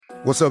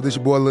What's up, this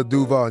your boy Lil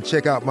Duval, and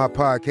check out my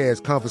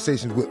podcast,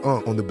 Conversations with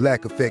Unc, on the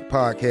Black Effect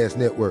Podcast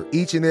Network.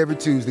 Each and every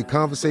Tuesday,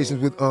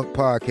 Conversations with Unc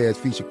podcast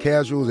feature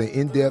casuals and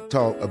in-depth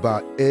talk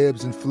about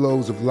ebbs and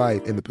flows of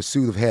life and the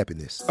pursuit of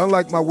happiness.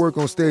 Unlike my work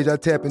on stage, I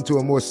tap into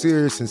a more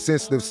serious and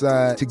sensitive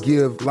side to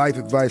give life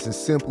advice and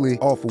simply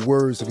offer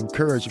words of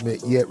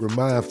encouragement, yet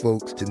remind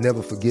folks to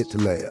never forget to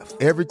laugh.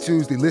 Every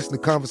Tuesday, listen to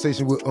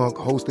Conversations with Unc,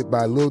 hosted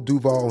by Lil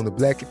Duval on the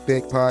Black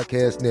Effect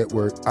Podcast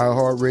Network,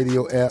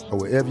 iHeartRadio app, or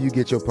wherever you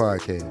get your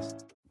podcasts.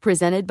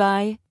 Presented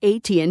by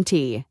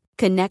AT&T.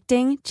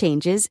 Connecting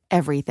changes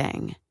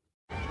everything.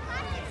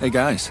 Hey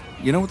guys,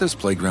 you know what this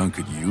playground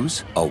could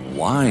use? A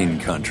wine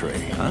country,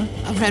 huh?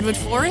 A redwood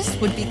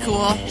forest would be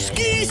cool.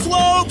 Ski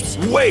slopes!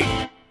 Wait!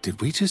 Did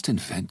we just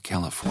invent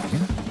California?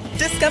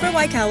 Discover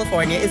why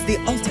California is the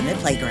ultimate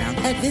playground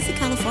at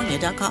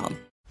visitcalifornia.com.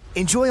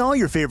 Enjoy all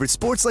your favorite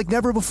sports like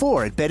never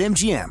before at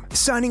BetMGM.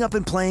 Signing up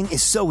and playing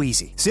is so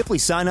easy. Simply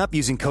sign up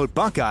using code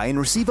Buckeye and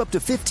receive up to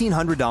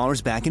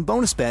 $1,500 back in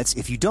bonus bets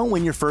if you don't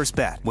win your first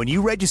bet. When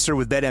you register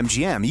with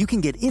BetMGM, you can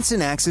get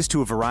instant access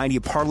to a variety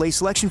of parlay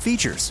selection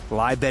features,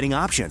 live betting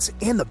options,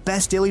 and the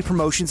best daily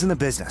promotions in the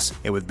business.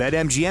 And with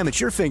BetMGM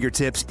at your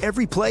fingertips,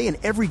 every play and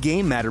every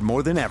game matter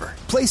more than ever.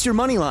 Place your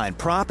moneyline,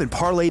 prop, and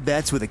parlay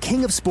bets with the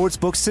king of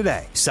sportsbooks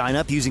today. Sign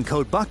up using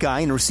code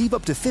Buckeye and receive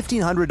up to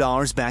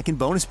 $1,500 back in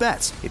bonus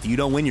bets if you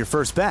don't win your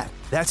first bet.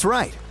 That's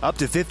right, up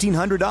to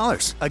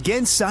 $1,500.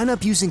 Again, sign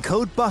up using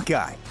code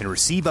Buckeye and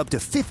receive up to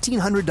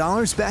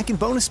 $1,500 back in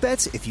bonus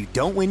bets if you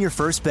don't win your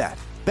first bet.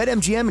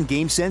 BetMGM and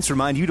GameSense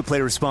remind you to play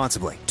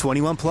responsibly.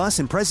 21 plus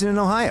and present in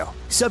Ohio.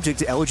 Subject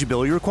to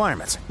eligibility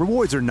requirements.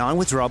 Rewards are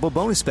non-withdrawable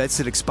bonus bets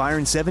that expire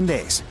in 7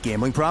 days.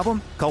 Gambling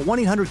problem? Call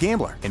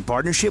 1-800-GAMBLER in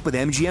partnership with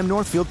MGM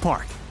Northfield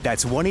Park.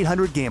 That's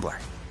 1-800-GAMBLER.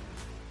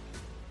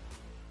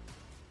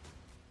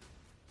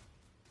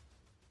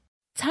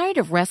 Tired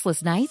of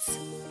restless nights?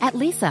 At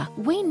Leesa,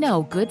 we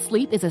know good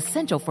sleep is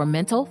essential for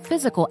mental,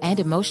 physical, and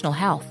emotional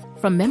health.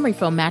 From memory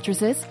foam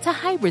mattresses to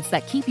hybrids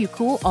that keep you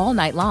cool all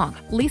night long,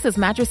 Leesa's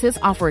mattresses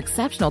offer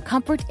exceptional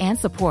comfort and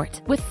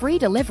support with free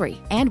delivery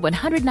and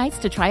 100 nights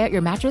to try out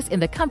your mattress in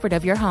the comfort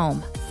of your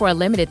home. For a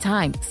limited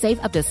time,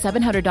 save up to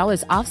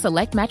 $700 off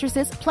select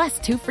mattresses plus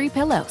 2 free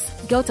pillows.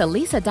 Go to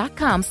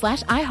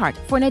leesa.com/iHeart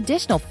for an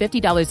additional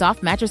 $50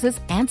 off mattresses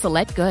and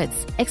select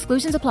goods.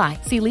 Exclusions apply.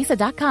 See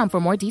leesa.com for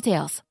more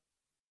details.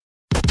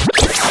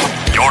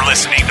 You're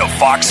listening to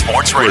Fox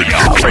Sports Radio.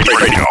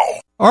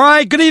 All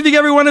right, good evening,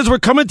 everyone, as we're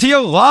coming to you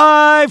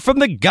live from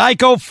the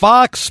Geico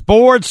Fox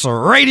Sports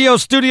Radio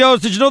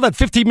studios. Did you know that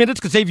 15 minutes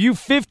could save you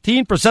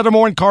 15% or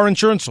more in car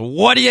insurance?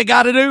 What do you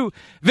got to do?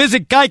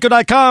 Visit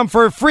geico.com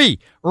for a free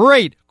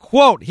rate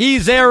quote.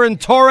 He's Aaron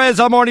Torres.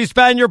 I'm Arnie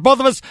Spanier. Both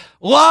of us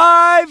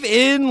live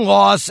in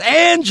Los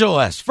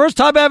Angeles. First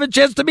time I have a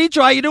chance to meet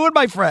you. How you doing,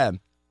 my friend?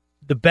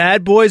 The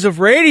bad boys of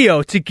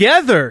radio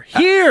together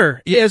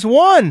here as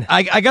one.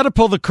 I got to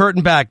pull the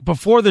curtain back.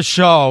 Before the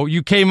show,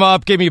 you came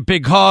up, gave me a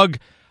big hug.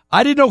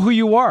 I didn't know who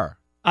you were.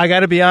 I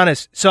got to be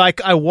honest. So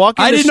I walk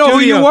in the studio. I didn't know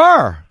who you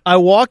were. I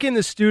walk in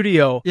the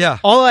studio. Yeah.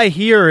 All I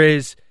hear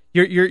is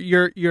you're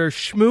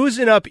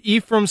schmoozing up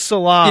Ephraim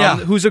Salam,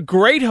 who's a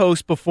great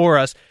host before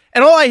us.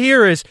 And all I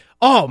hear is,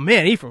 oh,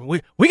 man, Ephraim,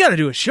 we got to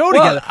do a show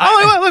together.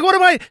 What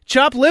am I,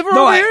 chopped liver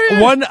over here?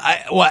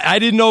 I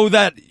didn't know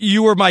that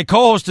you were my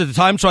co-host at the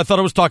time, so I thought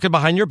I was talking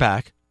behind your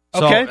back.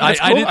 So okay, that's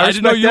cool. I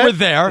didn't know you were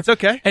there. It's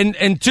okay.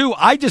 And two,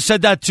 I just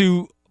said that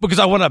because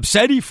I want to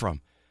upset Ephraim.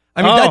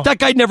 I mean, that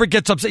guy never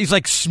gets upset. He's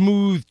like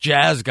smooth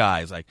jazz guy.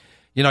 He's like,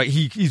 you know,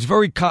 he's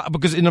very,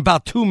 because in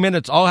about 2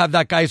 minutes, I'll have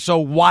that guy so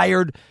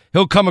wired,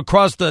 he'll come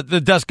across the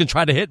desk and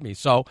try to hit me.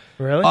 So,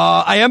 really?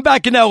 I am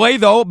back in L.A.,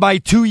 though. My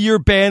 2-year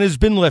ban has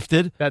been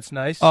lifted. That's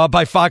nice.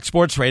 By Fox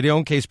Sports Radio,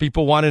 in case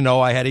people want to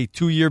know. I had a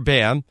 2-year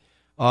ban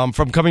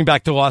from coming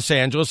back to Los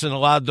Angeles and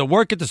allowed to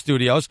work at the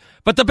studios.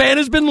 But the ban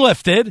has been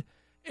lifted,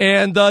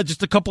 and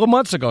just a couple of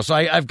months ago. So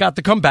I've got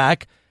to come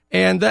back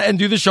and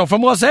do the show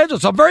from Los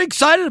Angeles. So I'm very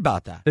excited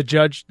about that. The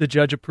judge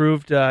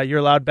approved. You're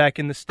allowed back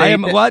in the state.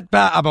 I'm allowed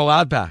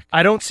back.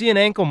 I don't see an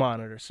ankle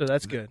monitor, so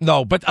that's good.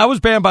 No, but I was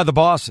banned by the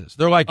bosses.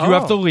 They're like, you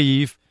have to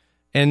leave,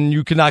 and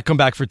you cannot come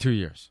back for 2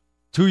 years.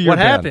 2-year What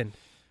ban. happened?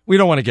 We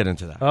don't want to get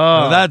into that.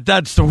 Oh. No,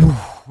 that's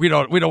we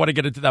don't want to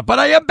get into that. But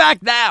I am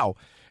back now.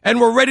 And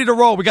we're ready to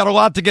roll. We got a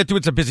lot to get to.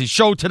 It's a busy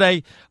show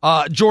today.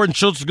 Jordan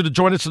Schultz is going to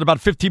join us in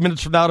about 15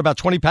 minutes from now, at about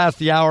 20 past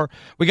the hour.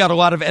 We got a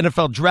lot of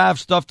NFL draft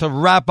stuff to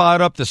wrap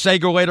on up. The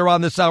Sager later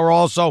on this hour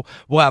also.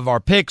 We'll have our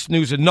picks,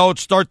 news and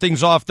notes. Start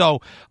things off, though.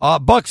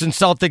 Bucks and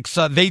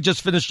Celtics, they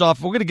just finished off.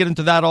 We're going to get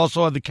into that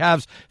also. The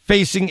Cavs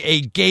facing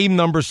a game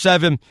number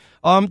 7.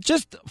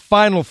 Just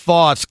final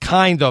thoughts,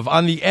 kind of,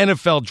 on the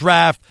NFL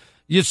draft.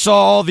 You saw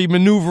all the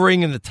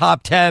maneuvering in the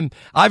top 10.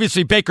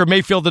 Obviously, Baker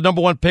Mayfield, the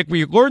number 1 pick.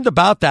 We learned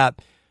about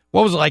that.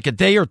 What was it, like a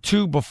day or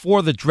two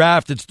before the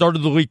draft? It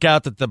started to leak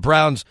out that the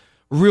Browns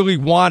really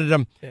wanted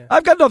him. Yeah.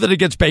 I've got nothing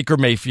against Baker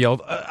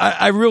Mayfield.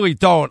 I really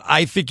don't.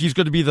 I think he's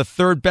going to be the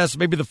 3rd best,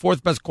 maybe the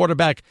 4th best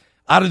quarterback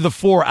out of the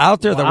 4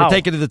 out there that we're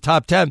taking to the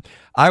top 10.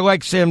 I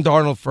like Sam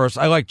Darnold first.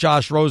 I like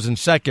Josh Rosen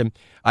second.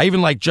 I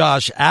even like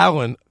Josh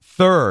Allen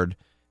third,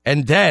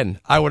 and then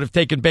I would have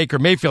taken Baker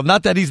Mayfield.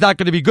 Not that he's not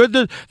going to be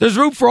good. There's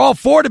room for all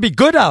four to be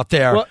good out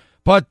there,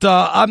 but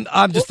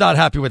I'm just not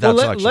happy with that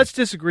selection. Let's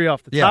disagree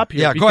off the top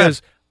here. Yeah, because, go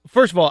ahead.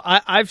 First of all,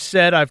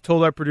 I've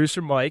told our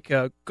producer Mike,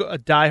 a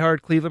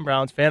diehard Cleveland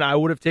Browns fan, I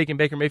would have taken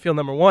Baker Mayfield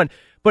number one.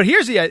 But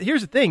here's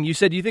the thing. You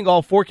said you think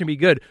all four can be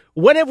good.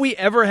 When have we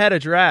ever had a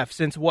draft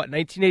since,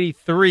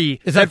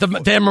 1983? Is that the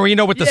Dan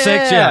Marino with the 6?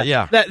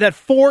 Yeah. That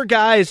four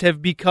guys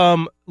have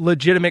become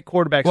legitimate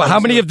quarterbacks. Well, how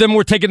many of them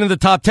were taken in the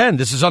top 10?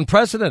 This is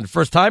unprecedented.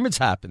 First time it's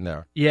happened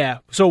there. Yeah.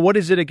 So what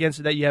is it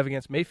that you have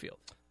against Mayfield?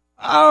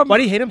 Why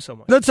do you hate him so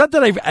much? It's not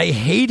that I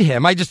hate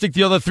him. I just think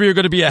the other three are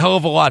going to be a hell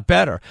of a lot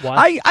better.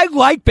 Why? I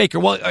like Baker.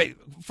 Well,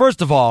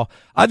 first of all,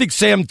 I think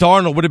Sam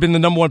Darnold would have been the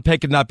number one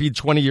pick and not be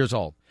 20 years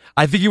old.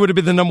 I think he would have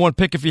been the number one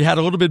pick if he had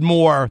a little bit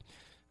more,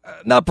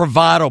 not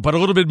bravado, but a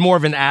little bit more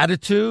of an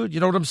attitude. You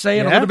know what I'm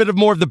saying? Yeah. A little bit of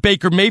more of the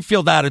Baker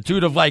Mayfield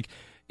attitude of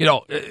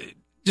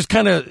just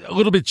kind of a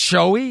little bit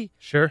showy.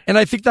 Sure. And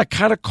I think that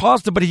kind of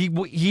cost him, but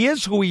he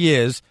is who he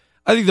is.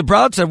 I think the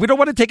Browns said, we don't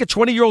want to take a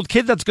 20-year-old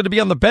kid that's going to be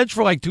on the bench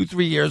for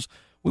 2-3 years.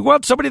 We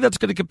want somebody that's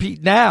going to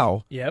compete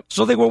now. Yep.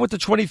 So they went with the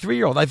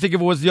 23-year-old. I think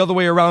if it was the other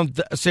way around,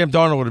 Sam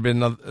Darnold would have been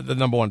the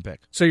number one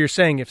pick. So you're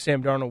saying if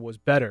Sam Darnold was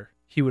better,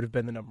 he would have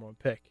been the number one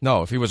pick?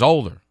 No, if he was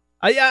older.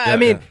 I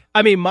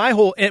mean, my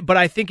whole, but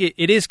I think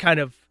it is kind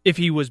of if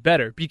he was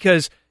better,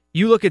 because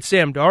you look at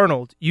Sam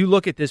Darnold, you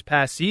look at this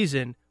past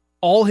season,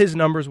 all his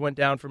numbers went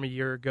down from a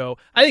year ago.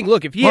 I think,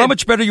 look, if he how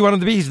much better you want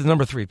him to be? He's the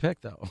number 3 pick,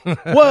 though.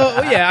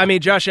 Well, yeah, I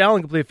mean, Josh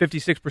Allen completed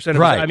 56% of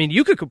right. I mean,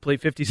 you could complete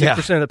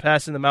 56% of the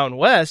pass in the Mountain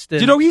West. And,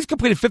 do you know he's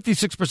completed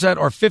 56%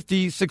 or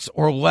 56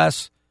 or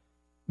less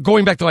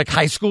going back to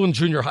high school and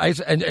junior high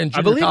and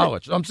junior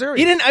college? I'm serious.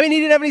 He didn't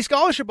have any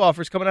scholarship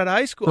offers coming out of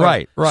high school.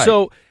 Right.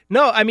 So,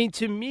 no, I mean,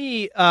 to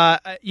me,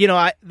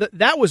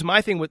 that was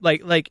my thing with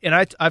and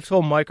I've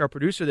told Mike, our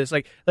producer, this,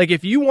 like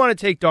if you want to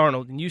take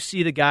Darnold and you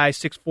see the guy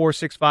 6'4",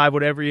 6'5",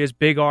 whatever he is,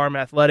 big arm,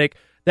 athletic,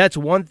 that's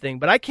one thing.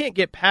 But I can't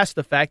get past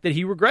the fact that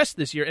he regressed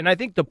this year. And I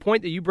think the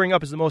point that you bring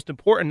up is the most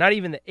important, not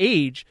even the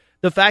age,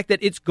 the fact that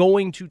it's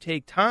going to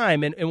take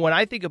time. And when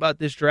I think about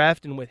this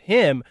draft and with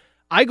him,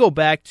 I go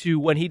back to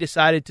when he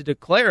decided to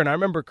declare, and I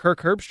remember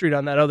Kirk Herbstreit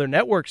on that other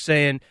network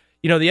saying,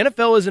 the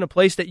NFL isn't a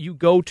place that you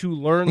go to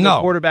learn the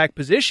quarterback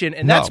position,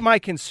 and that's my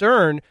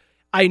concern.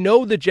 I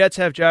know the Jets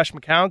have Josh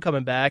McCown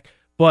coming back,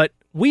 but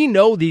we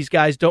know these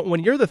guys don't.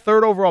 When you're the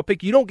third overall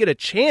pick, you don't get a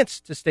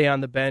chance to stay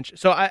on the bench.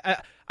 So,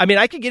 I mean,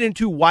 I could get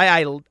into why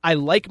I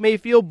like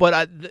Mayfield,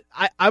 but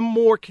I'm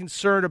more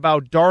concerned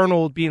about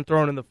Darnold being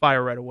thrown in the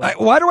fire right away.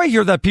 Why do I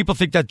hear that people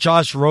think that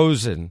Josh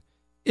Rosen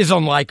is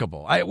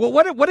unlikable?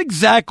 What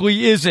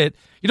exactly is it?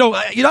 You know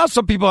how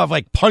some people have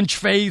punch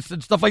face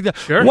and stuff like that?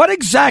 Sure. What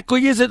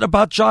exactly is it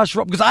about Josh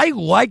Rosen? Because I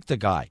like the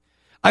guy.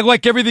 I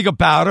like everything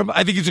about him.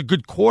 I think he's a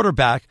good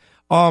quarterback.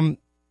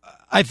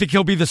 I think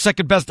he'll be the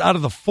second best out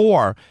of the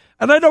 4.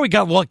 And I know he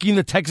got lucky in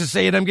the Texas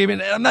A&M game,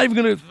 and I'm not even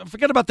going to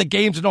forget about the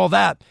games and all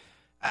that.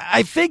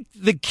 I think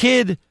the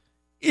kid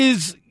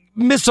is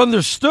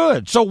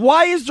misunderstood. So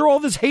why is there all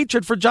this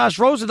hatred for Josh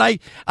Rosen? I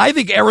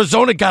think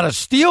Arizona got a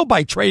steal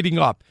by trading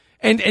up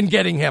and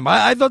getting him.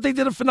 I thought they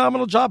did a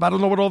phenomenal job. I don't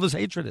know what all this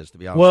hatred is, to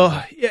be honest.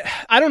 Well, yeah,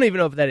 I don't even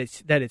know if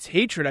that it's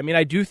hatred. I mean,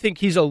 I do think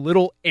he's a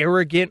little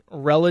arrogant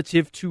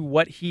relative to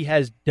what he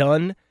has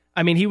done.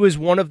 I mean, he was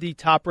one of the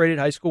top-rated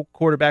high school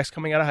quarterbacks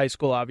coming out of high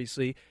school,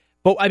 obviously.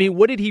 But, I mean,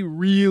 what did he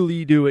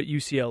really do at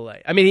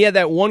UCLA? I mean, he had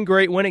that one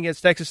great win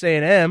against Texas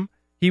A&M.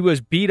 He was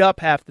beat up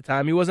half the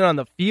time. He wasn't on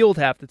the field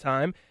half the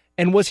time.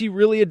 And was he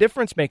really a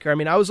difference maker? I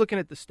mean, I was looking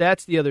at the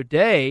stats the other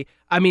day.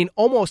 I mean,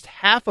 almost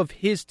half of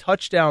his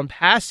touchdown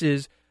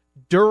passes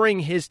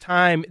during his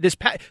time, this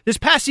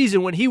past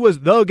season when he was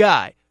the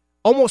guy,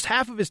 almost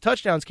half of his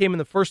touchdowns came in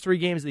the first 3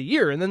 games of the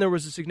year, and then there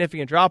was a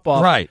significant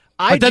drop-off. Right.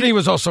 But then he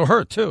was also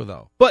hurt, too,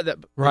 though. But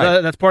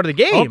that's part of the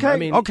game. Okay, I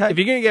mean, if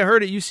you're going to get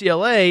hurt at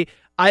UCLA,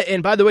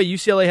 and by the way,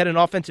 UCLA had an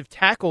offensive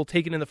tackle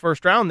taken in the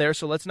first round there,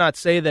 so let's not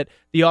say that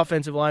the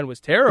offensive line was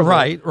terrible.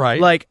 Right.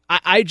 Like,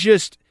 I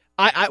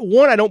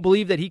don't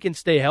believe that he can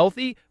stay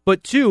healthy,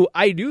 but 2,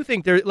 I do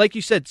think like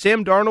you said,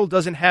 Sam Darnold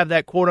doesn't have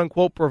that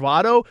quote-unquote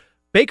bravado.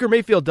 Baker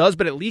Mayfield does,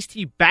 but at least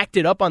he backed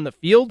it up on the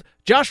field.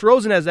 Josh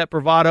Rosen has that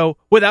bravado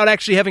without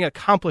actually having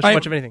accomplished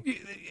much of anything.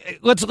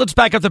 Let's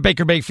back up to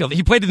Baker Mayfield.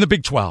 He played in the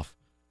Big 12.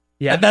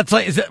 Yeah, and that's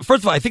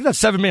first of all, I think that's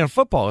 7-man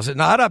football, is it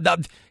not?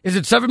 Is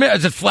it 7-man?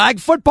 Is it flag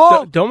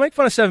football? Don't make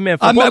fun of 7-man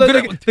football.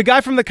 The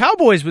guy from the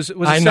Cowboys was a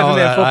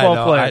 7-man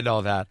football player. I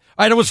know that.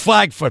 It was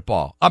flag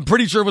football. I'm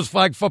pretty sure it was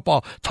flag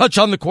football. Touch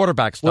on the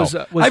quarterbacks,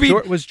 though.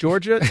 Was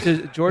Georgia?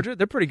 Georgia?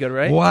 They're pretty good,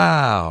 right?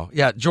 Wow.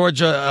 Yeah,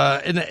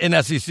 Georgia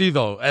in SEC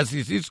though,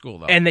 SEC school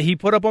though, and he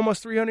put up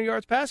almost 300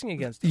 yards passing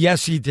against them.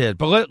 Yes, he did.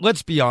 But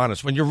let's be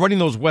honest. When you're running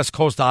those West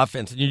Coast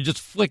offense and you're just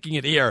flicking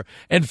it here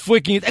and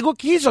flicking it, and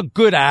look, he's a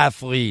good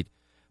athlete.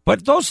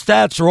 But those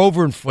stats are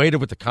overinflated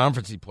with the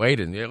conference he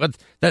played in.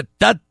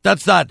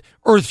 That's not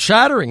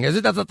earth-shattering, is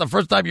it? That's not the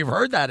first time you've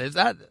heard that, is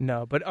that?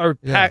 No, but our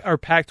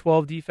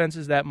Pac-12 defense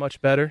is that much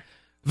better?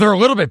 They're a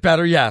little bit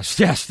better, yes.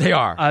 Yes, they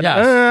are. Yes.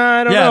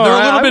 I don't know. Yeah,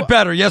 they're a little bit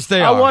better. Yes,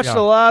 they are. I watched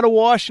a lot of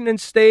Washington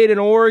State and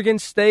Oregon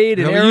State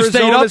and Arizona You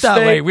stayed up that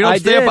State. way. We don't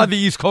stay up on the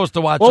East Coast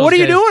to watch Well, those what are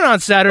you games. doing on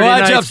Saturday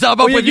night? Jeff, I'm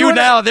up with you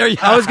now. There you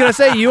I was going to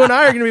say, you and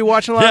I are going to be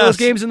watching a lot of those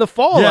games in the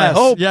fall, yes, I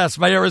hope. Yes,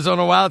 my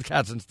Arizona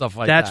Wildcats and stuff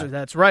like that.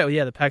 That's right. Well,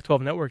 yeah, the Pac-12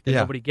 network that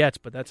nobody gets,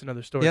 but that's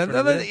another story. Yeah,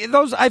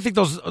 I think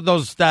those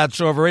stats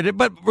are overrated.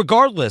 But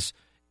regardless,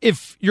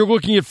 if you're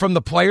looking at it from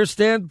the player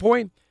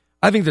standpoint,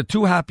 I think the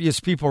two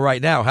happiest people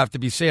right now have to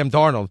be Sam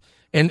Darnold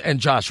and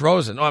Josh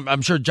Rosen.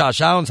 I'm sure Josh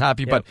Allen's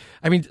happy, but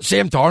I mean,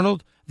 Sam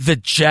Darnold, the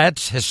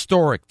Jets,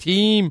 historic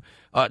team,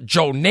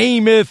 Joe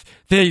Namath,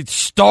 they're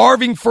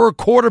starving for a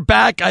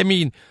quarterback. I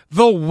mean,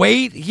 they'll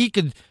wait.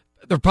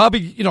 They'll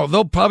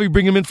probably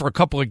bring him in for a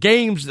couple of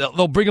games.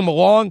 They'll bring him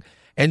along.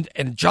 And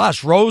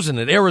Josh Rosen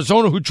at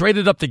Arizona, who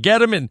traded up to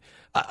get him and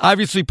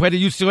obviously played at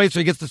UCLA, so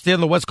he gets to stay on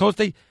the West Coast.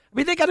 They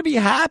got to be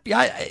happy.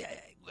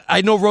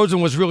 I know Rosen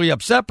was really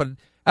upset, but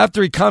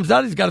after he calms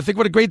down, he's got to think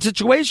what a great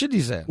situation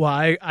he's in. Well,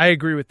 I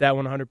agree with that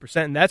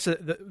 100%. And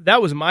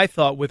that was my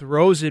thought with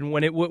Rosen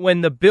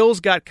when the Bills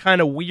got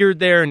kind of weird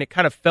there and it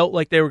kind of felt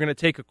like they were going to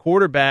take a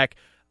quarterback.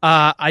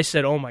 I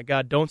said, oh, my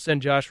God, don't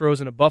send Josh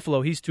Rosen to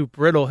Buffalo. He's too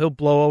brittle. He'll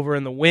blow over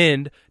in the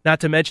wind. Not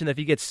to mention that if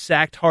he gets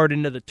sacked hard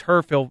into the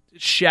turf, he'll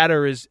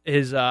shatter his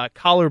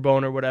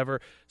collarbone or whatever.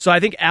 So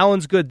I think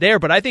Allen's good there.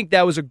 But I think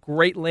that was a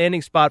great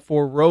landing spot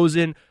for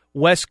Rosen,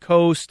 West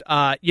Coast,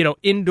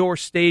 indoor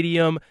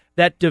stadium,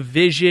 that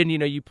division.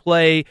 You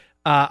play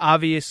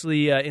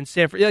obviously in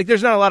San Francisco. Like,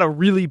 there's not a lot of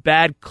really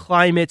bad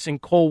climates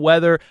and cold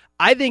weather.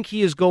 I think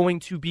he is going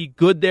to be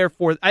good there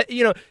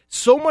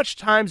so much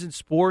times in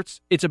sports,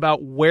 it's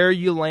about where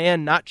you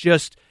land,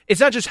 it's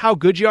not just how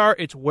good you are,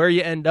 it's where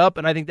you end up,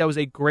 and I think that was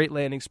a great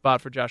landing spot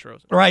for Josh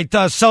Rosen. Right,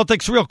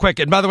 Celtics, real quick,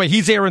 and by the way,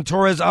 he's Aaron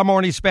Torres, I'm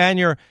Arnie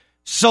Spanier.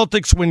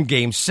 Celtics win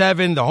Game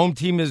 7. The home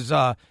team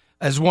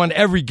has won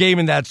every game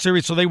in that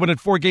series, so they win it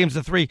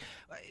 4-3.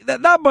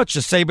 Not much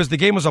to say, because the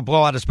game was a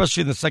blowout,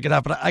 especially in the second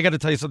half, but I got to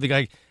tell you something,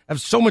 I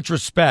have so much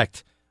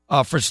respect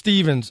for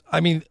Stevens. I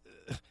mean,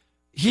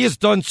 he has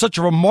done such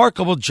a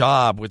remarkable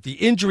job with the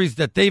injuries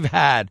that they've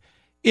had.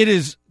 It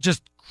is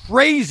just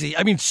crazy.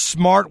 I mean,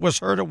 Smart was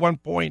hurt at one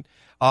point.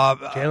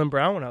 Jaylen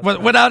Brown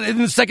went out in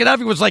the second half.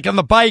 He was like on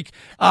the bike.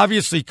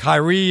 Obviously,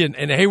 Kyrie and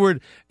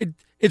Hayward.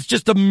 It's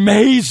just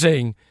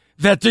amazing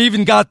that they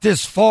even got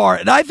this far.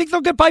 And I think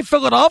they'll get by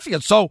Philadelphia.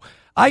 So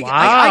I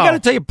got to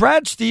tell you,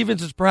 Brad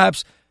Stevens is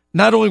perhaps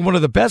not only one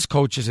of the best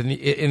coaches in the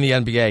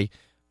NBA,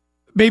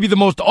 maybe the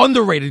most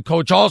underrated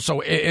coach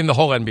also in the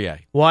whole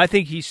NBA. Well, I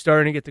think he's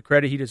starting to get the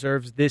credit he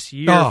deserves this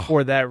year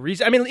for that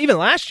reason. I mean, even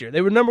last year,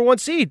 they were number 1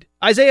 seed.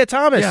 Isaiah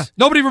Thomas. Yeah.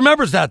 Nobody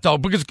remembers that, though,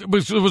 because it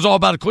was all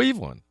about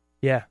Cleveland.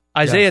 Yeah.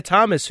 Isaiah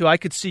Thomas, who I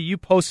could see you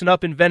posting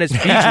up in Venice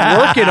Beach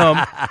working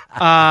him.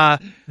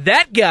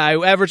 That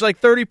guy averaged like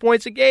 30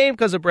 points a game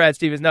because of Brad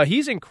Stevens. No,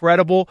 he's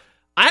incredible.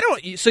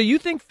 So you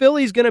think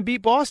Philly's going to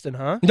beat Boston,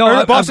 huh?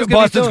 No, Boston's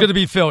going to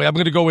beat Philly. I'm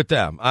going to go with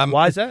them.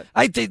 Why is that?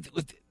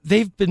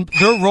 They've been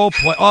their role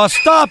play. Oh,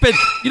 stop it!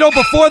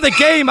 Before the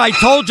game, I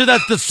told you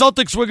that the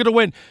Celtics were going to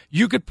win.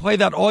 You could play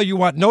that all you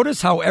want.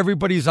 Notice how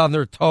everybody's on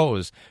their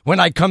toes when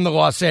I come to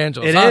Los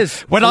Angeles. It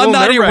is. When I'm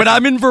not here, when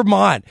I'm in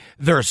Vermont,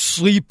 they're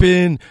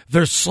sleeping,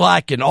 they're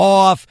slacking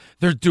off,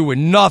 they're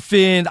doing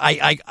nothing.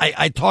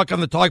 I talk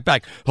on the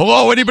talkback.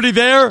 Hello, anybody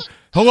there?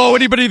 Hello,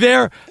 anybody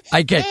there?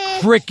 I get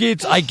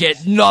crickets. I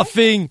get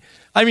nothing.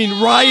 I mean,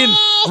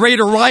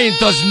 Raider Ryan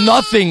does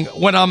nothing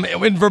when I'm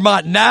in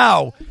Vermont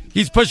now.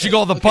 He's pushing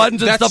all the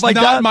buttons and stuff like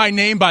that. That's not my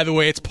name, by the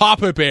way. It's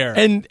Papa Bear.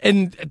 And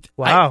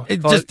wow,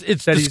 it's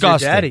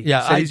disgusting. Daddy.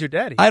 Yeah, he's your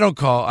daddy. I don't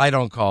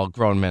call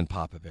grown men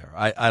Papa Bear.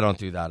 I don't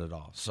do that at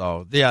all.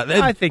 So yeah,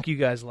 I think you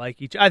guys like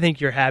each. I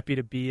think you're happy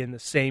to be in the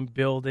same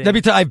building. Let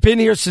me tell you, I've been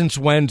here since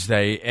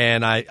Wednesday,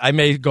 and I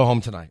may go home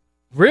tonight.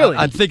 Really?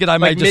 I'm thinking I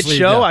might just leave.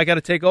 Mid-show, Yeah. I got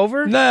to take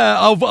over? Nah,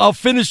 I'll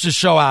finish the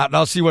show out, and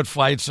I'll see what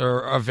flights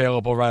are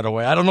available right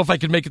away. I don't know if I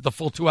can make it the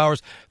full 2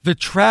 hours. The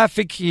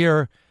traffic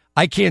here,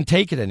 I can't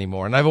take it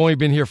anymore, and I've only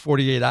been here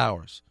 48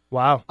 hours.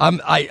 Wow.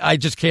 I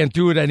just can't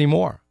do it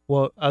anymore.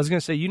 Well, I was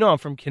going to say, I'm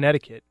from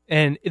Connecticut,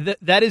 and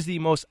that is the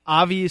most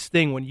obvious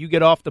thing when you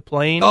get off the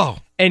plane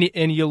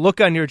and you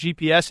look on your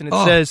GPS and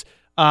it says,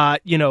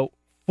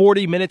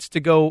 40 minutes to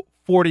go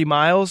 40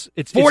 miles.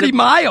 It's 40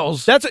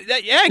 miles?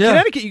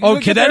 Connecticut. You can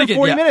get there in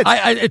 40 minutes.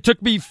 It took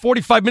me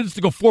 45 minutes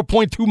to go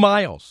 4.2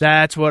 miles.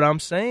 That's what I'm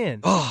saying.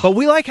 But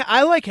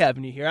I like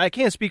having you here. I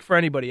can't speak for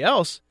anybody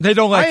else. They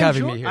don't like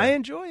having me here. I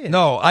enjoy it.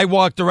 No, I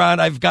walked around.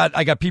 I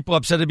got people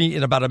upset at me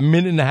in about a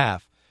minute and a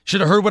half.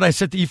 Should have heard what I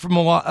said to Ephraim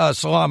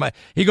Salam.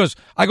 He goes,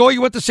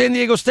 you went to San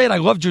Diego State. I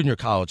love junior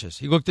colleges.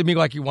 He looked at me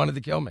like he wanted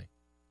to kill me.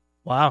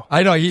 Wow.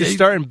 I know. He's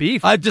starting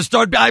beef. I just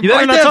started. You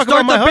better not talk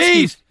about my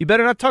Huskies. You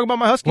better not talk about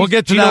my Huskies. We'll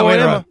get to that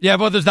later on. Yeah,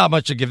 well, there's not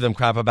much to give them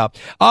crap about.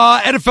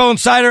 NFL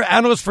Insider,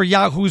 analyst for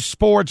Yahoo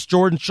Sports,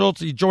 Jordan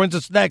Schultz. He joins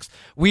us next.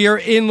 We are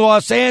in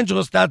Los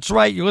Angeles. That's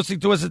right. You're listening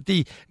to us at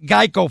the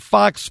Geico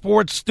Fox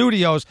Sports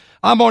Studios.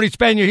 I'm Arnie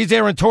Spanier. He's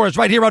Aaron Torres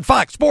right here on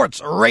Fox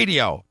Sports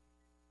Radio.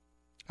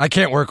 I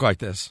can't work like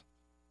this.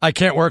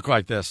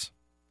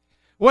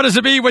 What does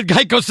it mean when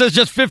Geico says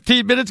just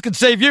 15 minutes can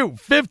save you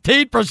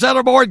 15%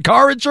 or more in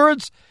car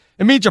insurance?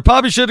 It means you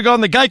probably should have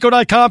gone to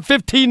geico.com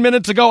 15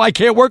 minutes ago. I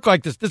can't work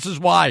like this. This is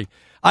why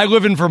I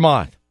live in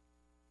Vermont.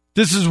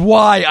 This is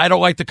why I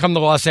don't like to come to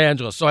Los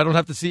Angeles, so I don't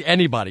have to see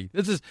anybody.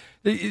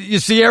 You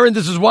see, Aaron,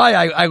 this is why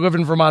I live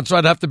in Vermont, so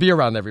I'd have to be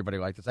around everybody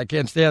like this. I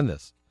can't stand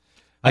this.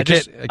 I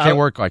can't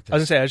work like this. I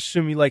was going to say, I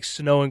assume you like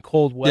snow and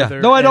cold weather.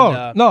 Yeah. No, I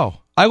don't. No.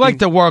 I like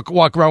to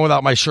walk around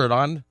without my shirt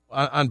on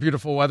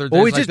beautiful weather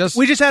days like this.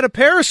 We just had a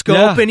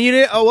Periscope, and you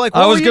didn't. What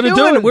I was going to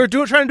do it. We were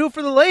trying to do it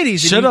for the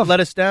ladies. Should have let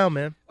us down,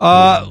 man.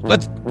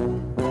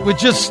 We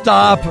just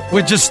stop.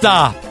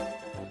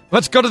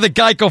 Let's go to the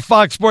Geico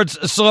Fox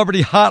Sports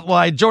Celebrity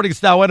Hotline. Joining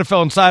us now,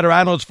 NFL insider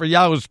analyst for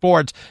Yahoo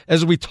Sports,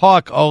 as we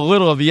talk a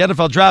little of the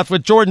NFL draft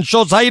with Jordan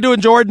Schultz. How you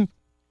doing, Jordan?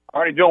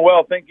 Already doing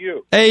well, thank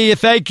you. Hey,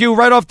 thank you.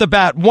 Right off the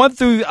bat, 1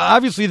 through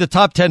obviously the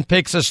top 10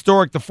 picks,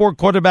 historic. The 4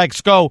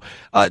 quarterbacks go.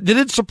 Did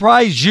it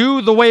surprise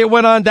you the way it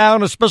went on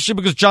down, especially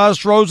because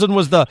Josh Rosen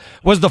was the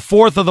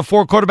 4th of the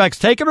 4 quarterbacks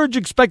taken, or did you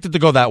expect it to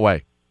go that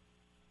way?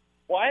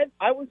 Well,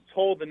 I was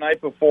told the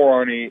night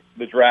before, Arnie,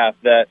 the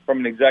draft, that from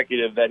an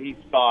executive that he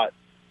thought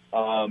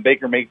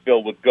Baker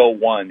Mayfield would go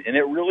 1, and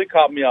it really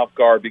caught me off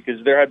guard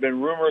because there had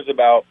been rumors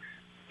about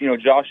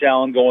Josh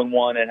Allen going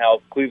 1 and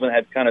how Cleveland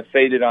had kind of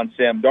faded on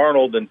Sam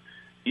Darnold, and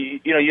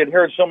you'd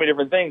heard so many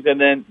different things. And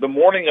then the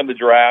morning of the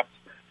draft,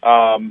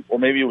 or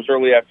maybe it was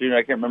early afternoon,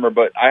 I can't remember,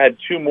 but I had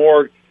 2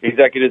 more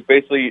executives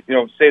basically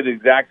say the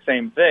exact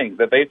same thing,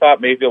 that they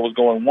thought Mayfield was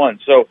going 1.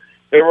 So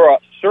there were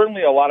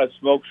certainly a lot of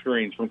smoke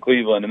screens from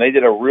Cleveland, and they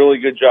did a really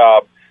good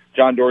job.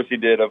 John Dorsey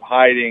did of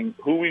hiding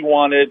who we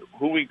wanted,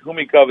 whom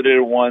we coveted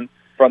at 1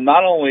 from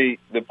not only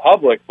the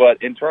public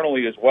but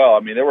internally as well. I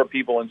mean, there were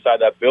people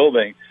inside that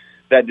building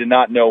that did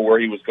not know where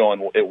he was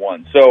going at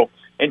 1. So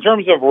in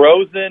terms of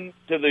Rosen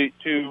he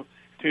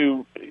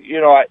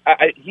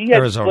had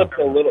Arizona. slipped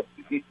a little.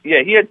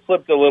 Yeah, he had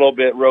slipped a little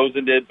bit.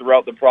 Rosen did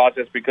throughout the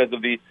process because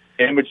of the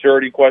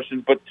immaturity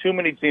questions, but too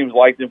many teams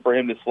liked him for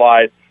him to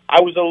slide.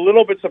 I was a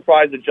little bit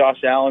surprised that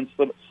Josh Allen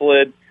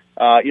slid.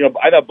 I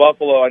thought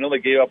Buffalo, I know they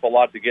gave up a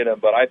lot to get him,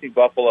 but I think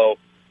Buffalo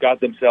got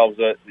themselves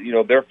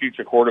their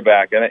future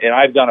quarterback. And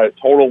I've done a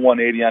total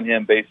 180 on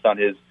him based on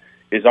his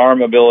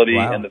arm ability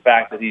and the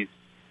fact that he's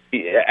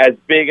as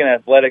big and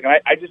athletic. And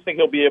I just think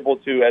he'll be able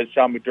to, as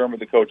Sean McDermott,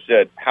 the coach,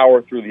 said,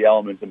 power through the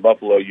elements in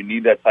Buffalo. You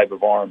need that type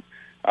of arm.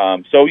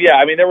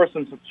 There were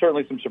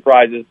certainly some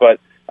surprises, but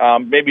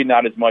maybe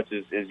not as much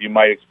as you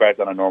might expect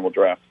on a normal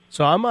draft.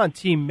 So I'm on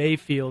Team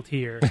Mayfield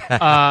here.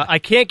 I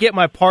can't get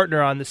my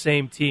partner on the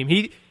same team.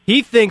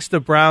 He thinks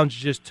the Browns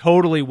just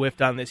totally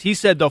whiffed on this. He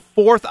said the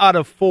 4th out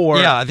of 4.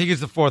 Yeah, I think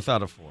he's the 4th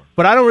out of 4.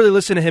 But I don't really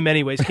listen to him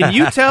anyways. Can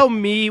you tell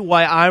me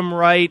why I'm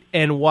right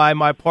and why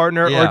my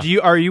partner, or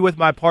are you with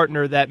my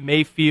partner that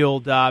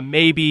Mayfield,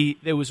 maybe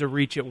there was a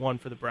reach at 1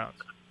 for the Browns?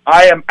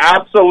 I am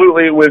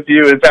absolutely with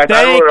you. In fact,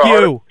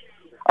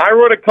 I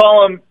wrote a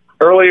column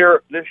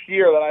earlier this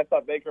year that I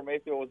thought Baker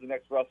Mayfield was the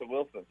next Russell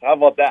Wilson. How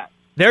about that?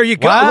 There you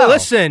go. Wow.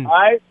 Listen.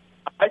 I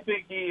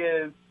think he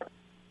is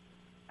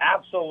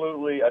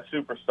absolutely a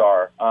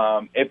superstar.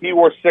 If he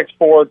were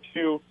 6'4",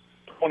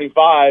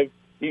 225,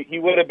 he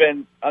would have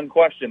been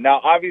unquestioned. Now,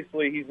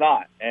 obviously, he's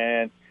not.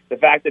 And the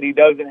fact that he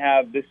doesn't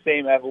have the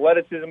same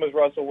athleticism as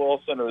Russell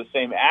Wilson or the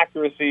same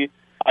accuracy,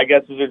 I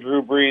guess, as a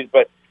Drew Brees.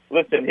 But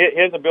listen,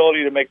 his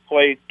ability to make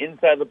plays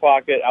inside the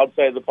pocket,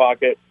 outside the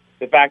pocket,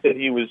 the fact that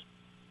he was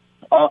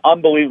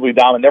unbelievably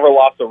dominant, never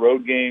lost a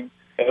road game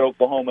at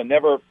Oklahoma,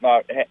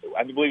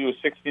 I believe he was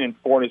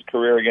 16-4 in his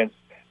career against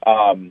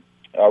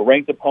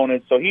ranked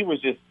opponents. So he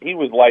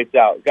was lights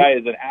out. Guy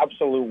is an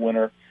absolute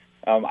winner.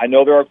 I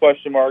know there are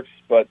question marks,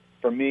 but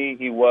for me,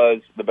 he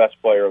was the best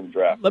player of the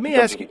draft. Let me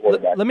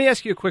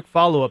ask you a quick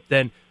follow-up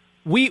then.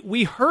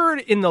 We heard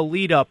in the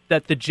lead-up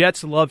that the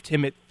Jets loved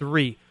him at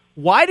 3.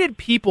 Why did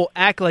people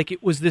act like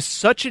it was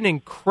such an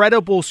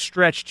incredible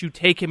stretch to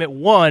take him at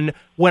 1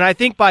 when I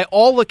think by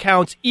all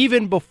accounts,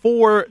 even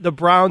before the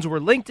Browns were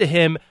linked to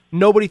him,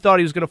 nobody thought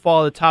he was going to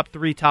fall in the top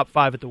 3, top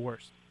 5 at the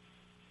worst?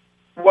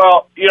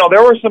 Well,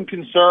 there were some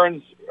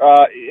concerns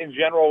in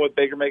general with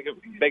Baker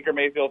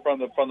Mayfield from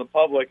the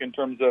public in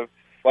terms of,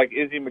 like,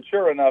 is he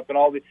mature enough and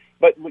all the.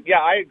 But yeah,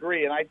 I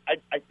agree, and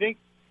I think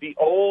the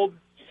old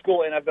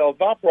school NFL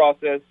thought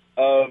process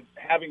of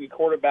having a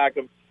quarterback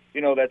of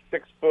that's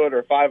 6 foot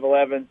or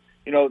 5'11",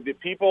 the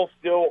people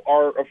still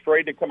are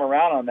afraid to come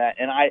around on that.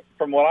 And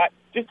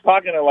just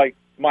talking to like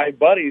my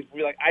buddies,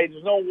 be like,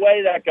 there's no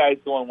way that guy's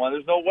going 1.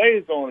 There's no way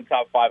he's going in the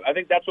top 5. I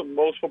think that's what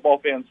most football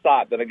fans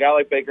thought, that a guy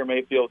like Baker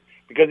Mayfield,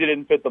 because he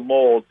didn't fit the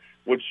mold,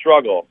 would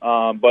struggle.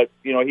 But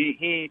he's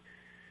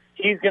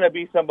going to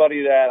be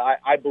somebody that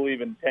I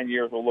believe in 10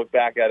 years we'll look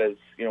back at as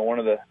one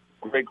of the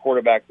great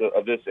quarterbacks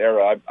of this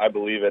era. I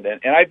believe it,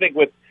 and I think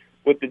with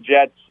the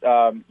Jets,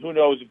 who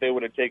knows if they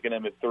would have taken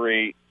him at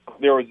 3.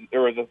 There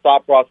was a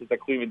thought process that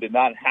Cleveland did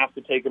not have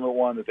to take him at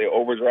 1, that they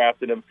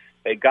overdrafted him.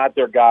 They got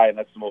their guy, and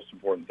that's the most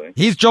important thing.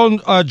 He's Jordan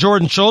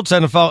Schultz,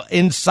 NFL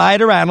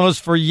insider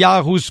analyst for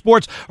Yahoo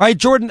Sports. All right,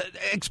 Jordan,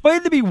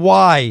 explain to me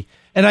why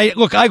And I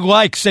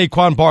like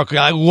Saquon Barkley.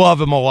 I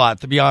love him a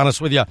lot, to be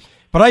honest with you.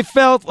 But I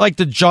felt like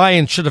the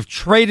Giants should have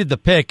traded the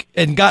pick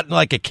and gotten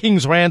like a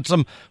king's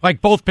ransom, like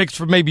both picks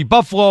for maybe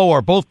Buffalo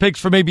or both picks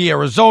for maybe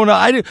Arizona.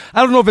 I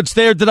don't know if it's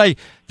there. Did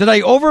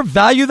I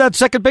overvalue that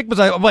second pick?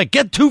 Because I'm like,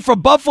 get 2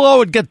 from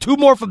Buffalo and get 2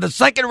 more from the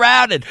second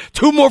round and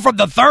 2 more from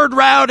the third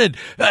round and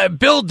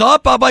build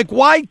up. I'm like,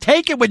 why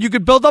take it when you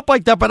could build up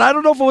like that? But I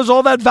don't know if it was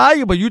all that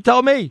valuable. You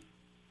tell me.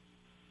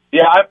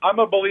 Yeah, I'm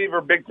a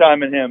believer big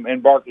time in him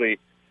and Barkley.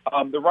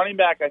 The running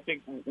back, I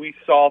think we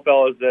saw,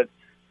 fellas, that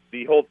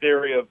the whole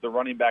theory of the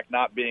running back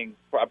not being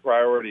a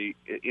priority,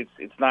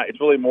 it's not. It's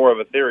really more of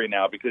a theory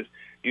now because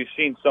you've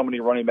seen so many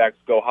running backs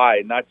go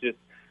high, not just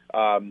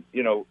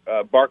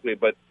Barkley,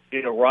 but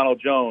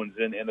Ronald Jones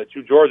and the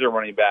 2 Georgia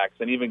running backs,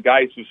 and even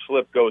guys who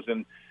slip goes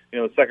in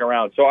the second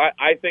round. So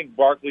I think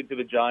Barkley to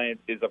the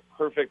Giants is a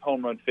perfect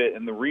home run fit,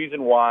 and the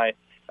reason why,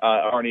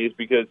 Arnie, is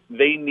because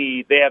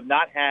they have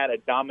not had a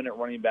dominant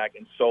running back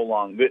in so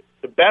long. The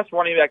best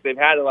running back they've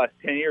had in the last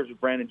 10 years was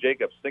Brandon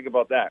Jacobs. Think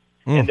about that.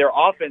 And their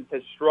offense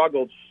has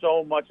struggled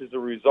so much as a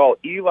result.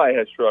 Eli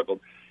has struggled.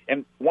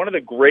 And one of the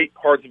great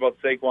parts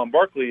about Saquon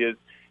Barkley is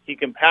he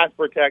can pass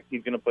protect.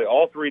 He's going to play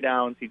all 3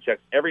 downs. He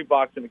checks every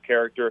box in the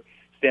character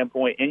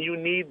standpoint, and you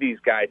need these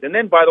guys. And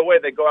then, by the way,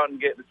 they go out and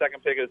get the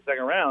second pick of the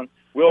second round,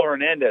 Will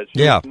Hernandez.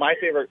 Yeah. My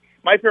favorite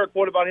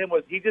quote about him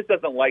was, he just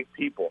doesn't like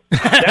people.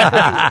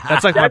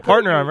 That's like my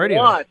partner on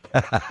radio.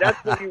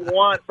 That's what you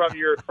want from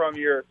your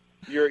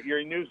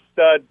new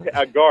stud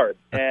guard.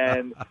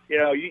 And,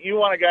 you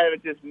want a guy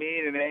that's just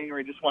mean and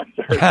angry, just wants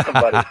to hurt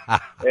somebody.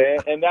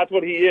 and that's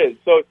what he is.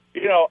 So,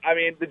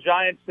 the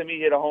Giants, to me,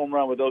 hit a home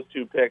run with those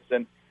 2 picks.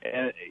 And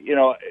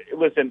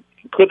listen,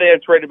 could they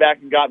have traded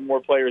back and gotten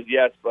more players?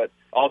 Yes, but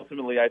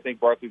ultimately, I think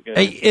Barkley's going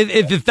to... Hey,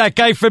 if that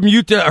guy from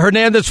Utah,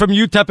 Hernandez from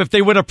UTEP, if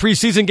they win a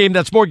preseason game,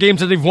 that's more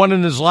games than they've won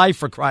in his life,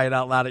 for crying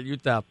out loud, at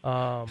UTEP.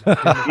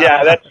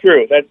 Yeah, that's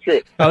true.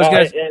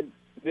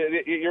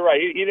 You're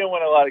right. He didn't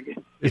win a lot of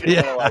games.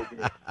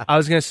 I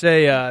was going to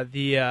say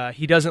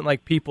he doesn't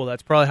like people.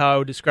 That's probably how I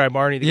would describe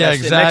Arnie. The guy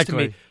sitting next to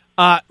me.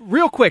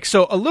 Real quick,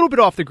 so a little bit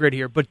off the grid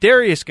here, but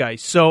Darius,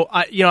 guys. So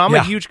I'm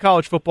a huge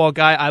college football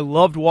guy. I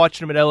loved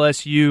watching him at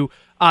LSU.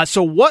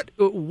 So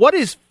what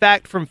is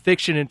fact from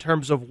fiction in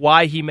terms of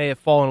why he may have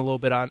fallen a little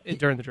bit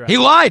during the draft? He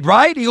lied,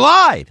 right? He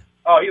lied.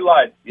 Oh, he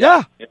lied.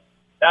 Yeah.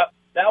 That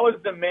was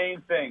the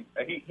main thing.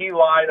 He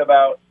lied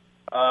about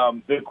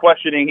the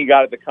questioning he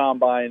got at the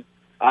combine.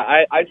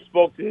 I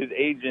spoke to his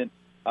agent,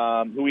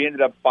 who he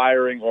ended up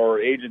firing, or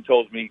agent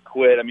told me he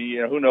quit. I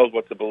mean, who knows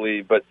what to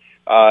believe, but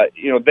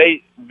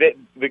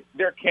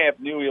their camp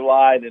knew he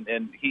lied,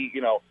 and he,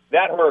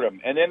 that hurt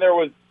him. And then there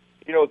was,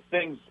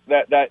 things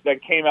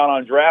that came out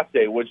on draft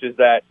day, which is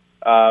that,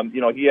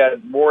 he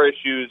had more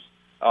issues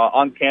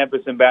on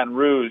campus in Baton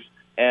Rouge,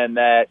 and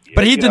that.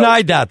 But he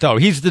denied that, though.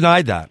 He's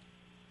denied that.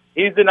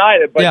 He's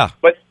denied it, but yeah.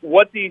 But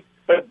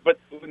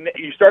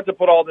you start to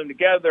put all of them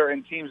together,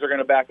 and teams are going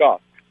to back off.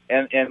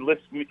 And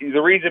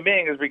the reason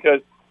being is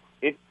because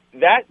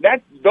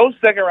those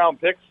second round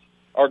picks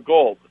are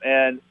gold,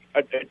 and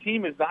a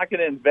team is not going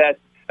to invest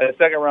a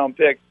second round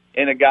pick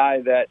in a guy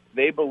that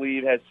they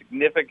believe has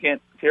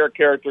significant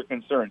character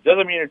concerns.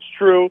 Doesn't mean it's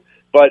true,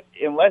 but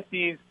unless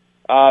he's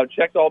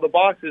checked all the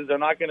boxes, they're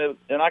not going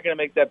to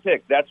make that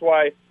pick. That's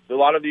why a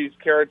lot of these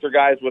character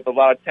guys with a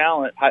lot of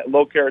talent,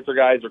 low character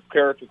guys or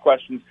character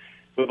questions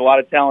with a lot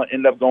of talent,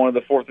 end up going to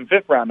the 4th and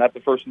 5th round, not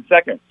the 1st and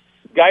 2nd.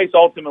 Geis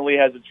ultimately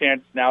has a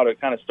chance now to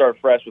kind of start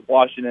fresh with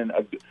Washington,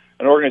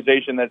 an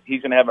organization that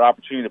he's going to have an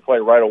opportunity to play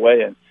right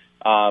away in.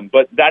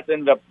 But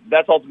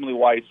that's ultimately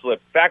why he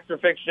slipped. Fact or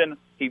fiction,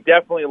 he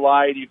definitely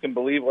lied. You can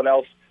believe what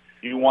else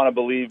you want to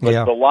believe,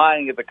 but the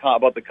lying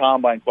about the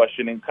combine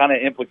questioning kind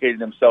of implicated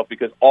himself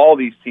because all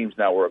these teams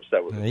now were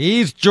upset with him.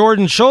 He's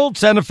Jordan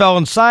Schultz, NFL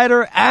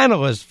insider,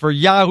 analyst for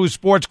Yahoo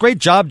Sports. Great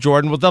job,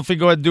 Jordan. We'll definitely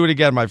go ahead and do it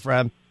again, my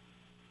friend.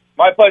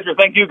 My pleasure.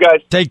 Thank you,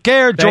 guys. Take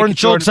care. Jordan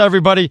Schultz,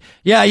 everybody.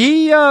 Yeah,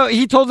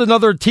 he told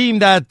another team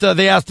that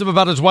they asked him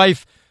about his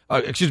wife,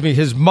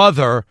 his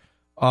mother,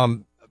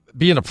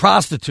 being a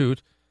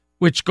prostitute,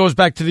 which goes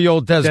back to the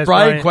old Des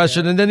Bryant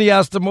question. Yeah. And then he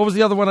asked him, what was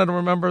the other one? I don't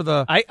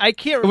remember. I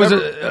can't remember.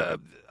 It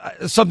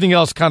was something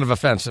else kind of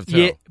offensive, too.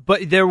 Yeah,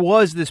 but there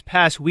was this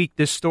past week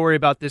this story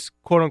about this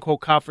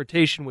quote-unquote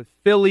confrontation with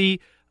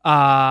Philly.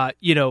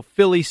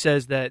 Philly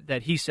says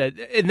that he said,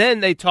 and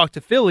then they talked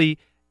to Philly,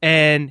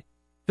 and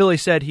Philly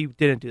said he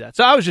didn't do that.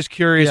 So I was just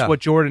curious what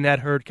Jordan had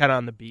heard kind of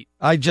on the beat.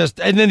 And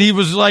then he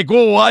was like,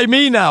 well, why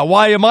me now?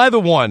 Why am I the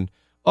one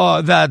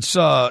that's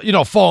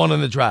fallen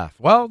in the draft?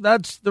 Well,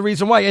 that's the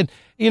reason why. And,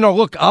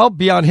 look, I'll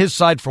be on his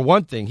side for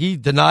one thing. He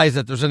denies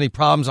that there's any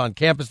problems on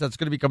campus that's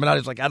going to be coming out.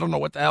 He's like, I don't know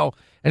what the hell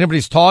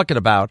anybody's talking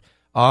about.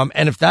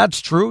 And if that's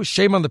true,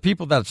 shame on the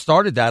people that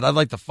started that. I'd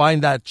like to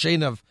find that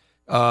chain of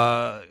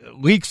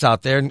leaks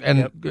out there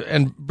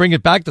and bring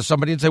it back to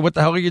somebody and say, what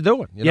the hell are you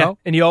doing? You know?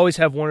 And you always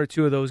have one or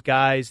two of those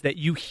guys that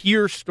you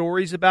hear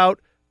stories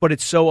about, but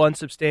it's so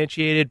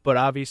unsubstantiated. But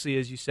obviously,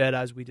 as you said,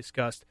 as we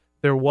discussed,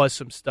 there was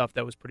some stuff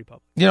that was pretty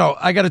public.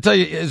 I got to tell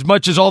you, as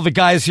much as all the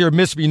guys here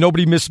miss me,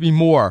 nobody missed me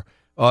more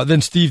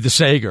than Steve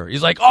DeSager.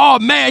 He's like, oh,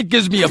 man,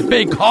 gives me a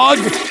big hug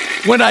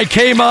when I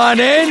came on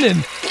in,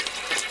 and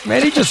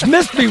man, he just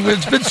missed me.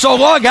 It's been so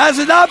long. Has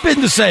it not been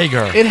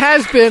DeSager? It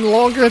has been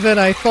longer than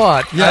I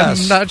thought.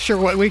 Yes. I'm not sure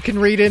what we can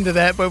read into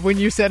that, but when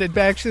you said it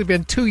actually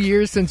been 2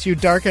 years since you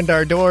darkened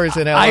our doors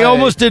in LA. I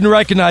almost didn't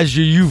recognize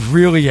you. You've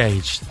really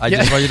aged. I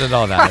just want you to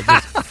know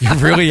that.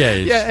 You've really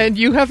aged. Yeah, and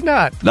you have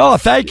not. No,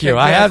 thank you.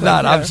 Exactly, I have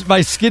not. yeah.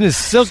 My skin is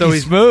silky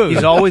smooth.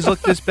 He's always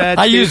looked this bad.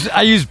 I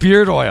use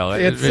beard oil.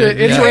 It's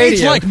radio.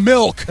 It's like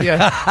milk.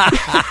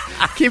 Yeah.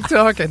 Keep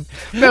talking.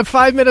 About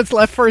 5 minutes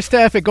left first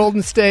half at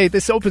Golden State.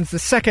 This opens the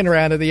second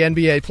round of the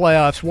NBA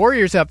playoffs.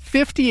 Warriors up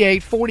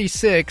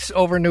 58-46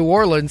 over New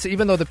Orleans,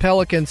 even though the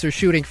Pelicans are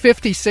shooting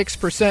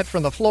 56%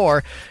 from the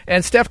floor.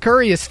 And Steph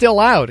Curry is still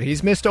out.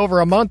 He's missed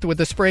over a month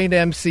with a sprained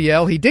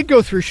MCL. He did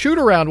go through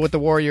shoot-around with the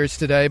Warriors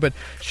today, but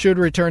should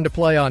return to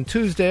play on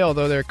Tuesday,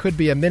 although there could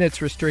be a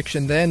minutes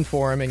restriction then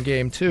for him in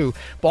Game 2.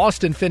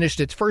 Boston finished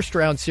its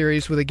first-round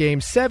series with a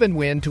Game 7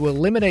 win to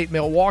eliminate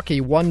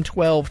Milwaukee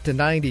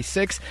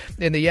 112-96.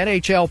 In the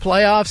NHL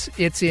playoffs,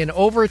 it's in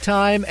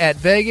overtime at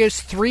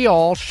Vegas,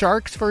 3-3,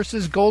 Sharks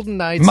versus Golden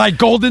Knights. My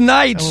Golden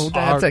Knights. Oh,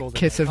 that's a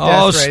kiss of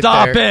death right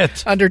stop there.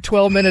 It. Under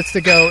 12 minutes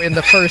to go in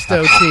the first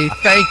OT.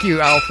 Thank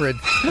you, Alfred.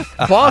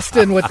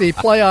 Boston with the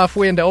playoff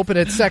win to open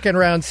its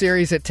second-round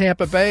series at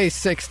Tampa Bay,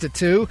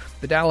 6-2.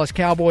 The Dallas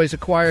Cowboys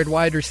acquired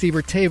wide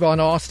receiver Tavon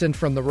Austin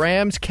from the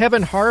Rams.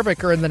 Kevin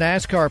Harvick are in the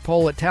NASCAR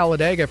pole at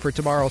Talladega for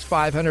tomorrow's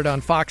 500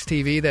 on Fox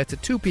TV. That's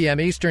at 2 p.m.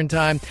 Eastern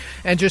Time.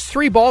 And just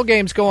 3 ball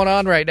games going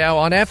on right now.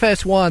 On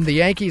FS1, the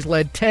Yankees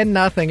led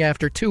 10-0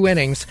 after 2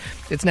 innings.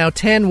 It's now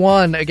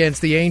 10-1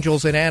 against the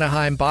Angels in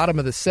Anaheim, bottom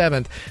of the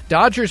 7th.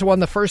 Dodgers won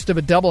the first of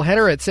a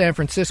doubleheader at San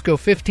Francisco,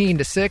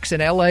 15-6,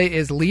 and LA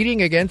is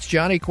leading against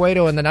Johnny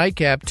Cueto in the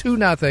nightcap,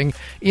 2-0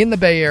 in the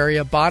Bay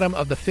Area, bottom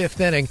of the 5th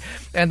inning.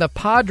 And the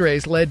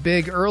Padres led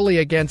big early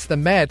against the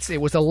Mets.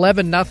 It was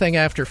 11-0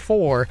 after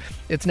 4.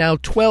 It's now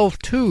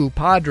 12-2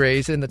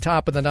 Padres in the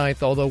top of the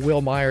 9th, although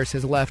Will Myers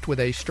has left with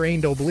a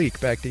strained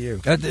oblique. Back to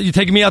you. You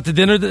taking me out to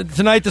dinner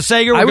tonight,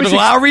 DeSager? We're going to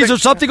Lowry's or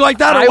something like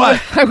that, or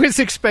what? I was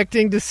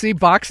expecting to see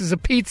boxes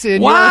of pizza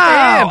in wow, your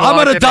hand. I'm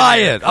on a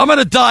diet. I'm on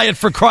a diet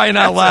for crying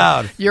out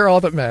loud. You're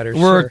all that matters.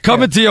 We're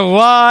coming to you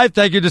live.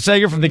 Thank you,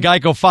 DeSager, from the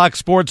Geico Fox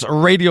Sports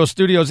Radio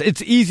Studios.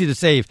 It's easy to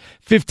save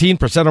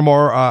 15% or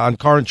more on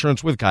car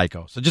insurance with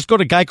Geico. So just go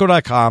to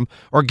geico.com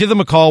or give them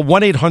a call,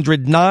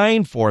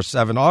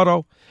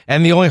 1-800-947-AUTO.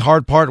 And the only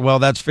hard part, well,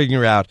 that's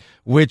figuring out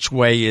which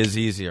way is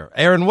easier.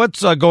 Aaron,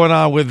 what's going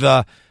on with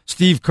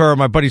Steve Kerr,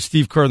 my buddy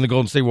Steve Kerr and the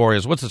Golden State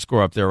Warriors? What's the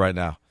score up there right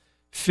now?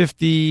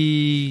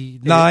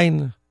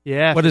 59?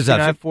 Yeah, what is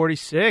that?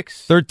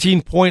 46.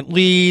 13-point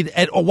lead.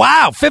 And,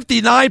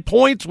 59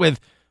 points with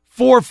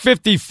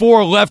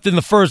 4:54 left in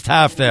the first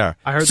half there.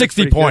 I heard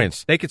 60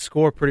 points. Good. They could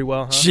score pretty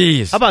well, huh?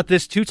 Jeez. How about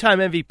this? 2-time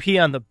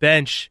MVP on the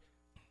bench.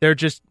 They're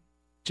just...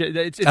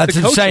 It's that's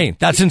insane.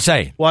 That's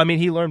insane. Well, I mean,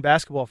 he learned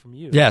basketball from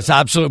you. Yes,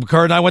 absolutely.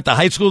 Kerr and I went to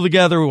high school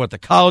together. We went to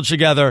college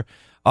together.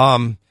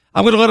 I'm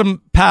going to let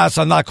him pass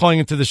on not calling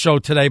into the show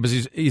today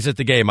because he's at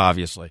the game,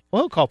 obviously.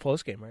 Well, he'll call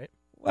postgame, right?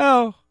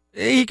 Well,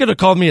 he could have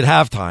called me at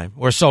halftime.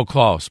 We're so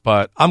close,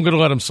 but I'm going to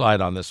let him slide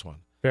on this one.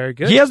 Very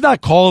good. He has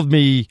not called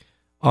me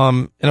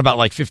in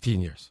about 15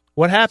 years.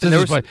 What happened?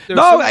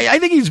 I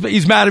think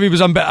he's mad at me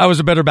because I was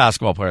a better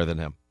basketball player than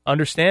him.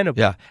 Understandable.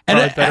 Yeah.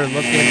 And better looking,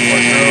 more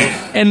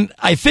growth. And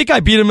I think I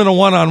beat him in a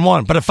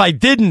one-on-one, but if I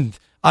didn't,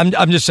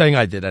 I'm just saying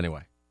I did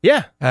anyway.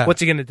 Yeah. What's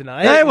he going to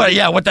deny?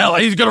 What the hell?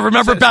 He's going to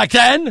remember back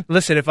then?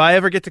 Listen, if I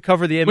ever get to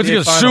cover the NBA What's he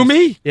going to Finals, sue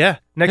me? Yeah.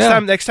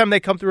 Next time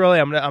they come through early,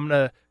 I'm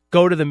gonna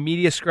go to the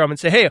media scrum and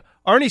say, "Hey,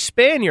 Arnie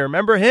Spanier,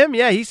 remember him?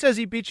 Yeah, he says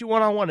he beat you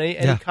one-on-one."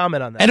 Any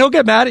comment on that? And he'll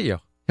get mad at you.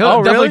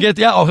 He'll really?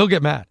 He'll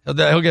get mad.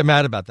 He'll get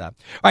mad about that.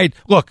 All right,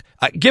 look,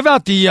 give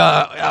out the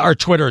our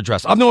Twitter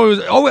address. I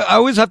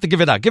always have to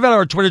give it out. Give out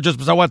our Twitter address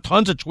because I want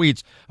tons of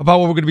tweets about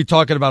what we're going to be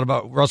talking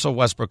about Russell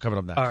Westbrook coming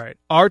up next. All right.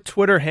 Our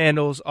Twitter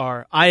handles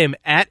are, I am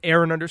at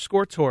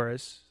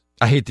Aaron_Torres.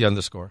 I hate the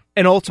underscore.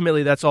 And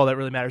ultimately, that's all that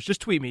really matters.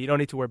 Just tweet me. You don't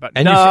need to worry about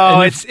it.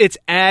 It's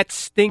at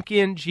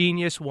Stinkin'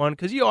 Genius1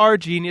 because you are a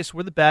genius.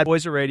 We're the bad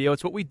boys of radio.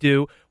 It's what we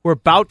do. We're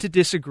about to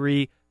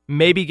disagree.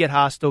 Maybe get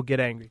hostile, get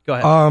angry. Go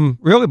ahead.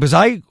 Really, because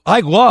I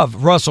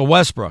love Russell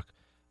Westbrook.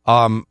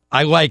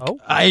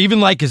 I even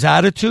like his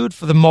attitude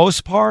for the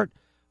most part.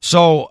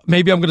 So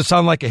maybe I'm going to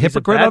sound like a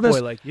hypocrite on this.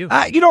 Boy like you.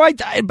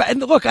 And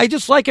look, I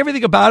just like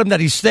everything about him that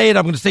he stayed.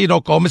 I'm going to stay in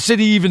Oklahoma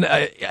City even,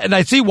 and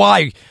I see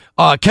why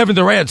Kevin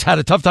Durant's had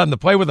a tough time to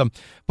play with him.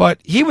 But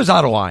he was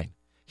out of line.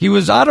 He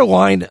was out of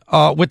line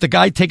with the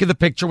guy taking the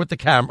picture with the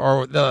camera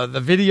or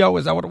the video.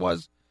 Is that what it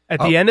was? At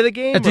the end of the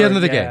game? At the end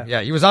of the game, yeah.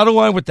 He was out of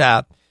line with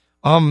that.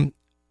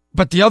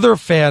 But the other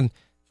fan,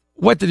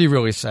 what did he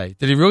really say?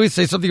 Did he really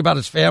say something about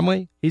his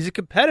family? He's a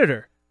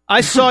competitor.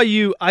 I saw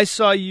you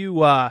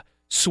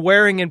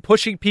swearing and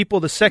pushing people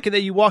the second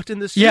that you walked in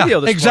the studio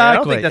this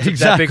exactly. morning. I don't think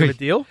that's that big of a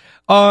deal.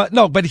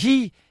 No, but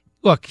he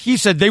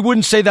said they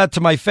wouldn't say that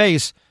to my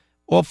face.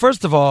 Well,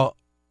 first of all,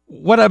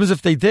 what happens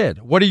if they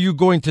did? What are you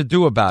going to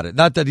do about it?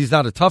 Not that he's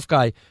not a tough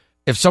guy,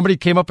 if somebody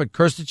came up and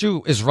cursed at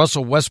you, is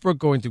Russell Westbrook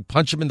going to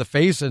punch him in the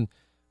face and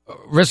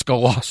risk a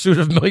lawsuit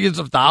of millions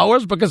of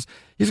dollars? Because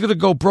he's going to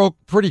go broke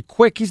pretty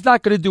quick. He's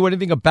not going to do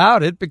anything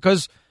about it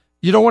because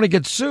you don't want to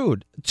get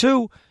sued.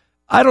 2,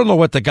 I don't know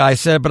what the guy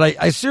said, but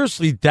I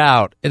seriously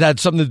doubt it had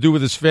something to do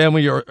with his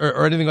family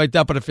or anything like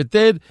that. But if it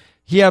did,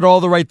 he had all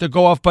the right to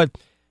go off. But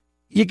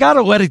you got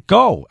to let it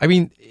go. I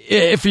mean,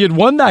 if he had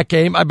won that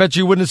game, I bet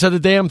you wouldn't have said a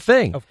damn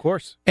thing. Of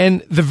course.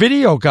 And the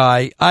video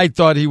guy, I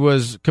thought he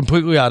was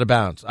completely out of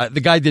bounds. The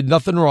guy did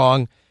nothing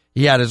wrong.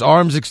 He had his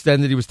arms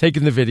extended. He was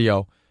taking the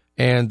video,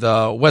 and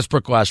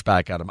Westbrook lashed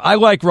back at him. I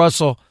like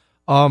Russell,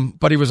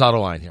 but he was out of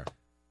line here.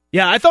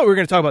 Yeah, I thought we were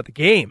going to talk about the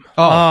game.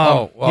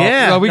 Well,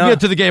 yeah. We can get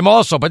to the game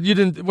also, but you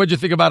didn't. What'd you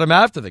think about him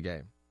after the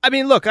game? I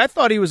mean, look, I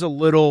thought he was a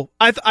little.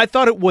 I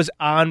thought it was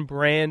on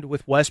brand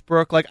with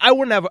Westbrook. Like, I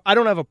don't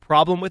have a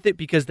problem with it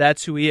because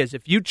that's who he is.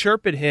 If you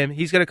chirp at him,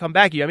 he's going to come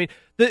back at you. I mean,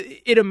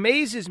 it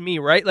amazes me,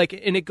 right? Like,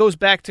 and it goes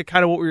back to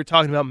kind of what we were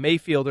talking about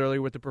Mayfield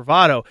earlier with the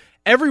bravado.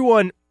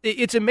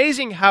 It's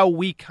amazing how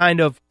we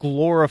kind of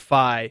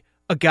glorify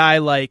a guy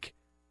like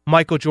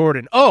Michael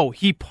Jordan. Oh,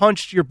 he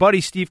punched your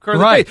buddy Steve Kerr in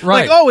the face.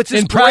 Right. Like, oh, it's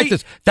this in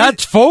practice.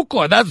 That's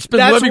folklore. That's been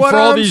living for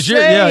all these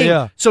years.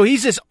 Yeah. So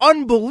he's this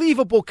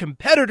unbelievable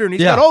competitor, and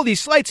he's got all these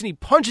slights, and he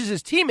punches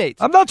his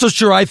teammates. I'm not so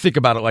sure I think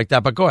about it like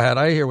that, but go ahead.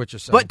 I hear what you're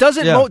saying. But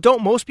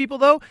don't most people,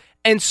 though?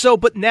 And so,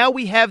 but now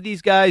we have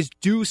these guys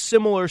do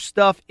similar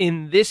stuff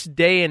in this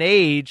day and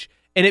age,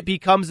 and it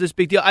becomes this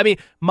big deal. I mean,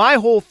 my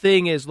whole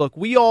thing is, look,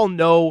 we all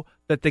know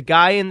that the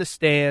guy in the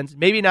stands,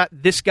 maybe not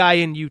this guy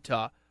in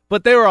Utah,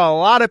 but there are a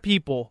lot of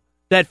people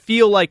that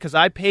feel like because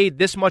I paid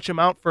this much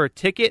amount for a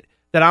ticket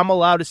that I'm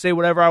allowed to say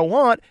whatever I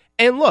want.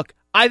 And look,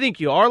 I think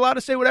you are allowed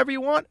to say whatever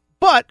you want,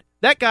 but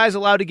that guy's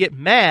allowed to get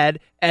mad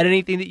at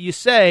anything that you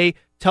say,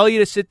 tell you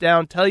to sit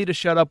down, tell you to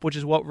shut up, which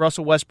is what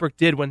Russell Westbrook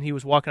did when he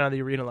was walking out of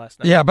the arena last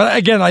night. Yeah, but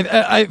again,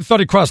 I thought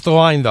he crossed the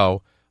line,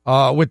 though,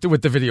 with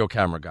the video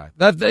camera guy.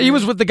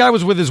 The guy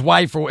was with his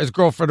wife or his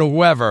girlfriend or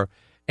whoever,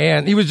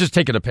 and he was just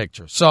taking a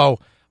picture. So,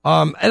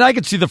 and I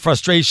could see the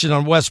frustration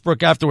on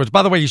Westbrook afterwards.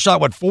 By the way, he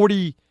shot,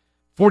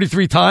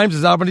 43 times?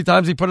 Is that how many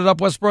times he put it up,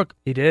 Westbrook?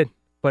 He did.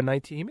 But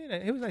 19,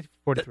 it was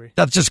 43.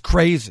 That's just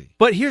crazy.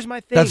 But here's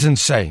my thing. That's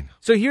insane.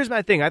 So here's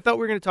my thing. I thought we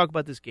were going to talk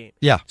about this game.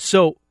 Yeah.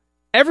 So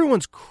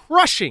everyone's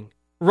crushing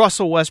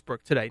Russell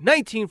Westbrook today.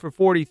 19 for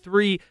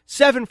 43,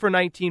 7 for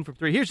 19 from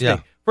 3. Here's the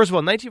thing. First of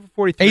all, 19 for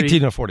 43.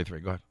 18 of 43.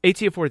 Go ahead.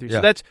 18 of 43. Yeah.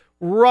 So that's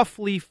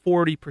roughly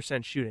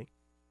 40% shooting.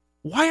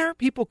 Why aren't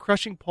people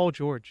crushing Paul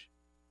George?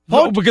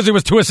 Because he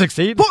was 2 of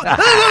 16? That's what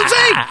I'm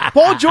saying.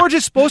 Paul George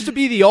is supposed to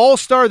be the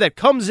all-star that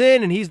comes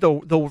in, and he's the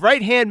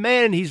right-hand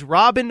man, and he's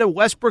Robin to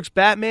Westbrook's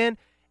Batman,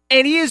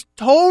 and he is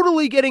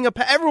totally getting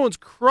everyone's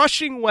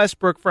crushing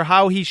Westbrook for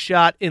how he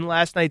shot in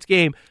last night's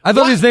game. I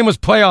thought his name was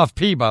Playoff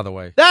P, by the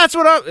way. That's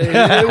what I'm...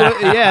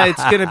 yeah,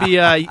 it's going to be...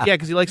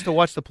 because he likes to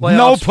watch the playoffs.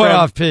 No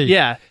Playoff P.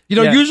 Yeah.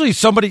 Usually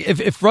somebody...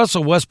 If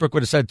Russell Westbrook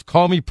would have said,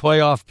 call me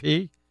Playoff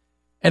P...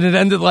 And it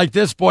ended like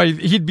this, boy,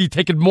 he'd be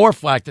taking more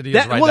flack than he is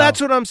right now. Well, that's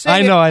what I'm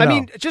saying. I know. I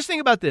mean, just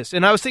think about this,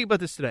 and I was thinking about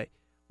this today.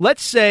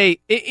 Let's say,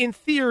 in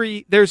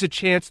theory, there's a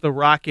chance the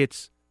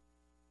Rockets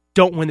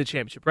don't win the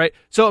championship, right?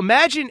 So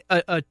imagine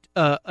an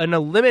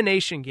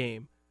elimination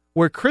game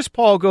where Chris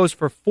Paul goes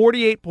for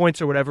 48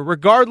 points or whatever,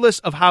 regardless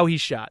of how he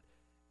shot,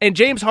 and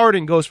James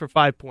Harden goes for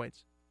 5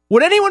 points.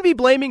 Would anyone be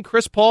blaming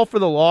Chris Paul for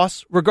the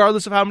loss,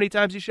 regardless of how many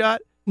times he shot?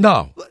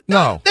 No.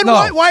 Then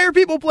why are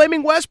people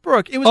blaming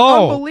Westbrook? It was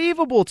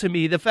unbelievable to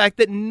me, the fact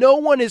that no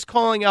one is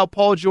calling out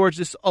Paul George,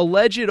 this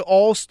alleged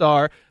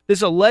all-star,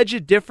 this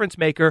alleged difference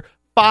maker,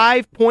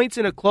 5 points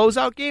in a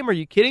closeout game. Are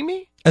you kidding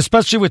me?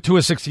 Especially with 2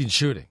 of 16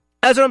 shooting.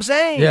 That's what I'm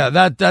saying. Yeah,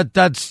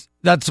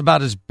 that's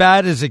about as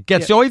bad as it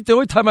gets. Yeah. The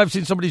only time I've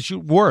seen somebody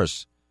shoot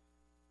worse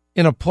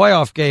in a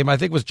playoff game, I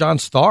think, was John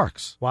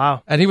Starks.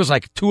 Wow. And he was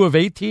like 2 of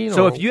 18.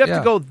 So if you have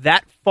to go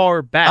that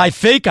far back.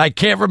 I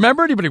can't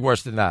remember anybody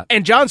worse than that.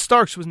 And John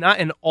Starks was not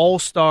an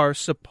all-star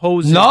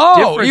supposed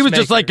No, he was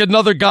maker. just like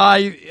another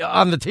guy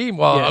on the team.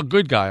 Well, a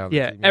good guy on the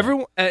team. Yeah,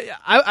 everyone.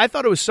 I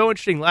thought it was so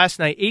interesting last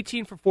night,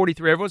 18 for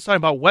 43. Everyone's talking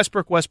about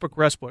Westbrook. Westbrook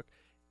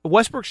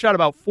shot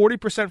about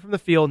 40% from the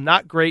field.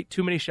 Not great.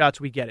 Too many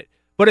shots. We get it.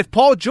 But if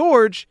Paul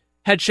George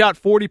had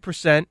shot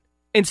 40%,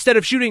 instead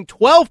of shooting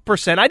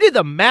 12%, I did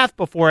the math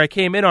before I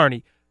came in,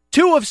 Arnie.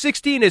 2 of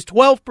 16 is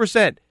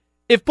 12%.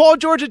 If Paul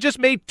George had just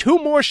made 2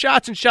 more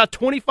shots and shot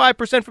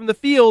 25% from the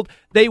field,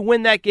 they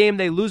win that game.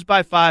 They lose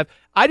by 5.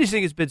 I just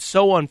think it's been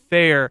so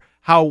unfair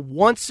how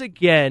once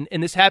again,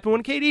 and this happened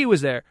when KD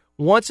was there,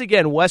 once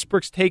again,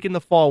 Westbrook's taken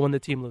the fall when the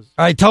team loses.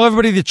 All right, tell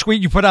everybody the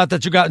tweet you put out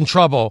that you got in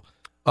trouble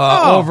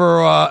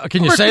over.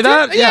 Can you say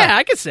that? Yeah,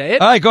 I can say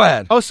it. All right, go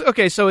ahead. Oh,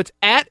 okay, so it's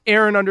at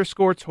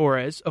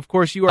Aaron_Torres. Of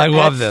course, you are. I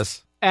love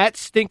this. At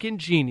Stinkin'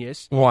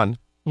 Genius. One.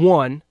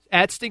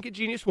 At Stinkin'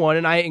 Genius 1,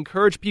 and I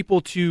encourage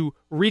people to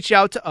reach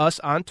out to us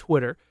on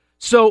Twitter.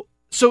 So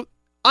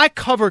I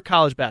cover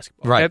college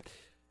basketball. Right. Okay?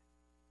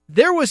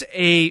 There was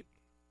I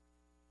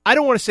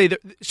don't want to say that.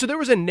 So there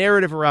was a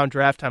narrative around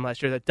draft time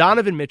last year that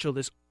Donovan Mitchell,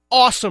 this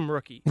awesome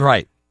rookie,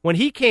 right, when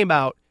he came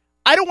out,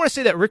 I don't want to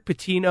say that Rick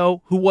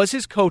Pitino, who was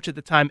his coach at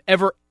the time,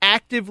 ever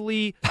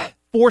actively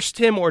forced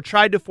him or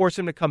tried to force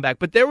him to come back.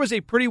 But there was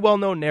a pretty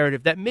well-known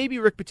narrative that maybe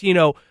Rick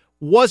Pitino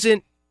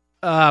wasn't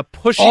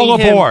pushing all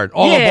him. aboard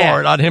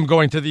on him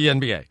going to the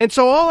NBA. And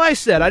so all I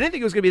said, I didn't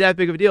think it was going to be that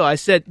big of a deal. I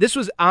said, this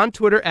was on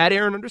Twitter, at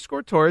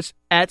Aaron_Torres,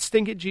 at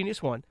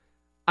StinkItGenius1.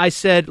 I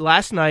said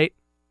last night,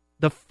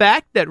 the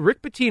fact that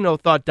Rick Pitino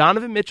thought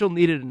Donovan Mitchell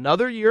needed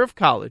another year of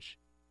college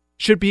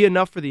should be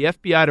enough for the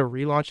FBI to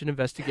relaunch an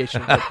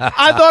investigation.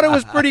 I thought it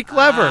was pretty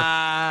clever.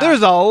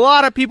 There's a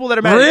lot of people that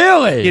are mad.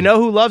 Really? You know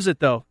who loves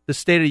it, though? The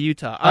state of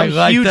Utah. I'm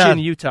like huge that. in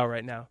Utah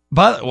right now.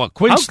 But well,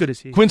 How good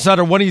is he? Quinn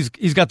Snyder, one, he's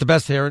got the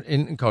best hair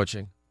in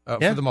coaching for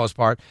the most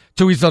part.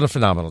 Two, he's done a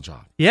phenomenal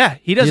job. Yeah,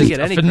 he doesn't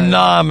get any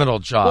phenomenal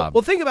credit. job.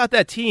 Well, think about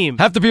that team.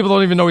 Half the people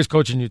don't even know he's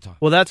coaching Utah.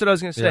 Well, that's what I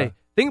was going to say. Yeah.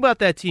 Think about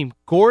that team.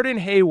 Gordon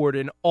Hayward,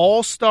 an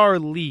all-star,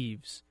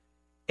 leaves,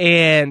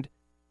 and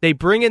they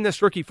bring in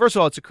this rookie. First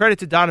of all, it's a credit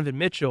to Donovan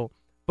Mitchell,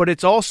 but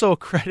it's also a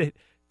credit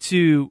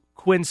to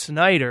Quinn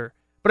Snyder.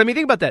 But, I mean,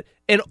 think about that.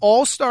 An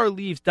all-star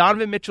leaves,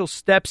 Donovan Mitchell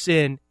steps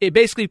in. It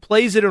basically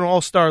plays at an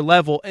all-star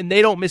level, and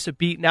they don't miss a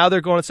beat. Now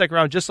they're going to the second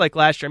round just like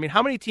last year. I mean,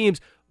 how many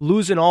teams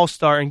lose an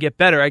all-star and get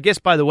better? I guess,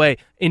 by the way,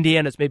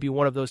 Indiana's maybe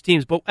one of those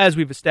teams. But as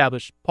we've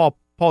established, Paul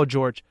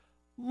George,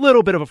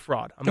 little bit of a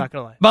fraud. I'm not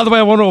going to lie. By the way,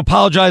 I want to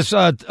apologize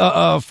for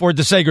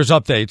DeSager's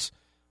updates.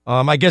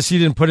 I guess he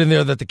didn't put in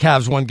there that the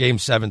Cavs won Game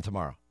 7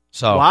 tomorrow.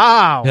 So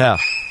wow. Yeah.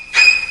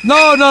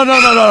 No.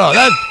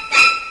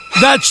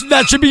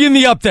 That should be in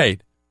the update.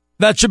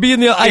 That should be in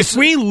the. If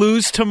we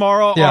lose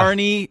tomorrow,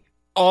 Arnie,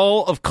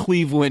 all of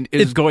Cleveland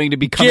is going to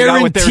be coming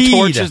out with their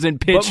torches and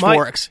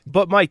pitchforks.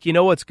 But Mike, you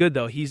know what's good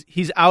though?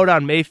 He's out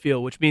on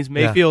Mayfield, which means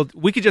Mayfield.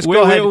 We could just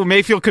go ahead.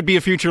 Mayfield could be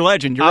a future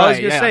legend. You're I right. was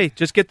going to say,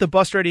 just get the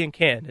bus ready and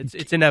can.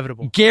 It's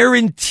inevitable.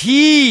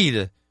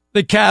 Guaranteed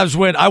the Cavs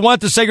win. I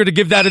want DeSager to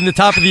give that in the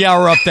top of the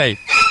hour update.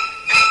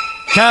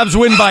 Cavs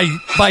win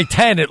by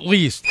 10 at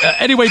least.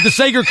 Anyway,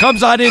 DeSager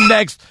comes on in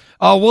next.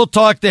 We'll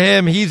talk to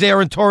him. He's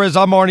Aaron Torres.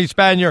 I'm Arnie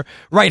Spanier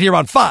right here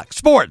on Fox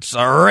Sports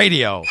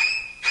Radio.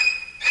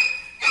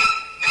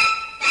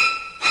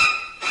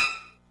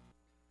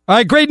 All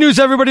right, great news,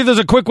 everybody. There's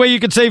a quick way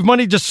you can save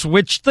money. Just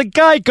switch to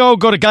Geico.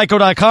 Go to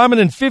geico.com, and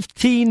in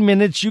 15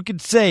 minutes, you can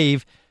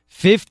save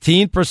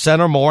 15%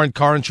 or more in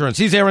car insurance.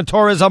 He's Aaron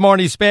Torres. I'm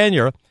Arnie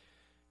Spanier.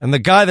 And the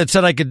guy that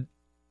said I could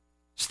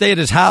stay at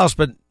his house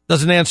but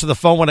doesn't answer the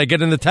phone when I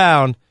get into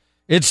town,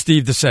 it's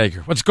Steve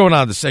DeSager. What's going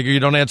on, DeSager?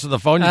 You don't answer the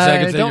phone? You say I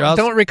can stay at your house?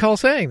 Don't recall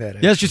saying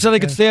that. Yes, you said I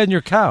could stay on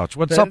your couch.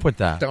 What's up with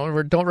that?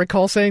 Don't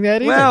recall saying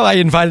that either. Well, I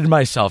invited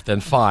myself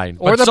then, fine.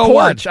 Or the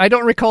porch. I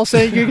don't recall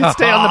saying you can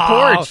stay on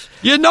the porch.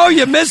 You know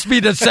you missed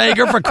me,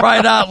 DeSager, for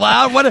crying out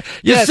loud.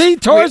 See,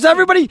 Torres,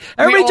 everybody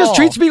just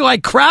treats me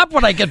like crap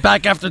when I get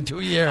back after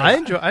 2 years. I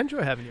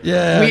enjoy having you.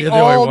 Yeah, we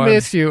all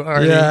miss you,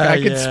 Arnie. Yeah, I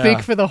can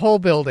speak for the whole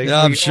building.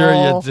 Yeah, I'm sure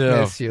you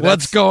do. Miss you.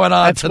 What's going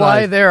on that's tonight?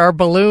 That's why there are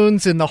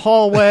balloons in the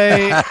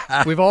hallway.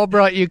 We've all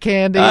brought you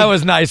candy. That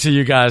was nice of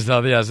you guys,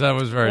 though. Yes, that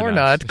was very nice. Or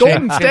not.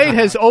 Golden State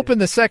has opened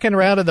the second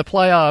round of the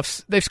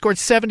playoffs. They've scored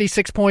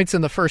 76 points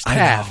in the first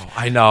half.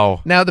 I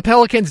know. Now, the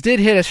Pelicans did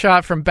hit a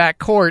shot from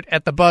backcourt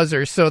at the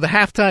buzzer, so the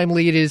halftime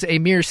lead is a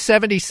mere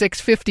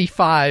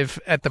 76-55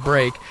 at the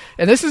break.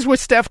 And this is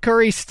with Steph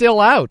Curry still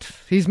out.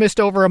 He's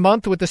missed over a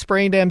month with the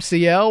sprained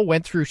MCL,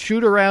 went through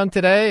shoot-around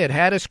today,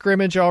 had a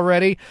scrimmage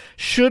already,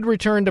 should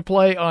return to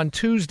play on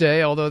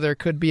Tuesday, although there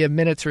could be a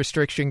minutes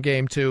restriction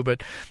game too.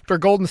 But for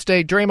Golden State,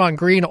 Draymond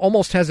Green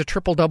almost has a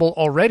triple-double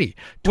already.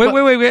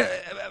 Wait.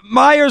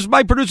 Myers,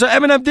 my producer,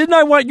 Eminem, didn't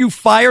I want you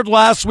fired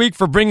last week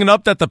for bringing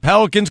up that the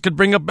Pelicans could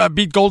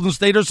beat Golden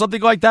State or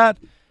something like that?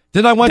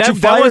 Didn't I want you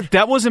fired?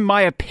 That wasn't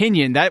my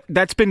opinion.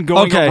 That's been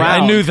going around.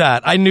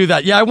 I knew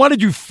that. Yeah, I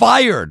wanted you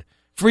fired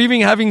for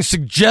even having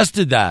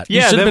suggested that.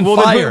 Yeah, you should have been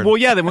fired.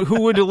 Then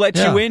who would have let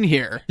you in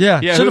here? Yeah,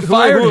 should have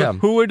fired him.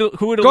 Who would have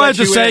Go let ahead,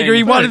 you DeSager. in?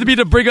 He wanted me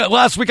to bring up.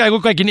 Last week I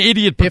looked like an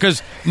idiot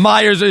because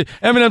Myers,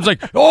 Eminem's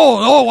like,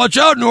 oh, watch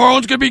out, New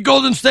Orleans could be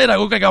Golden State. I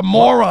look like a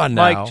moron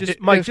now.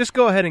 Mike, just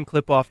go ahead and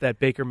clip off that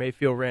Baker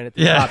Mayfield rant at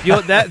the top.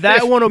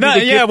 That one will be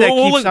the gift that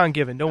keeps on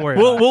giving. Don't worry.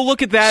 We'll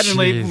look at that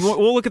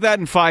we'll look at that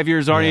in 5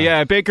 years, Arnie.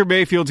 Yeah, Baker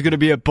Mayfield's going to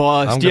be a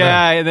bust.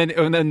 And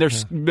then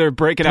they're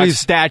breaking out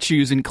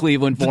statues in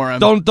Cleveland for him.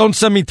 Don't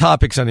send me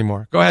topics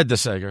anymore. Go ahead,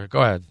 DeSager.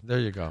 Go ahead. There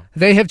you go.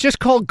 They have just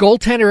called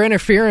goaltender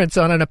interference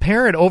on an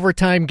apparent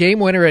overtime game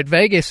winner at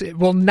Vegas. It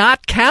will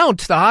not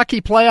count. The hockey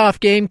playoff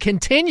game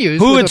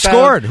continues. Who had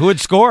scored?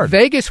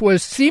 Vegas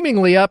was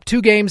seemingly up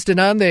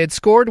 2-0. They had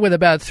scored with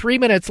about 3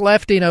 minutes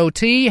left in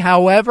OT.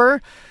 However,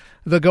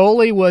 the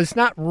goalie was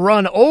not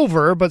run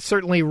over, but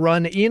certainly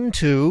run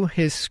into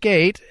his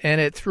skate, and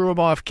it threw him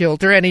off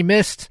kilter, and he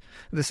missed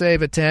the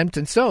save attempt.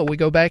 And so we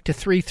go back to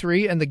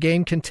 3-3, and the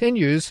game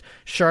continues.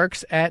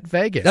 Sharks at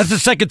Vegas. That's the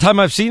second time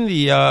I've seen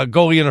the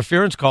goalie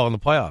interference call in the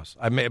playoffs.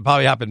 It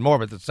probably happened more,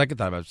 but the second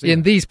time I've seen it.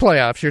 In these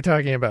playoffs you're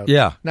talking about?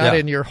 Yeah. Not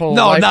in your whole life.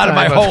 No, lifetime. not in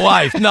my whole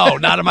life. No,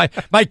 not in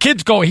my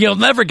kids go, he'll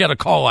never get a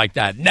call like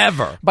that.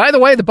 Never. By the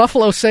way, the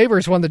Buffalo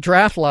Sabres won the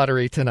draft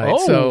lottery tonight,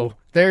 so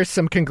there's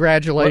some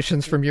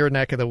congratulations from your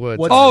neck of the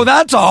woods.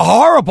 That's a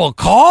horrible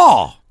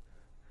call.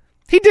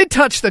 He did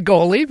touch the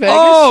goalie, Vegas.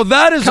 Oh,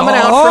 that is coming a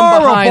out horrible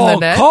from behind the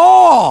net.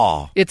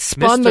 call. It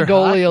spun Mr. the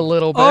goalie Hockey. a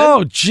little bit.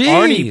 Oh, jeez.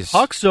 Arnie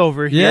Puck's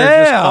over here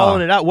just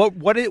calling it out.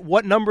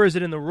 What number is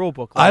it in the rule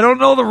book? I don't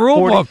know the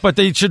rule book, but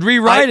they should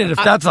rewrite it if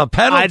that's a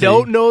penalty. I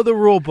don't know the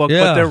rule book,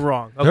 but they're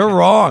wrong. Okay. They're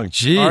wrong.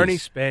 Jeez. Arnie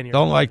Spaniard.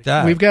 Don't like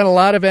that. We've got a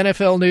lot of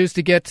NFL news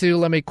to get to.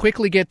 Let me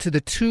quickly get to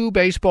the 2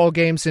 baseball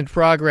games in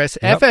progress.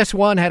 Yep.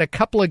 FS1 had a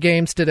couple of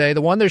games today.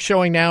 The one they're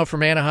showing now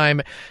from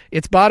Anaheim,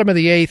 it's bottom of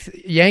the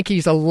 8th.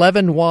 Yankees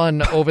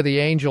 11-1 over the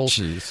Angels.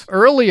 Jeez.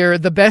 Earlier,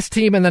 the best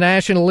team in the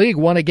National League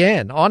won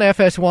again. On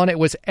FS1, it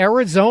was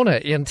Arizona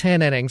in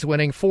 10 innings,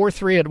 winning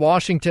 4-3 at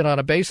Washington on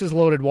a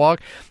bases-loaded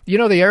walk. You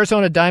know, the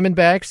Arizona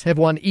Diamondbacks have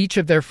won each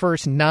of their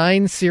first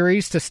 9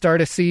 series to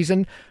start a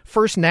season.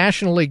 First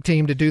National League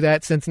team to do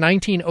that since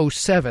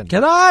 1907.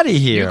 Get out of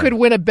here. You could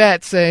win a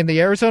bet saying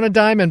the Arizona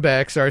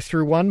Diamondbacks are,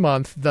 through 1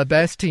 month, the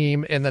best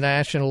team in the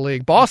National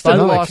League.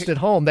 Boston lost at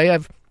home. They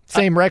have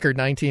same record,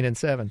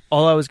 19-7.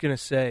 All I was going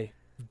to say,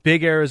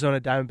 big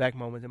Arizona Diamondback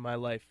moment in my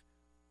life.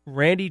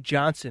 Randy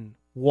Johnson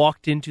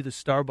walked into the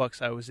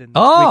Starbucks I was in this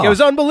week. It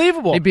was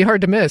unbelievable. It'd be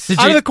hard to miss.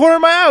 Out of the corner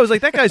of my eye, I was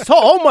like, that guy's tall.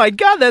 Oh, my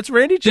God, that's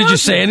Randy Johnson. Did you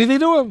say anything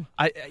to him?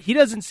 He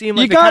doesn't seem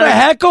like you got to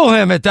heckle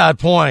him at that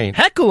point.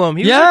 Heckle him?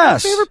 He was like my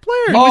favorite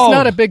player. He was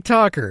not a big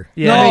talker.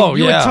 Yeah. I mean,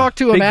 you would talk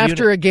to him Big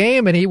after unit. a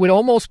game, and he would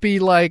almost be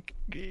like,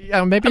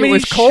 maybe it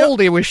was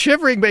cold, he was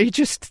shivering, but he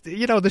just,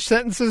 the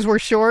sentences were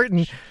short,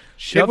 and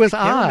it was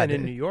odd.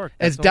 In New York.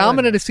 As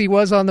dominant as he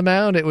was on the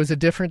mound, it was a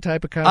different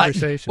type of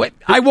conversation.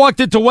 I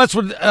walked into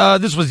Westwood,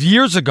 this was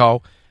years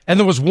ago, and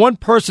there was one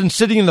person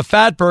sitting in the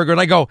Fat Burger,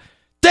 and I go,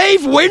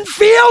 Dave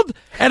Winfield?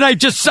 And I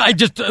just,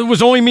 it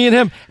was only me and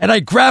him, and I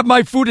grabbed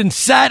my food and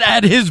sat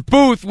at his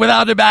booth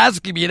without him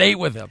asking me and ate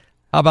with him.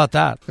 How about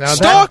that?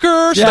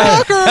 Stalker!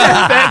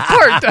 That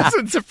part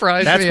doesn't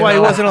surprise me. That's why he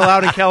wasn't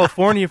allowed in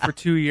California for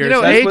 2 years.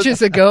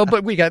 Ages ago,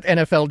 but we got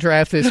NFL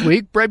draft this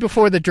week. Right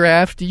before the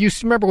draft, you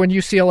remember when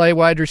UCLA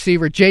wide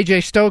receiver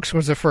J.J. Stokes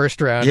was a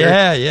first-rounder?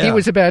 Yeah. He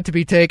was about to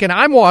be taken.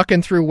 I'm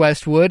walking through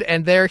Westwood,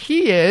 and there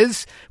he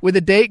is with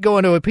a date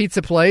going to a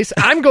pizza place.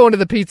 I'm going to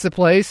the pizza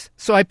place,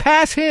 so I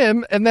pass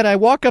him, and then I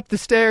walk up the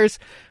stairs.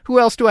 Who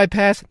else do I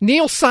pass?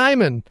 Neil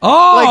Simon.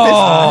 Like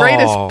this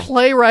greatest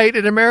playwright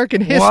in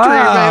American history.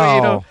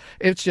 Wow.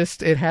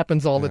 It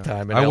happens all the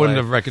time. I wouldn't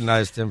have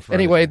recognized him for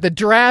Anyway, the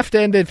draft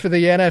ended for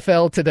the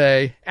NFL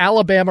today.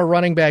 Alabama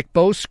running back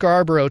Bo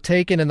Scarborough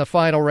taken in the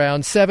final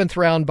round, 7th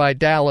round by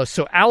Dallas.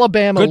 So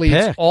Alabama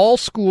leads all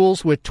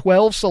schools with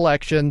 12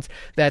 selections.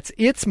 That's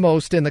its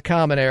most in the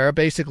Common Era,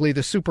 basically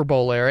the Super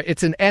Bowl era.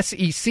 It's an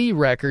SEC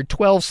record,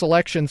 12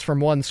 selections from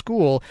one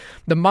school.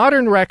 The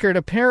modern record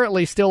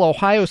apparently still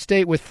Ohio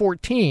State with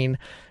 14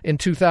 in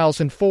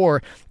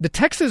 2004. The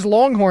Texas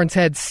Longhorns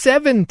had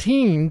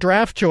 17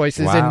 draft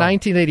choices in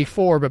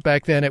 1984, but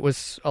back then it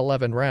was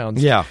 11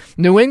 rounds. Yeah.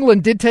 New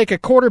England did take a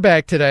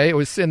quarterback today. It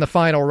was in the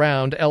final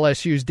round,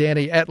 LSU's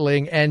Danny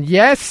Etling. And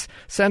yes,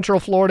 Central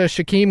Florida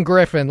Shaquem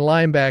Griffin,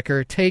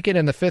 linebacker, taken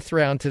in the 5th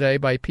round today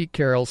by Pete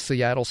Carroll's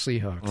Seattle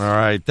Seahawks. All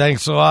right.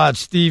 Thanks a lot,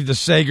 Steve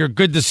DeSager.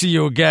 Good to see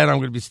you again. I'm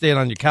going to be staying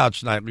on your couch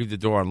tonight. Leave the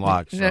door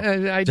unlocked. So.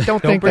 I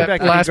don't think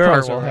that last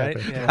part will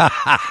happen. Yeah.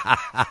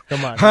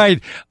 Come on. All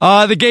right.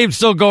 The game's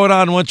still going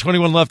on.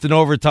 121 left in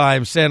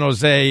overtime. San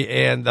Jose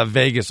and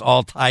Vegas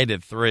all tied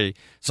at 3.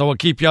 So we'll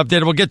keep you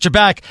updated. We'll get you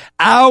back.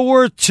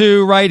 Hour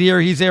 2 right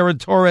here. He's Aaron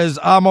Torres.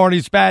 I'm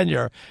Arnie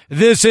Spanier.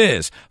 This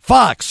is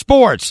Fox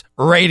Sports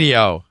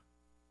Radio.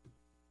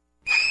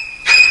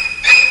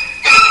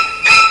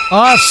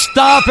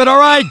 Stop it. All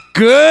right.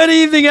 Good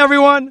evening,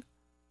 everyone.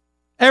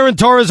 Aaron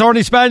Torres,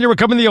 Arnie Spanier. We're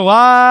coming to you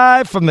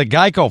live from the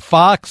Geico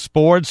Fox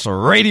Sports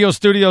Radio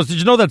studios. Did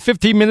you know that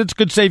 15 minutes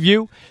could save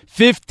you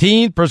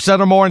 15%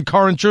 or more in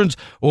car insurance?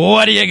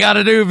 What do you got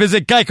to do?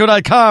 Visit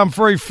geico.com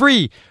for a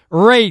free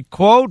rate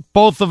quote.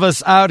 Both of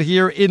us out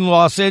here in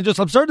Los Angeles.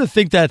 I'm starting to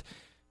think that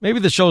maybe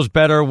the show's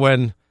better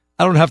when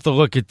I don't have to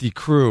look at the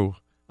crew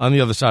on the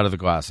other side of the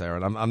glass,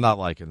 Aaron. I'm not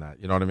liking that.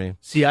 You know what I mean?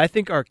 See, I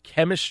think our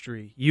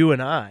chemistry, you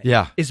and I,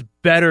 Yeah. is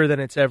better than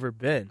it's ever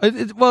been.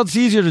 Well, it's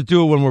easier to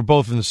do it when we're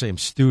both in the same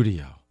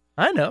studio.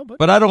 I know,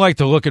 But I don't like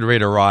to look at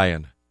Raider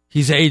Ryan.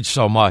 He's aged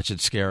so much,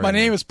 it's scary. My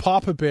name is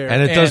Papa Bear.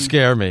 And it does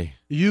scare me.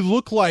 You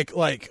look like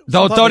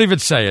Don't even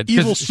say it.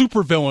 evil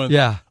supervillain.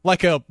 Yeah.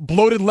 Like a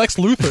bloated Lex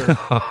Luthor.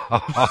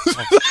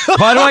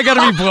 Why do I got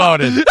to be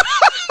bloated?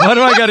 Why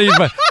do I got to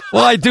eat?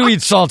 Well, I do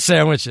eat salt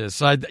sandwiches.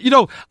 So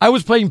I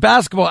was playing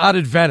basketball out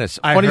at Venice.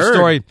 Funny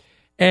story.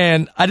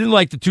 And I didn't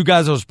like the two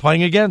guys I was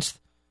playing against.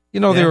 They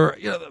were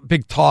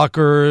big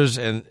talkers,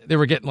 and they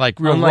were getting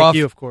real Unlike rough.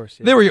 you, of course.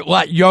 Yeah. They were a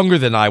lot younger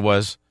than I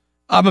was.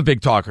 I'm a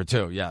big talker,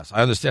 too, yes.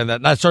 I understand that.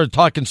 And I started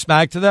talking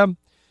smack to them,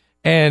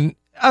 and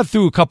I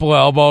threw a couple of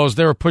elbows.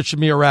 They were pushing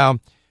me around.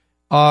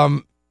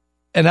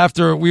 And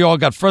after we all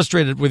got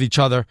frustrated with each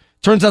other,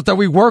 turns out that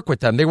we work with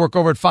them. They work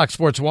over at Fox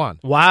Sports 1.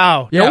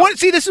 Wow. Yeah.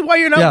 See, this is why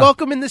you're not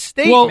welcome in this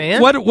state,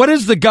 man. What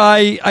is the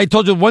guy, I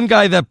told you, one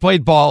guy that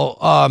played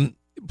ball,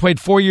 played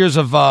 4 years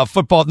of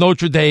football at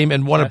Notre Dame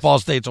and one at Ball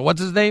State. So what's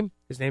his name?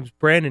 His name's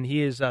Brandon.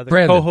 He is the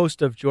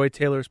co-host of Joy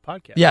Taylor's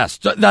podcast. Yes,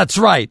 that's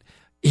right.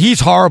 He's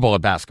horrible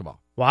at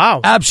basketball.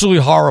 Wow.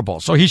 Absolutely horrible.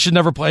 So he should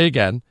never play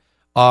again.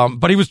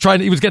 But he was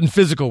getting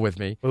physical with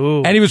me.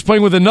 Ooh. And he was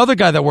playing with another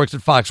guy that works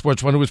at Fox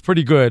Sports 1 who was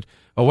pretty good,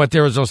 went to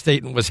Arizona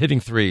State and was hitting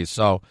threes.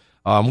 So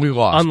we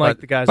lost. Unlike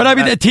the guys. But I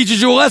mean, it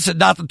teaches you a lesson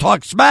not to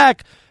talk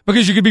smack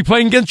because you could be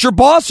playing against your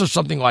boss or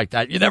something like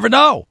that. You never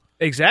know.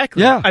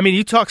 Exactly. Yeah. I mean,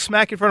 you talk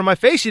smack in front of my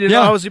face. You didn't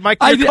know I was your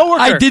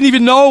coworker. I didn't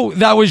even know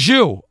that was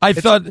you. I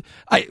thought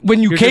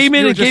when you came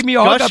in and gave me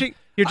a hug.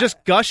 You're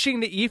just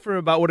gushing to Ephraim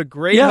about what a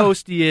great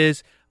host he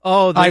is.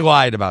 Oh, I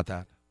lied about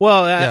that.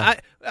 Well,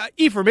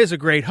 Ephraim is a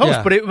great host,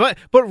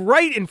 but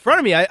right in front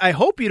of me, I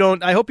hope you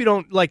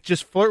don't like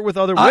just flirt with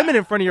other women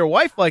in front of your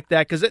wife like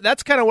that, because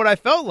that's kind of what I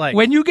felt like.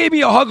 When you gave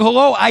me a hug,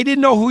 hello, I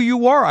didn't know who you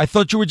were. I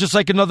thought you were just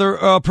like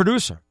another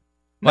producer,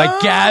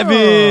 like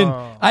Gavin.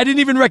 I didn't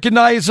even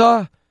recognize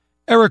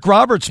Eric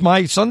Roberts,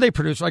 my Sunday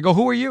producer. I go,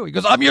 who are you? He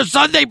goes, I'm your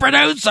Sunday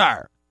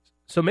producer.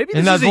 So maybe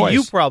this is a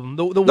you problem.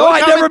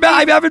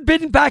 I haven't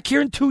been back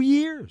here in 2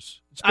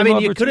 years. I mean,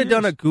 you could have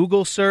done a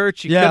Google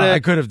search. I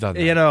could have done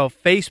that.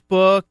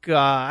 Facebook,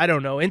 I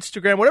don't know,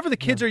 Instagram, whatever the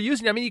kids are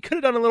using. I mean, you could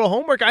have done a little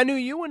homework. I knew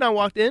you when I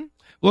walked in.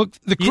 Look,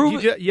 the crew.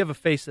 You have a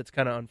face that's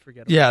kind of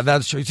unforgettable. Yeah,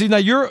 that's true. See, now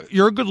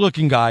you're a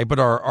good-looking guy, but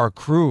our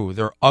crew,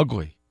 they're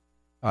ugly.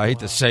 I hate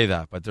to say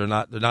that, but they're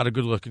not a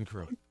good-looking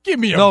crew. Give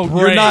me a break. No,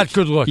 you're not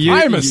good-looking.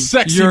 I am a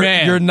sexy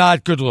man. You're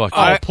not good-looking.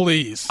 Oh,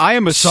 please. I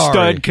am a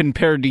stud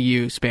compared to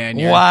you,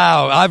 Spaniard.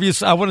 Wow.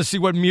 Obviously, I want to see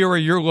what mirror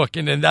you're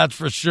looking in, that's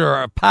for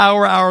sure. A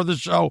power hour of the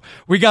show.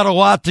 We got a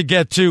lot to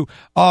get to.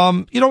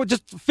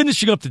 Just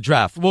finishing up the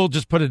draft. We'll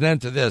just put an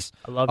end to this.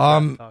 I love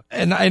draft talk.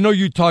 And I know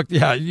you talked,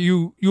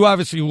 you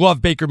obviously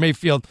love Baker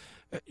Mayfield.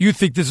 You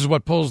think this is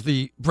what pulls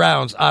the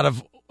Browns out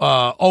of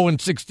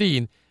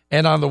 0-16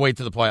 and on the way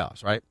to the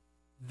playoffs, right?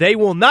 They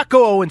will not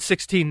go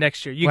 0-16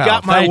 next year. You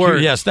got my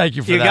word. Yes, thank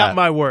you for that. You got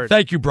my word.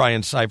 Thank you,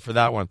 Brian Sipe, for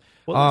that one.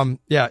 Well,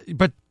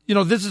 but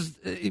this is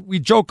we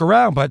joke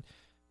around, but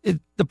the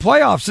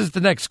playoffs is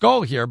the next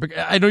goal here.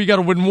 I know you got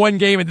to win one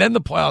game and then the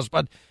playoffs,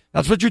 but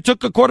that's what you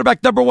took a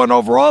quarterback number one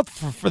overall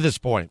for this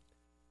point.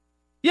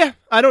 Yeah,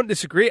 I don't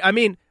disagree. I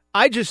mean,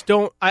 I just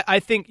don't. I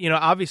think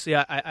obviously,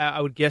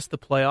 I would guess the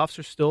playoffs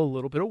are still a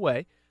little bit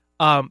away.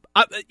 By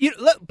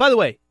the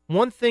way.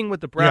 One thing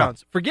with the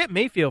Browns, forget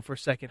Mayfield for a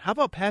second. How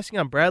about passing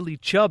on Bradley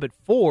Chubb at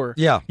 4?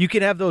 Yeah. You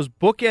can have those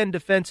bookend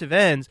defensive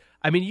ends.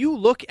 I mean, you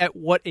look at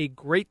what a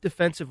great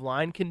defensive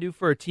line can do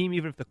for a team,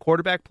 even if the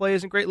quarterback play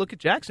isn't great. Look at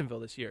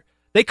Jacksonville this year.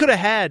 They could have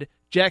had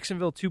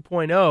Jacksonville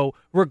 2.0,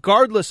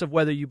 regardless of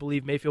whether you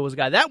believe Mayfield was a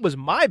guy. That was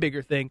my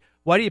bigger thing.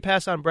 Why do you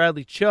pass on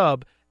Bradley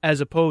Chubb as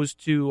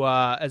opposed to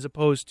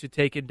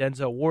taking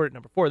Denzel Ward at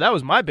number 4? That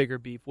was my bigger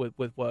beef with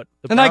what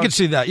the Browns. And I could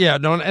see that,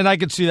 and I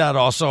could see that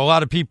also. A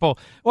lot of people,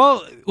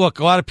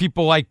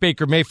 like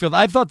Baker Mayfield.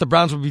 I thought the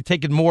Browns would be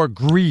taking more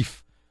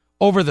grief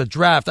over the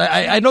draft.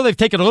 I know they've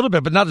taken a little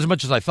bit, but not as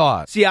much as I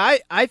thought. See,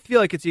 I feel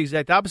like it's the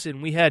exact opposite.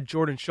 And we had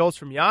Jordan Schultz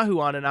from Yahoo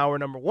on in hour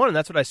number 1, and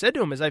that's what I said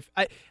to him. Is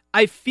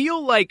I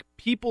feel like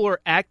people are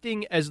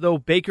acting as though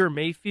Baker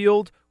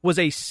Mayfield was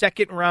a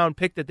second-round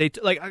pick that they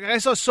like. I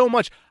saw so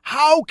much.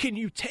 How can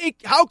you take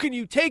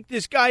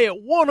this guy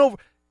at 1 over?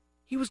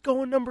 He was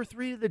going number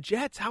 3 to the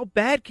Jets. How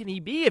bad can he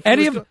be?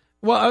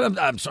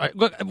 I'm sorry.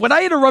 Look, when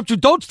I interrupt you,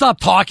 don't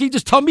stop talking.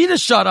 Just tell me to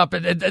shut up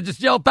and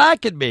just yell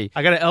back at me.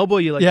 I got to elbow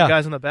you like the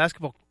guys on the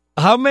basketball.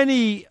 How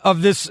many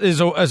of this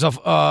is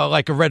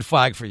like a red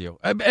flag for you?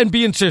 And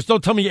being serious,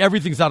 don't tell me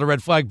everything's not a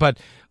red flag, but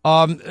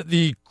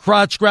the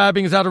crotch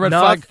grabbing is not a red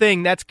flag.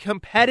 Nothing. That's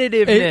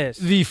competitiveness.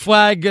 The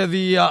flag at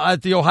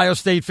the Ohio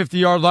State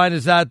 50-yard line,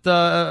 is that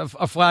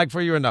a flag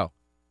for you or no?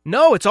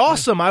 No, it's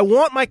awesome. I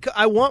want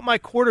my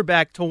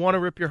quarterback to want to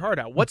rip your heart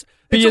out.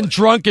 Being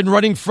drunk and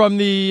running from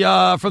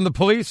the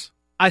police?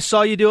 I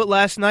saw you do it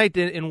last night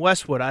in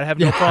Westwood. I have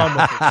no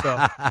problem with it.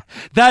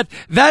 So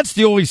that's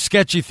the only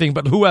sketchy thing.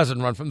 But who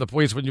hasn't run from the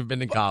police when you've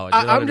been in college?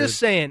 I'm just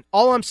saying.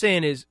 All I'm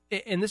saying is,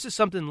 and this is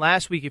something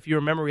last week, if you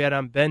remember, we had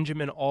on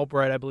Benjamin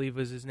Albright, I believe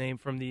was his name,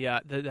 from the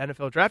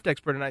NFL draft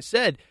expert, and I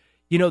said,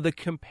 the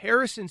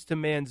comparisons to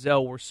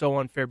Manziel were so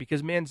unfair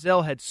because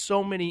Manziel had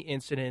so many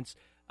incidents,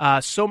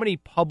 so many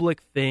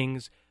public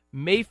things.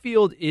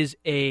 Mayfield is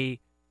a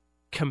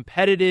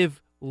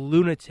competitive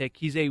lunatic.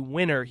 He's a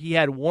winner. He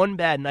had one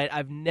bad night.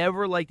 I've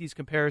never liked these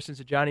comparisons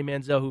to Johnny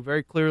Manziel, who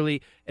very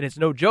clearly, and it's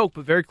no joke,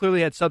 but very clearly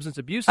had substance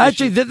abuse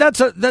Actually, issues.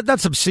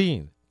 that's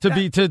obscene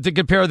to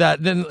compare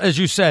that. Then, as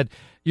you said,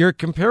 you're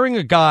comparing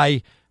a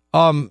guy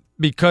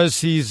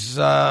because he's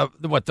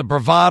the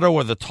bravado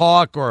or the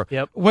talk or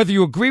whether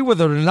you agree with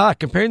it or not.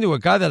 Comparing to a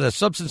guy that has a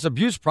substance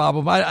abuse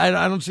problem, I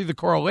don't see the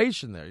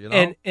correlation there. You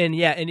know,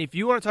 and if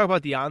you want to talk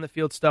about the on the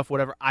field stuff,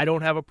 whatever, I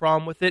don't have a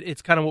problem with it.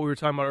 It's kind of what we were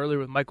talking about earlier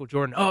with Michael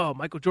Jordan. Oh,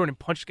 Michael Jordan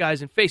punched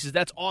guys in faces.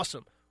 That's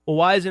awesome. Well,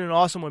 why isn't it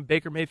awesome when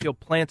Baker Mayfield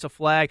plants a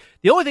flag?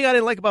 The only thing I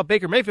didn't like about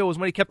Baker Mayfield was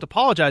when he kept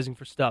apologizing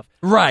for stuff.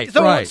 Right.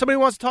 Somebody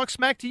wants to talk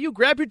smack to you,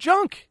 grab your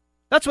junk.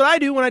 That's what I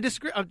do when I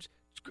disagree.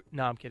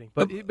 No, I'm kidding.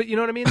 But you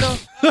know what I mean, though?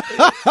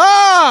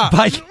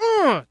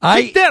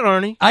 Take that,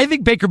 Arnie. I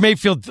think Baker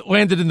Mayfield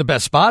landed in the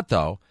best spot,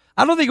 though.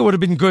 I don't think it would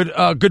have been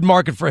good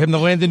market for him to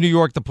land in New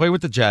York to play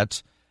with the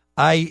Jets.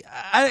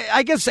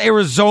 I guess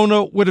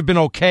Arizona would have been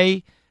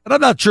okay. And I'm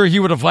not sure he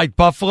would have liked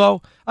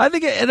Buffalo. I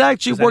think it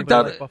actually worked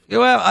out. Like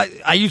well,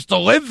 I used to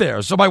live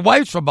there, so my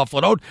wife's from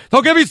Buffalo.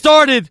 Don't get me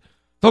started.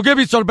 Don't get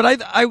me started.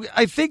 But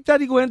I think that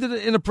he landed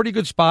in a pretty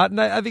good spot,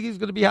 and I think he's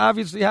going to be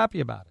obviously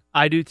happy about it.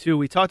 I do, too.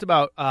 We talked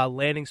about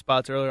landing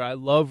spots earlier. I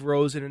love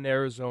Rosen in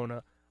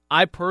Arizona.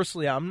 I'm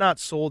not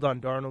sold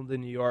on Darnold in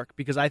New York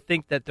because I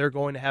think that they're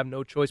going to have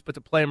no choice but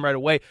to play him right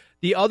away.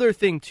 The other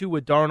thing, too,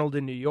 with Darnold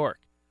in New York,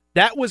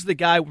 that was the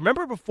guy,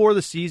 remember before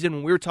the season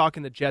when we were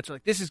talking the Jets,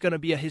 like, this is going to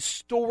be a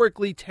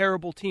historically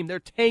terrible team. They're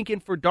tanking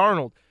for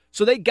Darnold.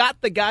 So they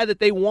got the guy that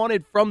they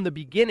wanted from the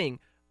beginning.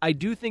 I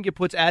do think it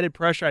puts added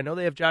pressure. I know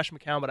they have Josh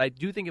McCown, but I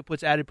do think it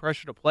puts added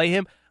pressure to play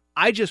him.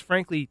 I just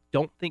frankly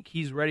don't think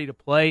he's ready to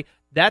play.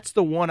 That's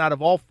the one out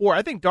of all four.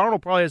 I think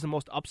Darnold probably has the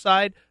most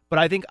upside, but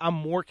I think I'm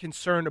more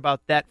concerned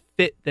about that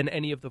fit than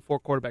any of the four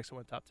quarterbacks that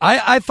went top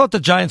 10. I thought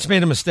the Giants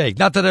made a mistake.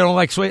 Not that I don't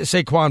like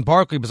Saquon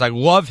Barkley, because I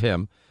love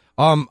him.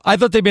 I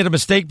thought they made a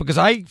mistake because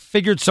I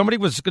figured somebody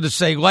was going to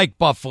say, like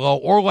Buffalo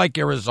or like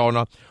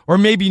Arizona or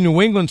maybe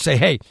New England, say,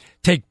 hey,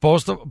 take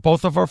both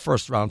of our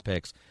first-round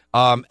picks.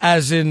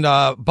 As in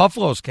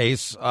Buffalo's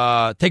case,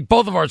 take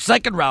both of our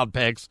second-round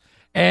picks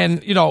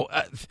and,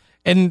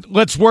 and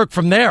let's work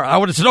from there. I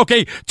would have said,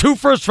 okay, 2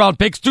 first-round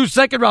picks, 2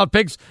 second-round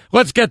picks,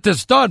 let's get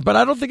this done. But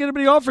I don't think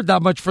anybody offered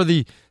that much for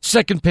the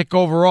second pick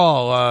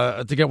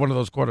overall to get one of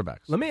those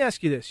quarterbacks. Let me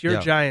ask you this. You're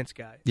a Giants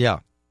guy. Yeah.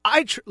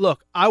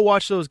 Look, I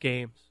watched those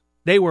games.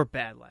 They were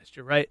bad last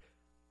year, right?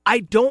 I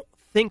don't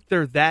think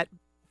they're that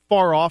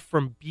far off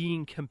from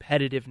being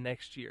competitive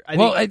next year.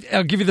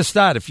 I'll give you the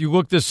stat. If you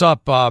look this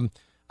up, I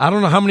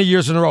don't know how many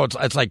years in a row.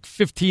 It's like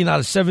 15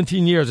 out of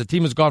 17 years a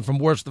team has gone from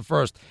worst to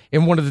first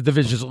in one of the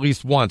divisions at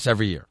least once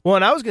every year. Well,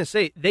 and I was going to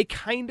say, they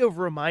kind of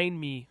remind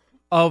me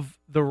of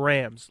the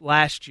Rams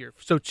last year.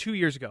 So 2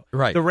 years ago.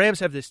 Right. The Rams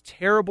have this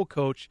terrible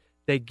coach.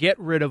 They get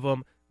rid of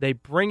him. They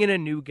bring in a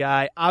new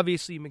guy.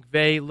 Obviously,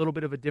 McVay, a little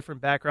bit of a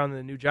different background than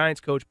the new Giants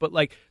coach. But,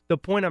 the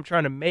point I'm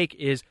trying to make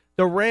is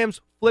the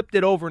Rams flipped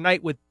it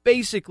overnight with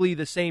basically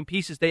the same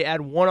pieces. They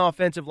add one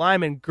offensive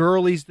lineman.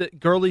 Gurley's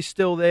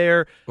still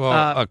there.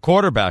 Well, a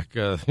quarterback,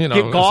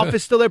 Goff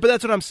is still there. But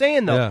that's what I'm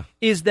saying, though,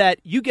 is that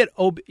you get,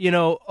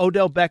 Odell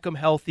Beckham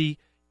healthy.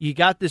 You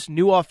got this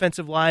new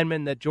offensive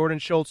lineman that Jordan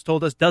Schultz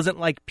told us doesn't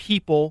like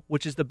people,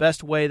 which is the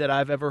best way that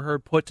I've ever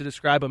heard put to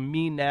describe a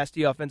mean,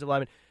 nasty offensive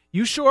lineman.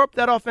 You shore up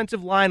that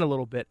offensive line a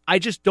little bit. I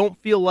just don't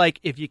feel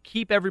like if you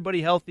keep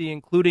everybody healthy,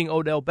 including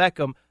Odell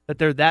Beckham, that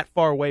they're that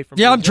far away from.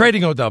 Yeah, I'm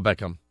trading Odell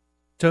Beckham.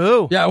 To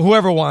who? Yeah,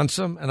 whoever wants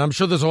him, and I'm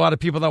sure there's a lot of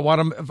people that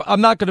want him. I'm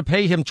not going to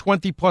pay him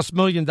 $20+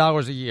 million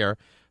a year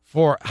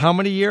for how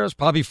many years?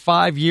 Probably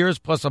 5 years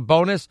plus a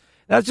bonus.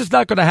 That's just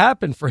not going to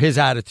happen for his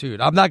attitude.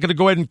 I'm not going to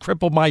go ahead and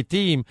cripple my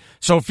team.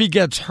 So if he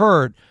gets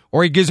hurt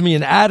or he gives me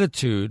an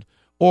attitude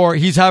or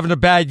he's having a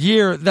bad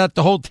year, that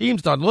the whole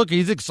team's done. Look,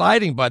 he's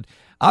exciting, but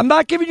I'm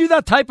not giving you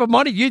that type of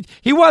money.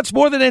 He wants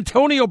more than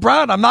Antonio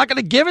Brown. I'm not going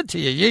to give it to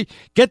you. You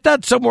get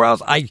that somewhere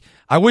else.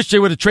 I wish they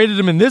would have traded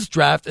him in this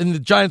draft and the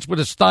Giants would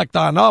have stocked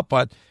on up,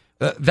 but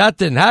that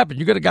didn't happen.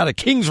 You could have got a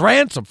king's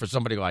ransom for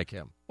somebody like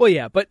him. Well,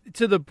 yeah, but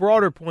to the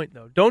broader point,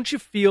 though, don't you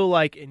feel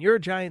like, and you're a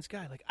Giants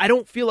guy, I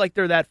don't feel like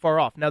they're that far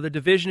off. Now, the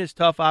division is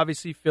tough.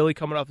 Obviously, Philly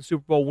coming off the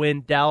Super Bowl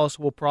win. Dallas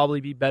will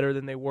probably be better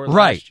than they were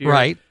last year.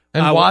 Right.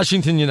 And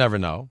Washington, you never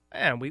know.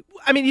 And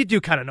you do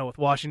kind of know with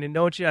Washington,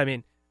 don't you?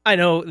 I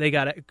know they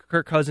got it.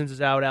 Kirk Cousins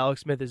is out,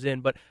 Alex Smith is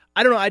in, but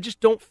I don't know. I just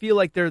don't feel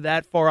like they're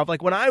that far off.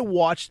 When I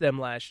watched them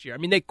last year,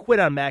 they quit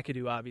on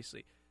McAdoo,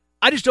 obviously.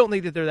 I just don't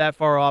think that they're that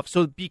far off.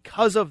 So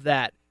because of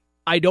that,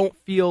 I don't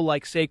feel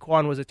like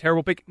Saquon was a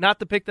terrible pick. Not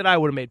the pick that I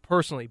would have made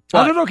personally. But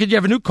I don't know. Could you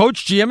have a new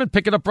coach, GM, and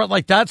pick it up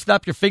like that,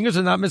 snap your fingers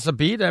and not miss a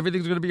beat?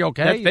 Everything's going to be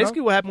okay? That's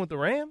basically what happened with the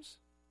Rams.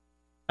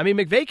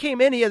 McVay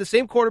came in. He had the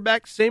same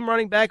quarterback, same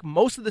running back,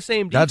 most of the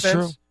same defense. That's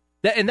true.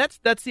 And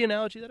that's the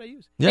analogy that I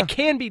use. Yeah. It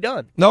can be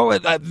done. No,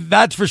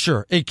 that's for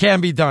sure. It can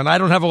be done. I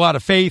don't have a lot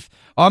of faith.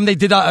 They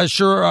did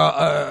shore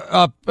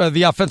up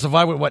the offensive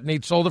line with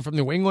Nate Solder from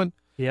New England.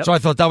 Yep. So I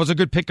thought that was a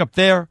good pickup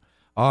there.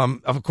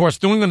 Of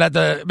course, New England had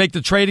to make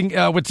the trading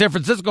with San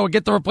Francisco and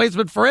get the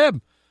replacement for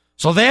him.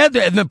 So they had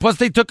to, and then plus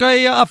they took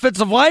a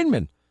offensive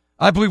lineman,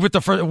 I believe, with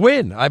the first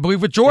win. I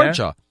believe with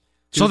Georgia.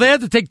 Yeah. So they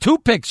had to take 2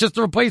 picks just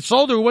to replace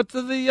Solder, who went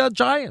to the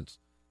Giants.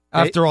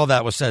 After all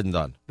that was said and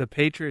done. The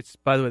Patriots,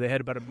 by the way, they had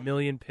about 1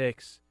 million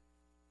picks.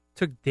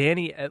 took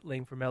Danny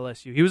Etling from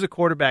LSU. He was a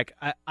quarterback.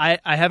 I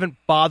haven't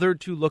bothered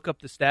to look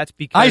up the stats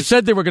because I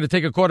said they were going to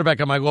take a quarterback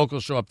on my local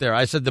show up there.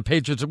 I said the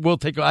Patriots will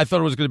take. I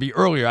thought it was going to be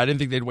earlier. I didn't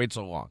think they'd wait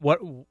so long.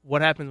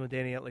 What happens when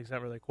Danny Etling's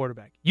not really a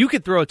quarterback? You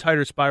could throw a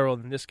tighter spiral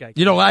than this guy.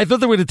 I thought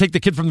they were going to take the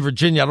kid from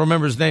Virginia. I don't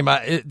remember his name.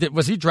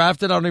 Was he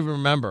drafted? I don't even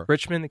remember.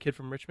 Richmond, the kid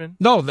from Richmond?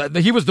 No,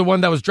 he was the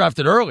one that was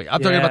drafted early.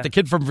 I'm talking about the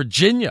kid from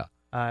Virginia.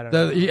 I don't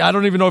know. I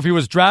don't even know if he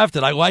was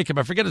drafted. I like him.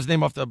 I forget his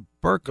name off the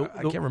Burke.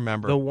 I can't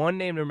remember. The one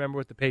name to remember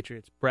with the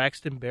Patriots,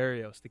 Braxton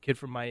Berrios, the kid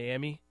from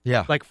Miami.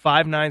 Yeah. Like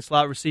 5'9"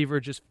 slot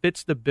receiver, just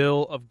fits the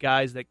bill of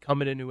guys that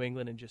come into New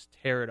England and just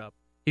tear it up.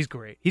 He's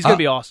great. He's going to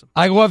be awesome.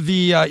 I love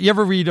the, you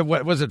ever read,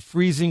 what was it,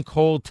 Freezing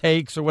Cold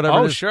Takes or whatever?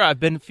 Oh, sure. I've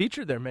been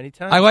featured there many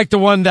times. I like the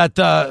one that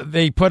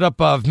they put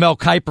up of Mel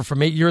Kiper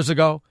from 8 years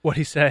ago. What'd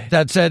he say?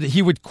 That said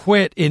he would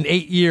quit in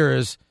 8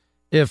 years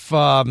if,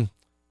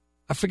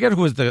 I forget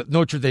who was the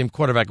Notre Dame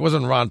quarterback. It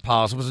wasn't Ron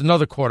Powell. It was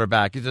another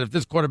quarterback. He said, if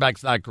this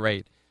quarterback's not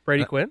great.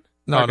 Brady Quinn?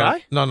 No,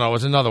 it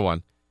was another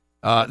one.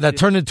 That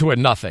turned into a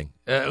nothing,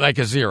 like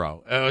a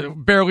zero.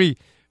 Barely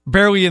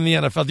in the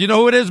NFL. Do you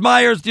know who it is,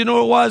 Myers? Do you know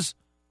who it was?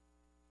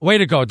 Way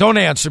to go. Don't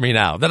answer me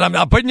now. That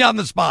I'm putting you on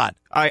the spot.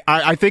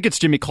 I think it's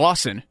Jimmy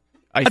Clausen.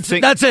 That's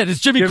it. It's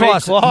Jimmy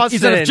Clausen. He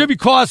said, if Jimmy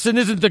Clausen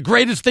isn't the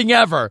greatest thing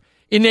ever,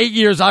 in 8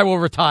 years I will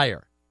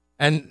retire.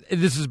 And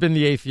this has been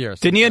the 8th year.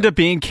 Didn't he end up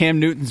being Cam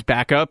Newton's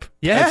backup?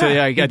 Yeah,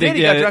 I think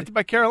he got drafted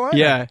by Carolina.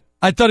 Yeah.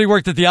 I thought he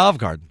worked at the Olive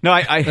Garden. No,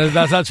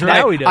 that's not true.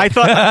 Now he does. I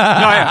thought.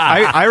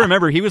 I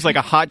remember he was like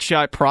a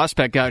hotshot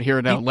prospect out here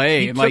in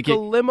L.A. He took a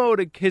limo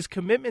to his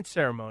commitment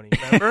ceremony.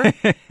 Remember?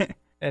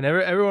 And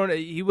everyone,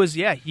 he was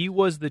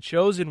the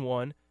chosen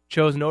one.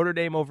 Chose Notre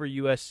Dame over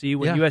USC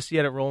when USC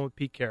had it rolling with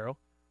Pete Carroll.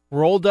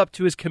 Rolled up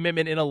to his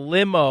commitment in a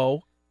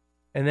limo.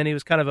 And then he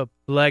was kind of a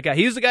black guy.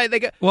 He was the guy that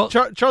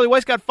got Charlie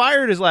Weiss got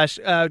fired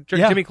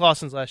Jimmy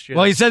Clausen's last year.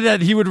 Well, he said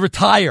that he would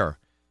retire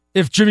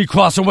if Jimmy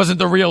Clausen wasn't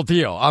the real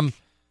deal.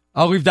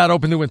 I'll leave that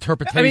open to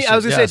interpretation. I mean, I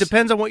was going to say, it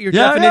depends on what your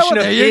definition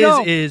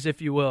of is,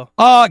 if you will.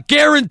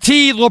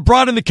 Guaranteed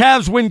LeBron and the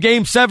Cavs win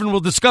Game 7. We'll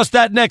discuss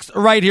that next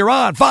right here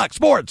on Fox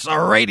Sports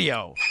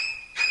Radio.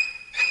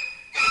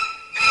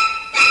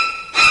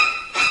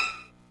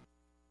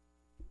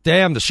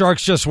 Damn, the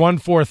Sharks just won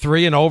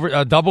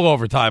 4-3 in double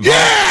overtime.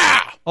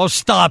 Yeah! Oh,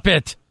 stop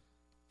it.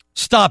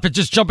 Stop it.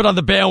 Just jumping on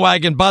the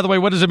bandwagon. By the way,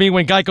 what does it mean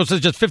when Geico says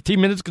just 15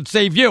 minutes could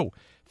save you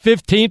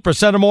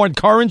 15% or more in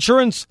car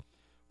insurance?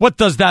 What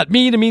does that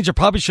mean? It means you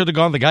probably should have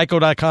gone to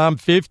geico.com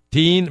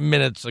 15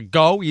 minutes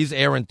ago. He's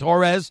Aaron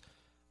Torres.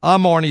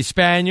 I'm Arnie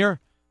Spanier.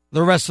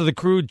 The rest of the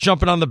crew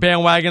jumping on the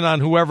bandwagon on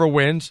whoever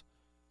wins.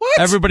 What?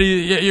 Everybody,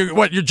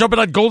 you're jumping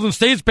on Golden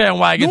State's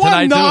bandwagon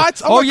tonight, I'm not.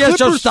 too? I'm a yes,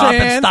 Clippers stop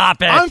fan. it,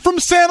 stop it. I'm from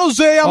San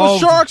Jose. I'm a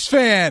Sharks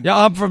fan. Yeah,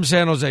 I'm from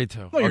San Jose,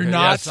 too. No, you're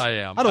not. Yes, I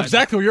am. I know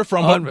exactly where you're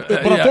from, but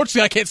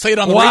unfortunately I can't say it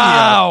on the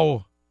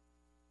radio.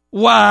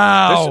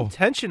 Wow. There's some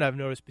tension I've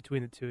noticed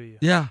between the two of you.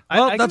 Yeah.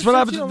 Well, that's what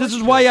happens. This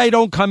is why I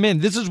don't come in.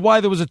 This is why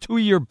there was a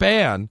 2-year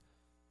ban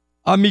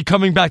on me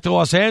coming back to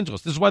Los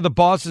Angeles. This is why the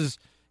bosses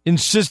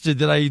insisted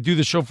that I do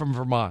the show from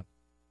Vermont.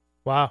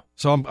 Wow.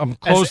 So I'm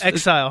close. As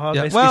exile, huh?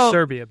 Yeah, Basically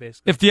Serbia,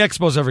 basically. If the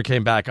Expos ever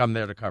came back, I'm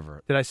there to cover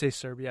it. Did I say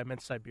Serbia? I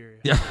meant Siberia.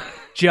 Yeah.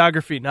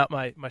 Geography, not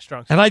my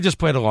strong suit. And I just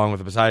played along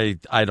with it because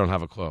I don't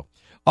have a clue.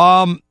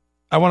 I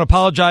want to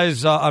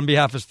apologize on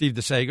behalf of Steve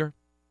DeSager,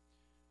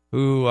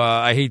 who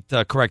I hate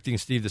correcting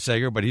Steve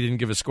DeSager, but he didn't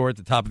give a score at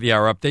the top of the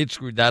hour update.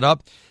 Screwed that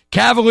up.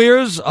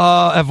 Cavaliers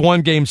have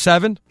won Game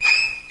 7.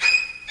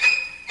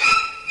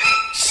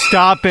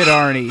 Stop it,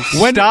 Arnie.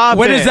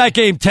 When is that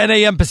game? 10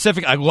 a.m.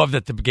 Pacific? I love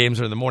that the games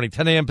are in the morning.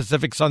 10 a.m.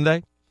 Pacific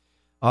Sunday.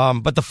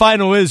 But the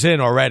final is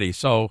in already.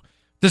 So,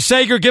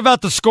 DeSager, give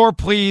out the score,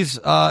 please.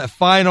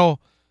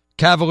 Final,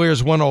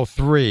 Cavaliers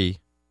 103.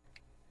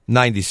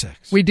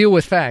 96. We deal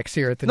with facts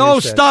here at the No,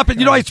 news stop it.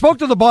 I spoke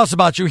to the boss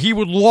about you. He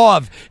would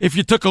love if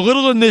you took a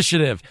little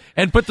initiative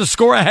and put the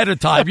score ahead of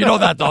time. You know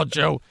that, don't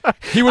you?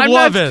 He would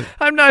love it.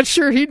 I'm not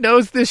sure he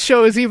knows this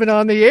show is even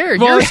on the air.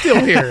 You're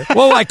still here.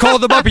 Well, I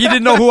called him up. He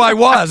didn't know who I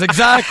was.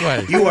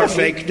 Exactly. You are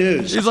fake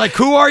news. He's like,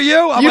 who are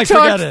you? I'm you like,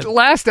 talked forget it.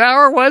 Last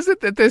hour, was it,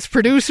 that this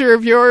producer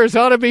of yours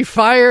ought to be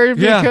fired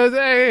because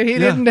he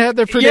didn't have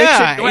the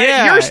prediction?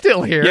 Yeah. You're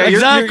still here. Yeah,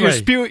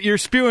 exactly. You're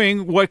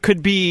spewing what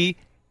could be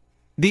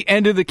the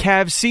end of the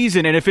Cavs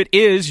season, and if it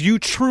is, you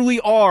truly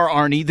are,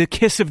 Arnie, the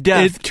kiss of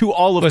death to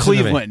all of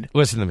Cleveland.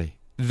 Listen to me.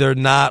 They're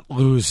not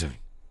losing.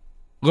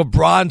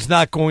 LeBron's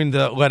not going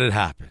to let it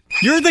happen.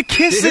 You're the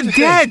kiss of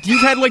death.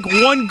 You've had like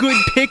one good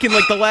pick in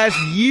like the last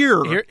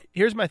year.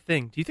 Here's my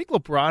thing. Do you think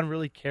LeBron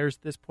really cares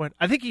at this point?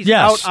 I think he's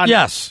out on.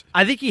 Yes.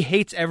 I think he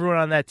hates everyone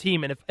on that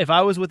team, and if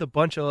I was with a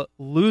bunch of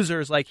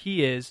losers like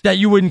he is, that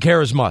you wouldn't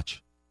care as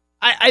much.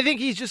 I think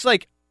he's just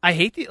like, I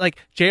hate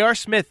J.R.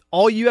 Smith,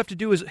 all you have to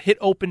do is hit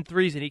open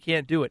threes, and he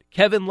can't do it.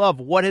 Kevin Love,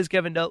 what has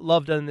Kevin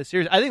Love done in this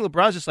series? I think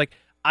LeBron's just like,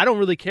 I don't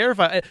really care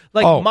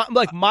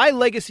if my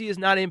legacy is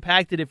not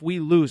impacted if we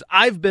lose.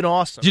 I've been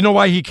awesome. Do you know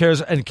why he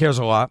cares and cares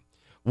a lot?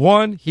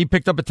 One, he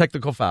picked up a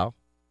technical foul.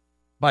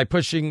 by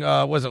pushing,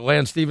 was it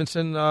Lance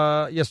Stevenson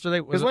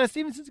yesterday? Because Lance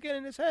Stevenson's getting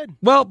in his head.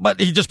 Well,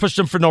 but he just pushed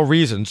him for no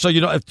reason. So,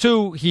 if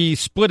two, he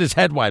split his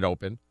head wide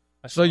open.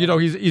 So,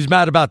 he's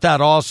mad about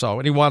that also,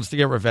 and he wants to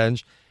get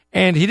revenge.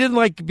 And he didn't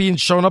like being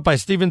shown up by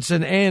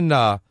Stevenson and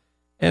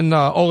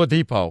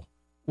Oladipo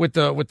with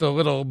the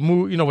little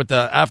move, with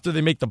the after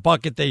they make the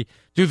bucket, they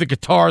do the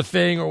guitar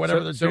thing or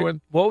whatever they're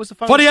doing. What was the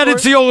final Funny, score? I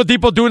didn't see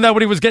Oladipo doing that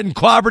when he was getting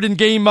clobbered in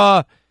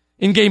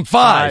game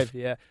 5.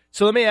 Yeah.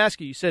 So let me ask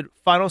you. You said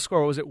final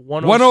score, was it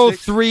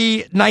 106?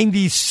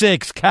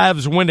 103-96,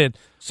 Cavs win it.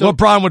 So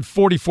LeBron with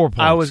 44 points.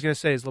 I was going to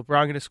say, is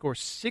LeBron going to score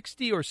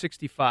 60 or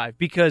 65?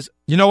 Because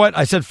you know what?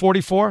 I said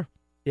 44.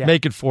 Yeah.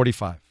 Make it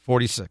 45,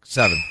 46,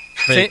 7,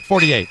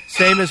 48.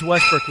 Same as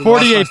Westbrook.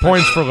 48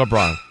 points for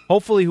LeBron.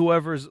 Hopefully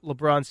whoever's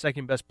LeBron's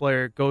second best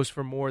player goes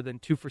for more than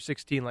 2 for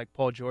 16 like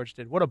Paul George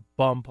did. What a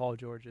bum Paul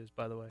George is,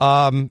 by the way.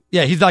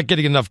 Yeah, he's not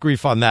getting enough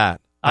grief on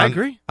that. I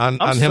agree. On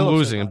him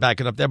losing and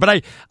backing up there.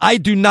 But I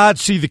do not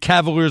see the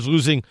Cavaliers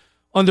losing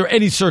under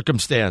any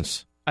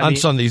circumstance on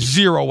Sunday.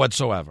 Zero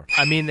whatsoever.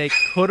 I mean, they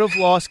could have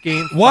lost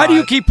game 5. Why do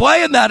you keep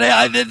playing that?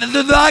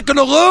 They're not going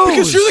to lose.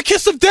 Because you're the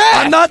kiss of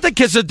death. I'm not the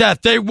kiss of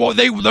death. They're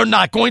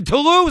not going to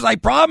lose. I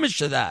promise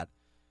you that.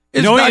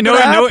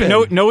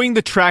 Knowing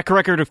the track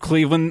record of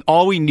Cleveland,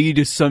 all we need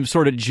is some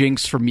sort of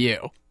jinx from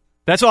you.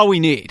 That's all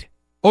we need.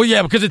 Oh,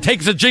 yeah, because it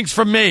takes a jinx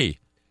from me.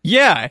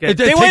 Yeah,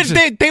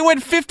 they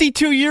went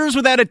 52 years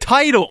without a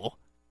title.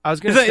 I was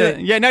going to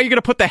say, now you're going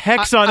to put the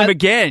hex on them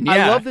again. Yeah.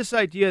 I love this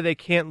idea they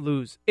can't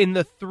lose. In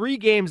the 3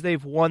 games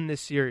they've won this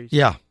series,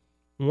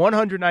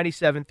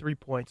 197, 3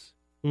 points,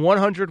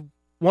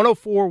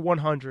 104,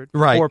 100,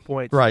 4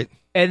 points. Right.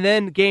 And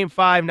then game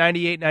 5,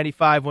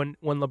 98-95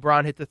 when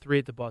LeBron hit the 3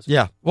 at the buzzer.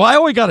 Yeah. Well, I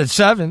only got it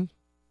 7.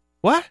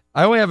 What?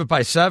 I only have it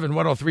by 7,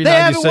 103-96. They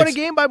haven't won a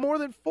game by more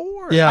than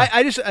 4. Yeah.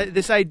 I just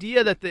this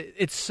idea that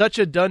it's such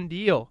a done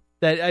deal.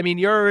 That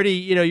you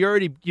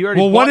already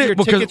bought your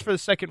tickets for the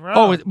second round.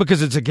 Oh,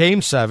 because it's a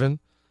game 7.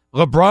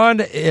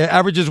 LeBron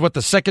averages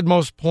the second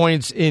most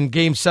points in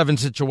game 7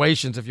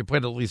 situations if you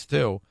played at least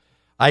 2.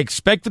 I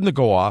expect him to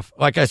go off.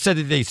 Like I said,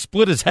 they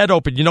split his head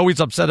open. He's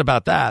upset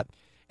about that.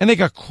 And they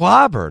got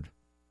clobbered.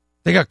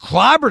 They got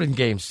clobbered in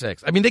game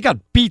 6. I mean, they got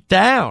beat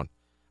down.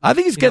 I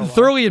think he's getting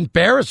thoroughly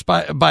embarrassed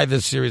by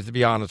this series, to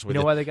be honest with you.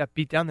 You know why they got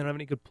beat down? They don't have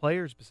any good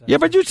players besides. Yeah,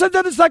 but you said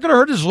that it's not going to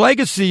hurt his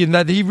legacy and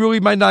that he really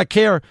might not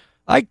care.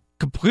 I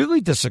completely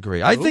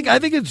disagree. I think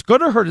it's going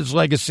to hurt his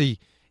legacy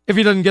if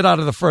he doesn't get out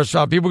of the first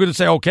round. People are going to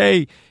say,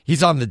 okay,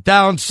 he's on the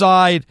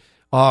downside.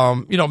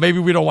 Maybe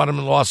we don't want him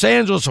in Los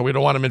Angeles or we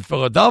don't want him in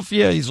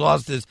Philadelphia. He's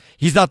not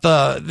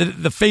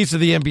the face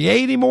of the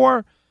NBA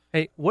anymore.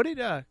 Hey, what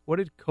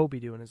did Kobe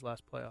do in his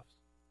last playoffs?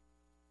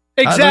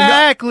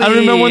 Exactly. I don't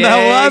remember when the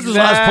hell it was his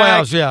last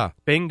playoffs. Yeah.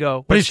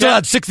 Bingo. But he still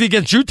had 60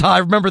 against Utah. I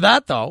remember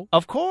that, though.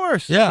 Of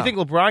course. Yeah. You think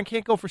LeBron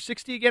can't go for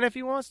 60 again if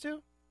he wants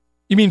to?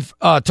 You mean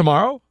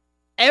tomorrow?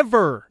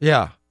 Ever.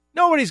 Yeah.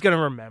 Nobody's going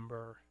to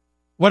remember.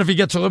 What if he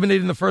gets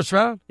eliminated in the first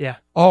round? Yeah.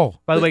 Oh.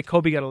 By the way,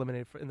 Kobe got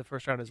eliminated in the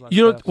first round of his last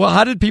playoffs. Well,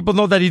 how did people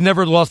know that he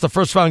never lost the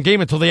first round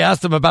game until they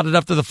asked him about it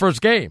after the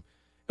first game?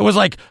 It was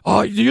like,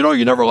 oh,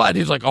 you never lied.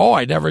 He's like, oh,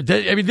 I never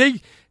did. I mean,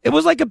 it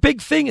was like a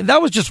big thing, and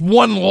that was just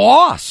one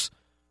loss.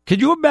 Can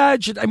you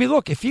imagine? I mean,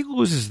 look, if he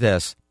loses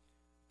this,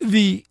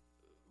 the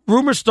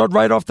rumors start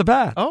right off the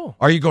bat. Oh.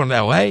 Are you going to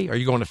L.A.? Are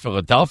you going to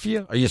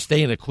Philadelphia? Are you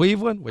staying in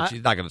Cleveland? Which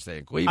he's not going to stay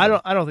in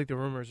Cleveland. I don't think the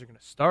rumors are going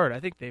to start. I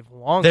think they've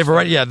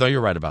already. Yeah, no,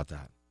 you're right about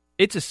that.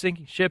 It's a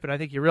sinking ship, and I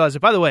think you realize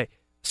it. By the way,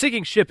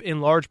 sinking ship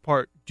in large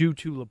part due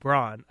to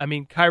LeBron. I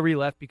mean, Kyrie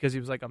left because he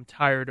was like, I'm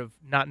tired of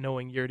not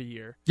knowing year to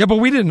year. Yeah, but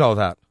we didn't know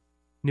that.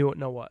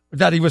 Know what?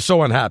 That he was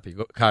so unhappy,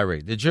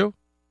 Kyrie. Did you?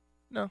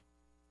 No.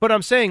 But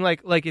I'm saying,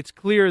 like it's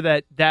clear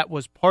that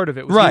was part of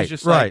it. Right,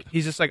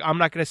 He's just like, I'm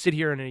not going to sit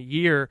here in a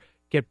year,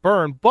 get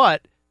burned.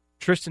 But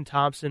Tristan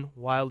Thompson,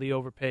 wildly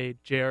overpaid.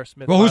 J.R.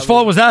 Smith. Well, whose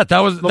fault was that? That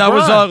was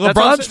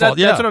LeBron's fault.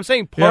 That's what I'm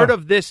saying. Part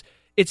of this,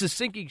 it's a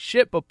sinking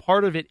ship, but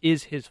part of it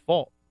is his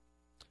fault.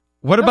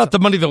 What about the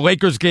money the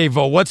Lakers gave,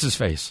 what's his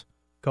face?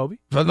 Kobe?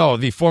 No,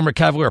 the former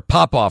Cavalier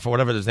Popoff or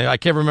whatever his name. I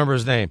can't remember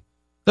his name.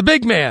 The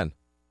big man.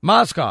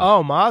 Mozgov.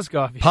 Oh,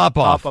 Mozgov.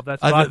 Popoff.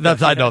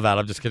 I know that.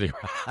 I'm just kidding.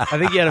 I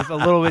think you had a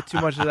little bit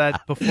too much of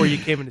that before you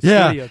came into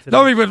the studio today.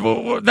 No,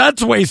 even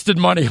that's wasted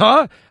money,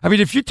 huh? I mean,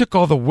 if you took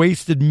all the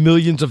wasted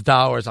millions of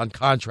dollars on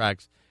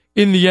contracts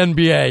in the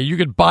NBA, you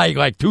could buy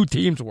like 2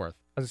 teams worth.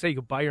 I was going to say, you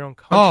could buy your own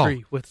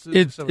country.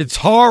 It's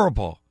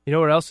horrible. You know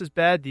what else is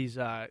bad? These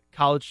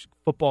college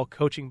football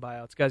coaching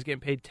buyouts. Guys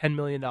getting paid $10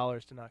 million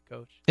to not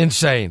coach.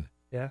 Insane.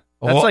 Yeah.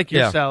 That's like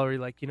your salary.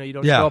 Like, you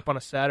don't show up on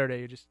a Saturday.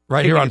 You're just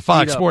right here on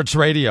Fox Sports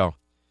Radio.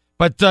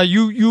 But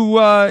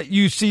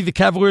you see the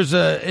Cavaliers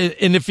an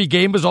iffy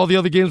game because all the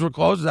other games were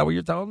closed. Is that what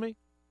you're telling me?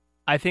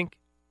 I think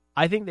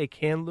they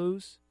can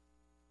lose.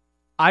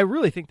 I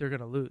really think they're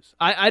going to lose.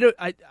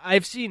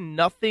 I've seen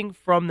nothing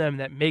from them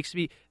that makes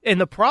me.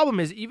 And the problem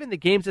is, even the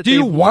games that do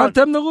you want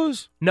them to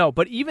lose? No,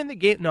 but even the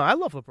game. No, I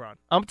love LeBron.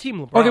 I'm Team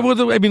LeBron. Okay,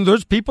 well, I mean,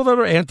 there's people that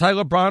are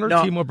anti-LeBron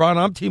or Team LeBron.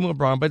 I'm Team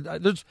LeBron,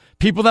 but there's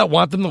people that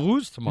want them to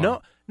lose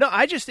tomorrow. No,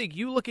 I just think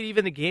you look at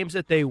even the games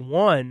that they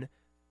won,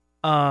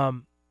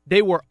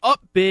 they were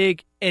up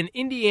big, and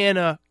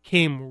Indiana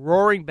came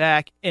roaring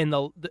back in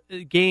the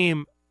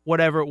game,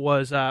 whatever it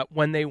was,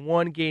 when they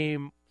won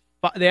game.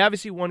 They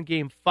obviously won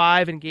Game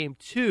 5 and Game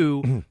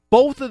 2.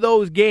 Both of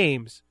those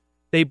games,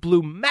 they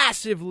blew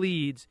massive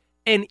leads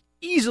and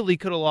easily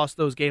could have lost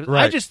those games.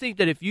 Right. I just think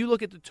that if you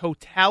look at the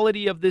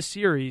totality of this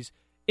series,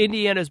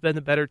 Indiana's been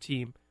the better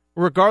team,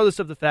 regardless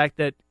of the fact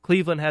that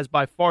Cleveland has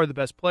by far the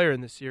best player in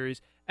this series.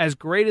 As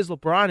great as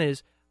LeBron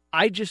is,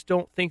 I just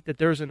don't think that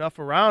there's enough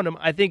around him.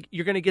 I think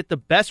you're going to get the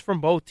best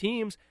from both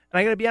teams. And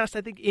I got to be honest,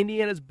 I think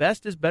Indiana's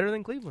best is better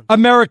than Cleveland.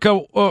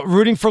 America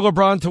rooting for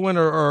LeBron to win,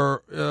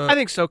 or I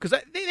think so, because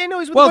they know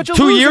he's with a bunch of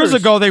losers. 2 years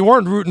ago they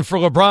weren't rooting for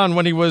LeBron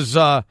when he was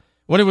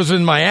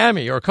in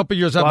Miami, or a couple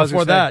years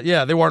before that.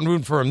 Yeah, they weren't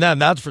rooting for him then.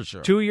 That's for sure.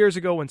 2 years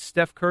ago when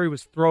Steph Curry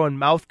was throwing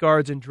mouth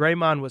guards and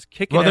Draymond was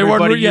kicking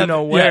everybody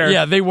where.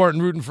 Yeah, they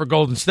weren't rooting for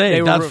Golden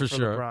State. That's for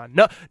sure.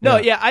 LeBron.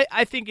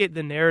 I think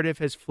the narrative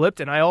has flipped,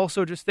 and I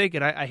also just think,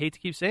 and I hate to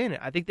keep saying it,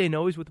 I think they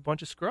know he's with a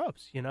bunch of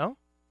scrubs. He's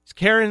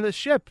carrying the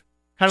ship.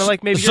 Kind of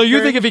like maybe. So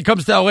you think if he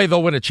comes to LA,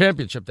 they'll win a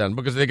championship then,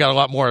 because they got a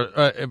lot more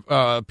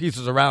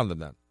pieces around them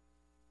then?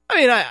 I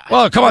mean,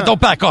 come on, don't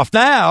back off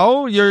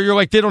now. You're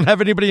like, they don't have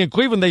anybody in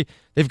Cleveland.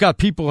 They've got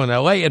people in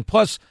LA, and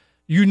plus,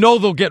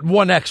 they'll get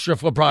one extra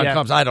if LeBron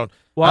comes. I don't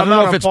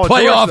know if it's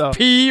playoff George,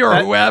 P or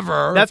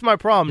whoever. That's my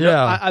problem.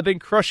 Yeah. I've been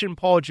crushing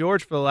Paul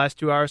George for the last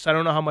 2 hours, so I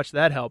don't know how much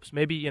that helps.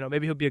 Maybe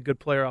he'll be a good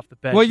player off the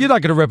bench. Well, you're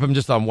not going to rip him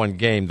just on one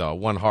game, though.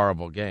 One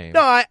horrible game.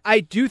 No, I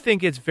do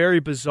think it's very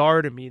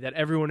bizarre to me that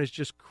everyone is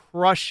just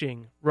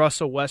crushing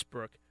Russell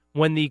Westbrook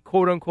when the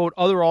quote-unquote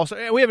other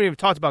All-Star, we haven't even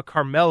talked about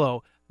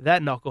Carmelo,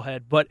 that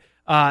knucklehead, but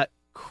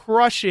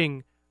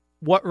crushing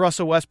what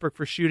Russell Westbrook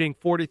for shooting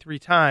 43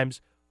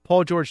 times,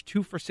 Paul George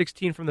 2 for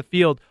 16 from the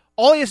field.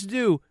 All he has to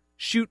do,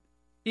 shoot,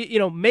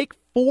 make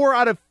 4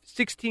 out of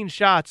 16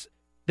 shots.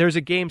 There's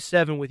a Game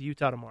 7 with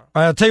Utah tomorrow.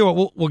 All right, I'll tell you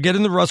what, we'll get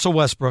into Russell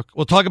Westbrook.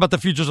 We'll talk about the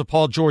futures of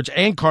Paul George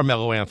and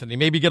Carmelo Anthony.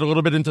 Maybe get a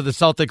little bit into the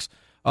Celtics,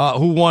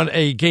 who won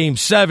a Game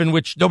 7,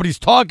 which nobody's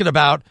talking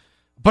about.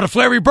 But if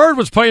Larry Bird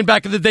was playing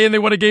back in the day and they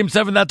won a Game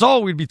 7, that's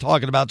all we'd be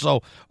talking about.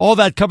 So all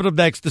that coming up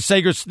next. The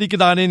Sager sneaking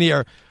on in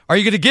here. Are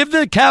you going to give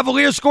the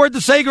Cavaliers score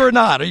the Sager or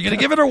not? Are you going to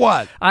give it or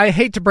what? I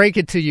hate to break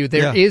it to you.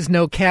 There is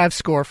no Cavs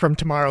score from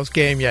tomorrow's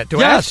game yet.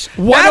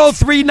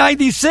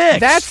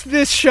 103-96. That's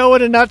this show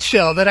in a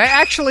nutshell, that I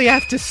actually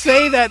have to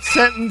say that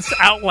sentence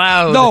out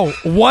loud. No,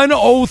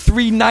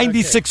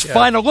 103-96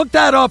 final. Look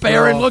that up,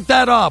 Aaron. Look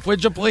that up,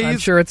 would you please? I'm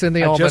sure it's in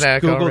the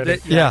almanac already.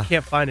 It. Yeah, I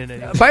can't find it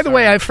anymore. By the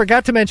way, I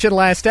forgot to mention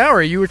last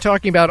hour, you were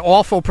talking about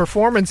awful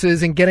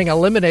performances and getting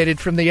eliminated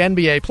from the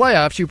NBA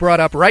playoffs. You brought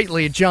up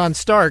rightly John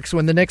Starks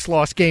when the Knicks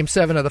lost Game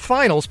 7 of the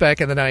finals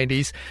back in the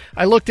 90s.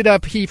 I looked it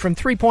up. He, from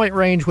three-point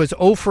range, was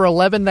 0 for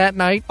 11 that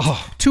night.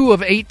 2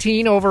 of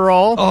 18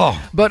 overall.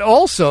 But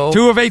also...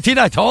 2 of 18,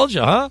 I told you,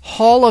 huh?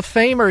 Hall of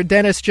Famer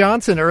Dennis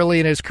Johnson, early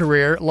in his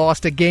career,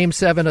 lost a Game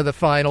 7 of the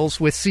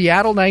finals with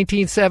Seattle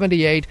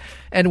 1978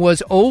 and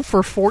was 0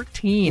 for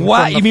 14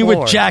 Wow, from the you mean floor.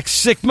 with Jack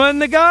Sikma and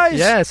the guys?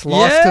 Yes,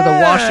 lost to the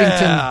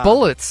Washington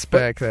Bullets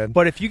back then.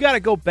 But if you got to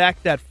go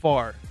back that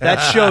far, that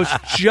shows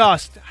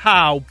just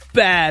how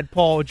bad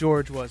Paul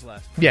George was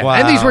last night. Yeah,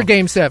 and these were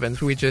Game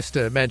 7s we just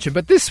mentioned.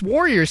 But this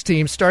Warriors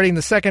team, starting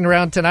the second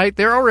round tonight,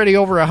 they're already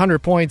over 100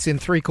 points in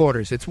 3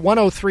 quarters. It's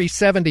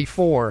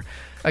 103-74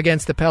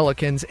 against the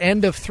Pelicans.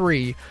 End of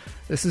 3.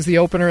 This is the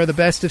opener of the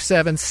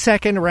best-of-7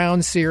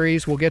 second-round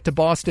series. We'll get to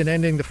Boston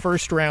ending the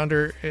first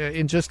rounder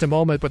in just a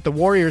moment. But the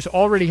Warriors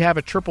already have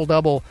a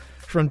triple-double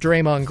from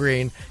Draymond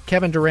Green.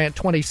 Kevin Durant,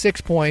 26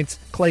 points.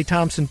 Klay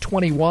Thompson,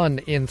 21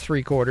 in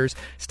 3 quarters.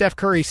 Steph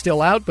Curry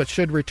still out, but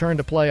should return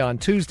to play on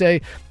Tuesday.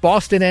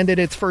 Boston ended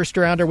its first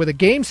rounder with a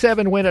Game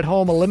 7 win at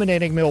home,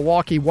 eliminating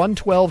Milwaukee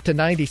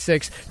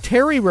 112-96.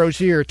 Terry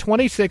Rozier,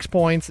 26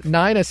 points,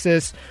 9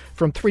 assists.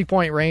 From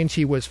three-point range,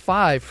 he was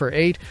 5 for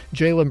 8.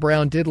 Jaylen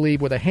Brown did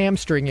leave with a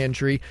hamstring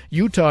injury.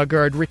 Utah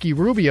guard Ricky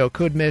Rubio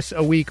could miss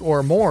a week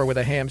or more with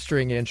a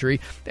hamstring injury.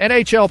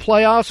 NHL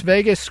playoffs,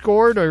 Vegas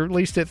scored, or at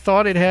least it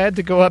thought it had,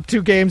 to go up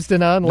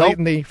 2-0 late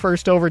in the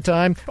first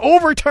overtime.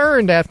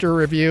 Overturned after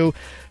review.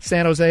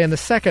 San Jose in the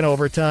second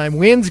overtime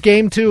wins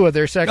Game 2 of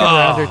their second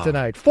rounder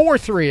tonight.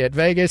 4-3 at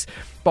Vegas.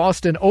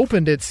 Boston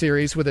opened its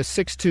series with a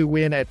 6-2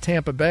 win at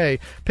Tampa Bay.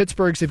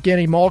 Pittsburgh's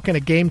Evgeny Malkin, a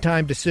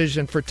game-time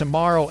decision for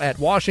tomorrow at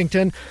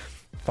Washington.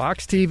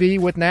 Fox TV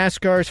with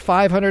NASCAR's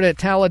 500 at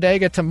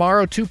Talladega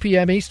tomorrow, 2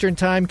 p.m. Eastern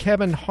Time.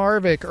 Kevin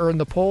Harvick earned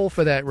the pole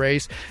for that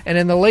race. And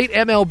in the late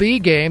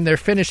MLB game, they're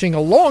finishing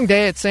a long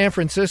day at San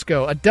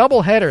Francisco, a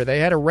doubleheader. They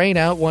had a rain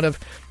out, one of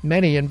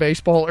many in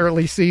baseball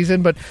early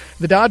season, but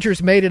the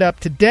Dodgers made it up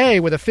today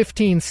with a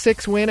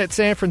 15-6 win at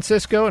San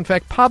Francisco. In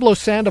fact, Pablo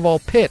Sandoval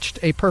pitched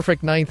a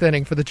perfect 9th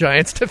inning for the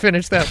Giants to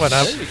finish that one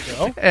up. There you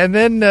go. And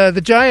then the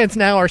Giants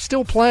now are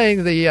still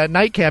playing the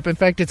nightcap. In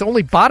fact, it's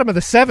only bottom of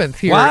the 7th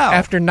here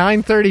after 9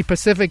 9:30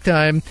 Pacific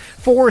time.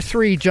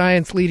 4-3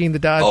 Giants leading the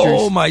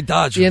Dodgers. Oh, my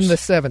Dodgers. In the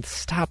 7th.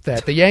 Stop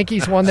that. The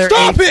Yankees won their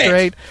 8th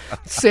straight.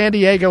 San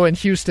Diego and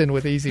Houston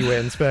with easy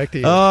wins. Back to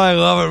you. Oh, I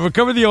love it. We're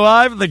coming to you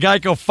live in the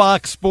Geico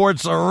Fox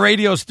Sports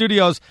Radio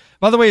studios.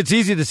 By the way, it's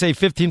easy to save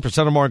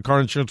 15% or more on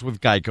car insurance with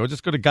Geico.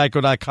 Just go to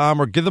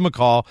geico.com or give them a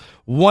call,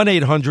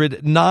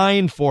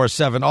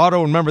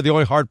 1-800-947-AUTO. Remember, the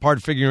only hard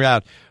part figuring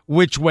out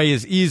which way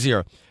is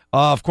easier.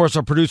 Of course,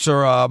 our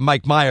producer,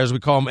 Mike Myers, we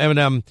call him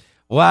Eminem.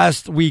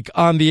 Last week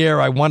on the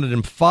air, I wanted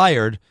him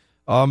fired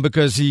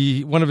because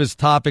one of his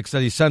topics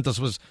that he sent us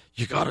was,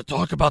 you got to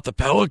talk about the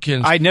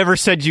Pelicans. I never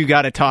said you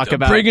got to talk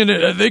about bringing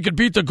it. They could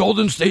beat the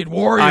Golden State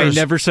Warriors. I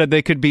never said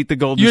they could beat the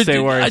Golden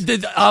State Warriors.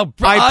 I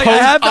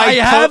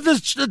have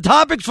the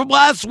topics from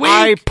last week.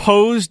 I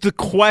posed the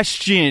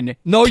question.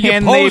 No,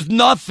 you posed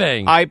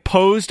nothing. I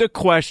posed a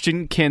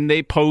question. Can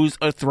they pose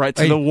a threat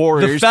to the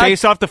Warriors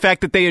based off the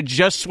fact that they had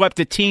just swept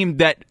a team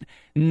that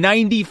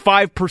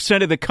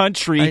 95% of the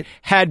country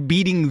had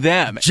beating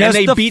them, and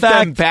they beat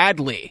them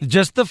badly.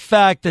 Just the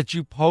fact that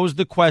you posed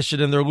the question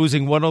and they're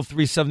losing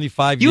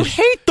 103-75. You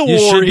hate the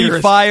Warriors. Warriors. You should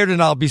be fired,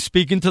 and I'll be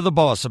speaking to the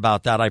boss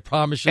about that. I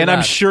promise you. And that.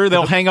 I'm sure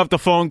they'll hang up the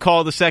phone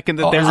call the second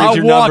that they read I'll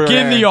your number. walk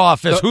in the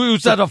office. Who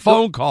said a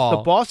phone call? The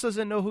boss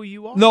doesn't know who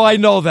you are. No, I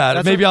know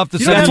that. Maybe I'll have to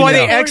send That's why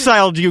they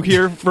exiled you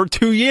here for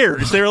 2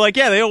 years. They were like,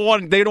 yeah, they don't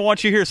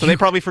want you here, so they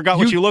probably forgot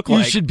what you look like.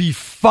 You should be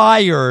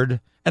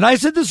fired. And I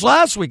said this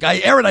last week.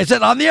 Aaron, I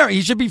said on the air,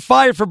 he should be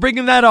fired for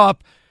bringing that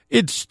up.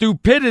 It's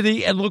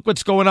stupidity, and look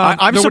what's going on.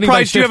 I'm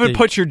surprised you haven't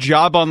put your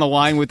job on the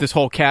line with this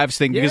whole Cavs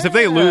thing, because if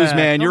they lose,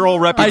 man, your whole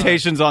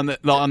reputation's on the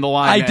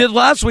line. I did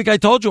last week. I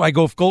told you. I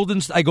go if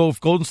Golden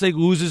State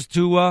loses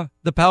to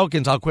the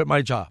Pelicans, I'll quit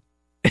my job.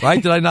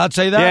 Right? Did I not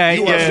say that?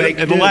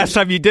 Yeah. And the last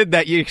time you did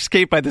that, you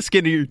escaped by the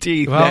skin of your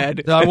teeth, man.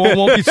 I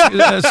won't be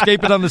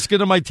escaping on the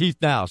skin of my teeth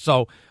now.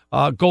 So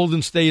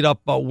Golden State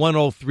up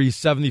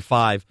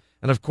 103-75.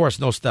 And, of course,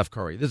 no Steph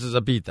Curry. This is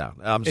a beatdown.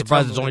 I'm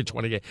surprised it's only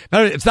 20 games.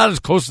 It's not as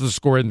close as the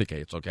score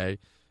indicates, okay?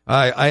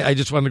 I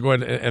just wanted to go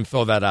ahead and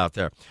throw that out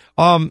there.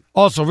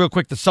 Also, real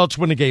quick, the Celtics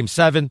win Game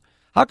 7.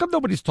 How come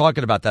nobody's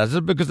talking about that? Is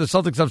it because the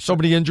Celtics have so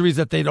many injuries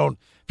that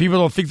people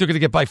don't think they're going to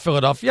get by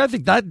Philadelphia? I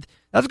think that's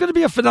going to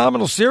be a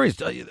phenomenal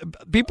series.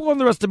 People are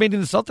underestimating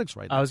the Celtics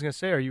right now. I was going to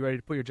say, are you ready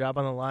to put your job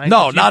on the line?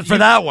 No, not for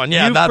that one.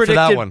 Yeah, not for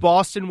that one.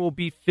 Boston will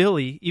beat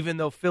Philly, even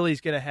though Philly's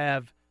going to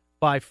have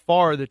by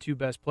far the two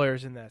best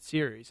players in that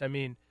series. I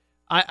mean,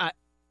 I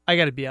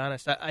got to be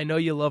honest. I know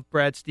you love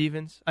Brad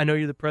Stevens. I know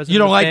you're the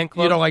president of the fan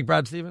club. You don't like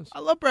Brad Stevens? I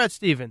love Brad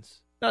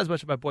Stevens. Not as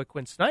much as my boy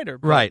Quinn Snyder,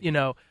 but, right?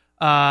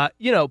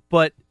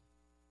 But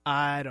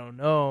I don't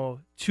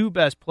know. Two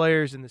best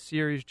players in the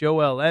series: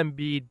 Joel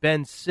Embiid,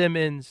 Ben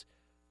Simmons.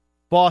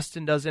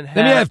 Boston doesn't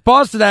have. If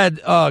Boston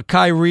had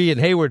Kyrie and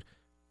Hayward,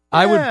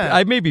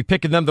 I may be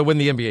picking them to win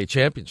the NBA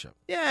championship.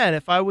 Yeah, and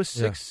if I was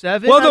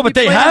 6'7",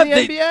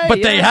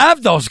 they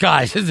have those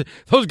guys.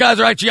 Those guys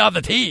are actually on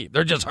the team.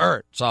 They're just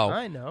hurt. So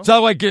I know. It's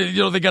not like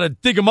they got to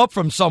dig them up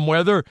from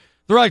somewhere. They're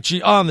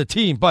actually on the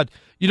team. But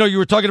you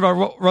were talking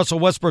about Russell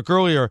Westbrook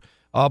earlier,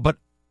 but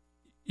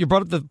you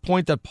brought up the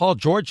point that Paul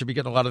George should be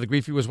getting a lot of the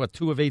grief. He was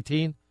 2 of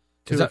 18,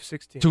 2 of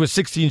 16, 2 of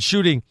 16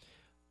 shooting.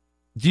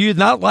 Do you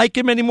not like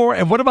him anymore?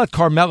 And what about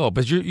Carmelo?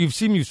 Because you've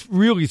seen you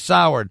really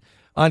soured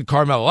on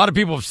Carmelo. A lot of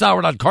people have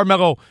soured on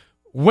Carmelo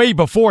way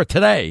before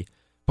today.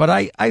 But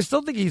I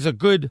still think he's a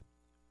good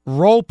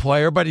role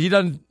player, but he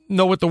doesn't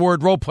know what the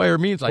word role player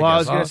means, I guess. Well, I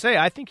was going to say,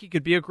 I think he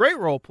could be a great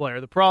role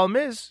player. The problem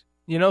is,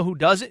 who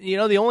doesn't?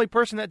 The only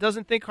person that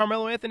doesn't think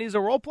Carmelo Anthony is a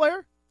role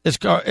player is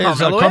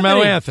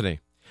Carmelo Anthony.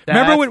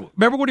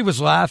 Remember when he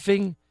was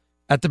laughing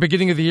at the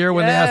beginning of the year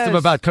when they asked him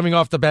about coming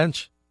off the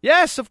bench?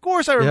 Yes, of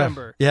course I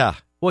remember. Yeah.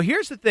 Well,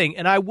 here's the thing,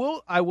 and I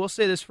will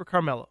say this for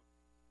Carmelo.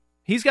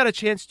 He's got a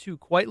chance to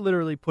quite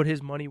literally put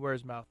his money where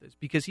his mouth is,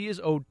 because he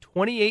is owed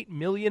 $28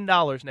 million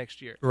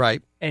next year.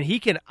 Right. And he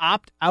can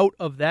opt out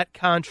of that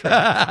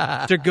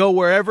contract to go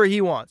wherever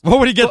he wants. What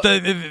would he get,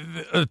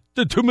 the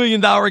 $2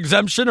 million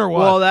exemption or what?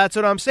 Well, that's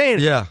what I'm saying.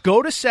 Yeah.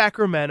 Go to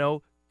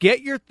Sacramento,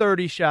 get your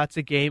 30 shots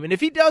a game, and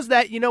if he does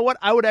that, you know what?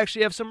 I would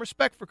actually have some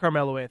respect for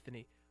Carmelo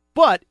Anthony.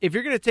 But if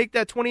you're going to take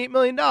that $28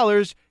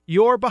 million,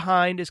 your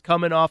behind is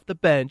coming off the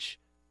bench.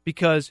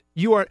 Because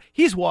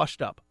he's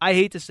washed up. I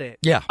hate to say it.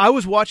 Yeah. I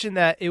was watching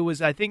that. It was,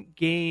 I think,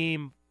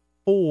 Game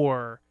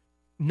 4.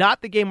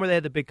 Not the game where they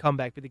had the big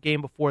comeback, but the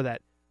game before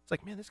that. It's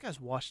like, man, this guy's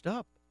washed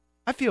up.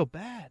 I feel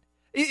bad.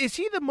 Is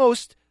he the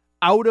most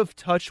out of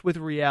touch with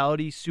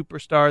reality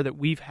superstar that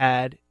we've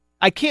had?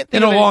 I can't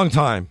think in a long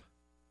time.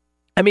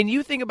 I mean,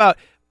 you think about,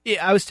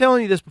 I was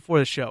telling you this before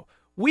the show.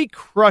 We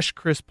crush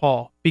Chris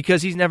Paul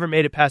because he's never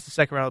made it past the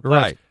second round of the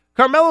playoffs. Right.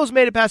 Carmelo's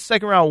made it past the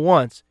second round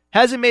once.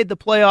 Hasn't made the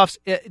playoffs.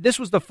 This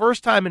was the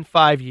first time in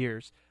 5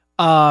 years.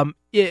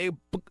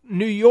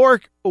 New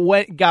York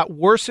got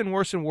worse and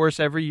worse and worse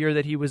every year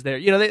that he was there.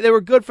 They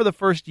were good for the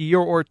first year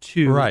or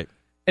two. Right.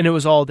 And it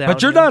was all down.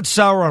 But you're not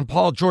sour on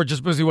Paul George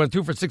just because he went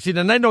 2 for 16.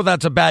 And I know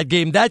that's a bad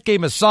game. That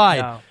game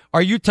aside,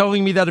 Are you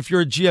telling me that if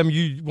you're a GM,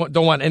 you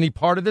don't want any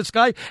part of this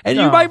guy? And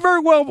No. you might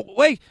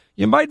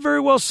very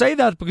well say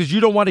that because you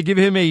don't want to give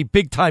him a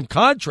big-time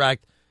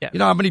contract. Yeah. You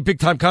know, how many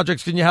big-time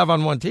contracts can you have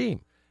on one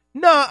team?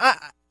 No,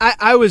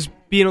 I was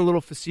being a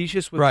little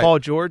facetious with Paul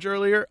George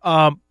earlier,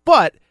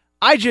 but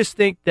I just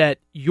think that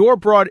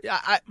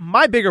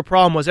my bigger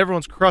problem was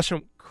everyone's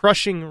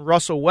crushing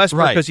Russell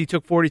Westbrook because he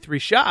took 43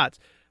 shots.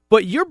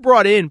 But you're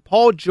brought in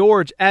Paul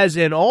George as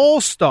an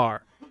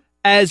all-star,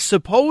 as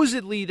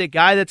supposedly the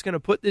guy that's going to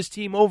put this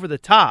team over the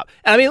top.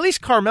 And I mean, at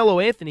least Carmelo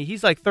Anthony,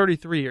 he's like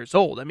 33 years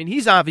old. I mean,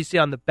 he's obviously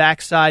on the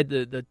backside,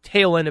 the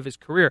tail end of his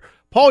career.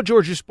 Paul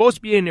George, you're supposed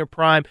to be in your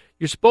prime.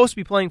 You're supposed to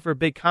be playing for a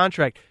big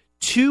contract.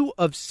 2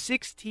 of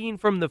 16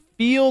 from the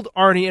field,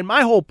 Arnie. And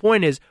my whole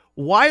point is,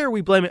 why are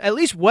we blaming? At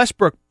least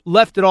Westbrook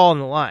left it all on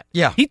the line.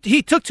 Yeah.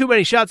 He took too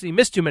many shots and he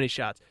missed too many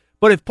shots.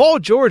 But if Paul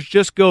George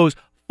just goes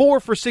 4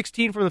 for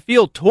 16 from the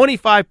field,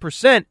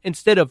 25%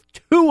 instead of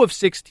 2 of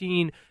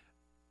 16,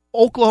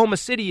 Oklahoma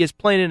City is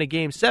playing in a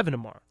Game 7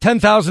 tomorrow.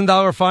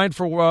 $10,000 fine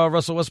for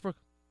Russell Westbrook?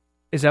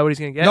 Is that what he's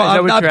going to get? No,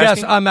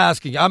 I'm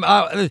asking.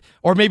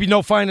 Or maybe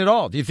no fine at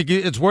all. Do you think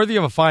it's worthy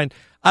of a fine?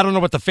 I don't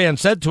know what the fan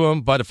said to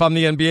him, but if I'm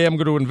the NBA, I'm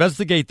going to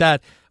investigate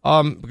that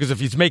because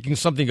if he's making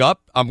something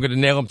up, I'm going to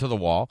nail him to the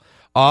wall.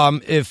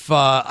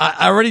 I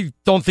already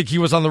don't think he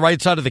was on the right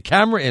side of the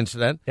camera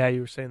incident. Yeah, you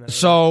were saying that.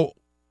 So,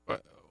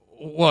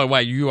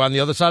 why you on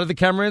the other side of the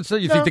camera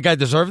incident? You think the guy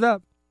deserved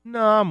that?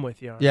 No, I'm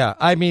with you. Yeah,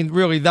 I mean,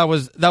 really, that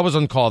was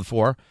uncalled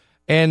for.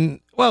 And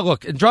well,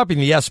 look, dropping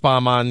the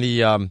S-bomb on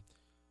the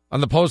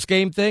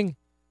post-game thing,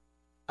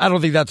 I don't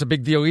think that's a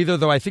big deal either,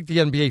 though I think the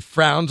NBA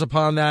frowns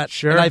upon that.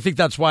 Sure. And I think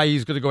that's why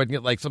he's going to go ahead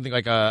and get something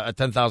like a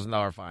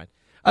 $10,000 fine.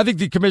 I think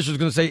the commissioner's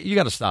going to say, you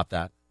got to stop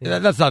that. Yeah.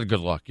 That's not a good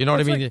look. You know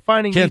what I mean? Like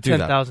finding can't you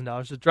do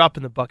 $10,000 is a drop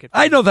in the bucket.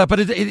 I know that, but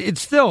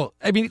it's still,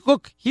 I mean,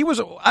 look,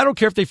 I don't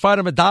care if they fine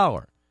him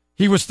 $1.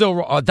 He was still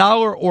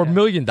 $1 or $1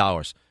 million.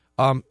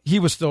 He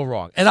was still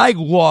wrong. And I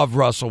love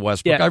Russell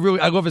Westbrook. Yeah.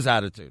 I love his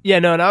attitude. Yeah,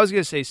 no, and I was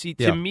going to say,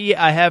 to me,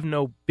 I have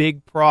no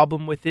big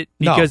problem with it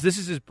because this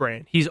is his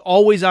brand. He's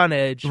always on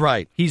edge.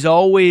 Right. He's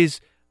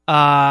always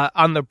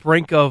on the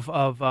brink of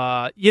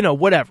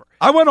whatever.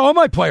 I want all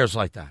my players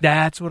like that.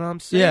 That's what I'm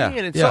saying.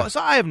 Yeah, And yeah. So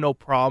I have no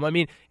problem. I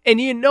mean, and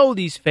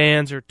these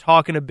fans are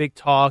talking a big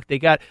talk. They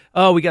got,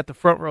 we got the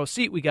front row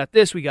seat. We got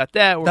this. We got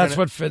that. That's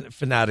what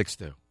fanatics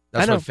do.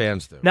 That's what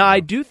fans do. Now,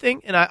 I do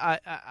think, and I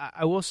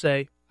will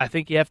say, I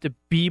think you have to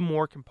be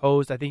more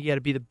composed. I think you got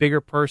to be the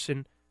bigger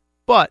person.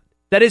 But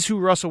that is who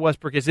Russell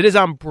Westbrook is. It is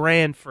on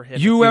brand for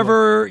him. You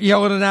ever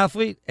yell at an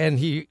athlete and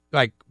he,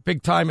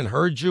 big time and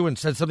heard you and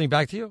said something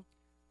back to you?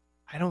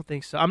 I don't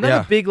think so. I'm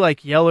not a big,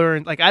 yeller.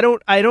 And, I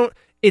don't,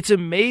 it's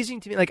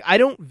amazing to me. I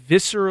don't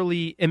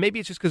viscerally, and maybe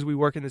it's just because we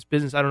work in this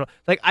business. I don't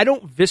know. I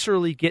don't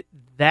viscerally get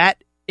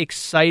that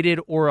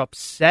excited or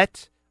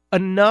upset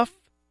enough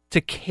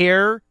to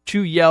care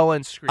to yell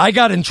and scream. I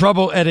got in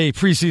trouble at a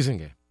preseason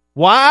game.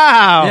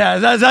 Wow.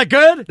 Yeah, is that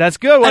good? That's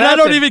good. I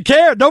don't even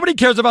care. Nobody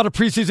cares about a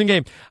preseason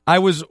game. I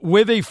was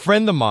with a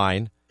friend of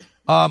mine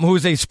who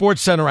is a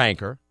Sports Center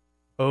anchor.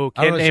 Oh,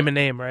 can't name a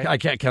name, right? I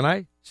can't. Can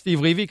I?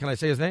 Steve Levy? Can I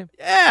say his name?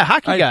 Yeah,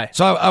 hockey guy.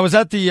 So I was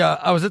at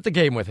the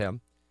game with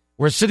him.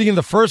 We're sitting in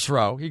the first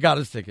row. He got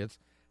his tickets,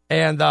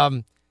 and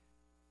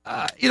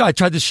I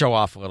tried to show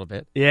off a little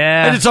bit.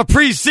 Yeah, and it's a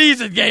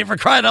preseason game for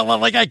crying out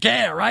loud. I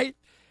care, right?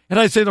 And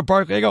I say to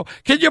Barkley, I go,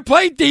 "Can you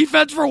play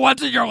defense for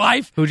once in your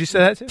life?" Who'd you say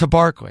that to? To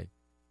Barkley.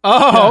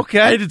 Oh,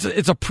 okay. And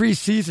it's a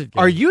preseason game.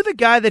 Are you the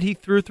guy that he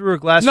threw through a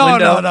glass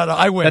window? No.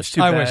 I wish. That's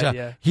too I bad. wish.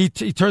 Yeah. He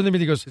turned to me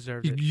and he goes,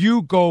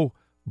 "You go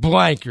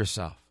blank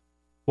yourself."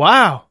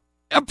 Wow.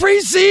 A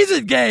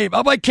preseason game.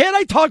 I'm like, can't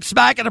I talk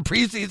smack in a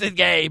preseason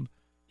game?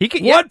 He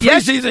can.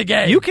 Preseason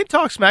game. You can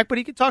talk smack, but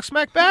he can talk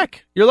smack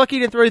back. You're lucky he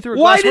didn't throw you through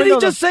a Why glass window. Why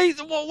did he just say?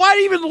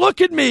 Why even look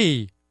at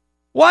me?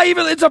 Why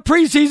even? It's a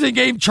preseason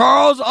game,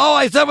 Charles. Oh,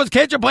 I said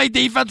can't you play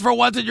defense for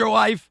once in your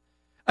life?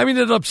 I mean,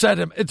 it upset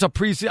him. It's a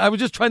preseason. I was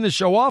just trying to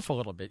show off a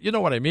little bit. You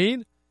know what I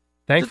mean?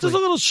 Thankfully. Just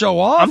a little show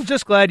off. I'm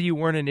just glad you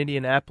weren't in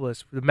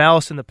Indianapolis with the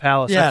Malice in the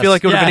Palace. Yes, I feel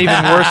like it would have been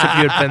even worse if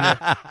you had been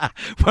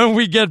there. When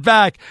we get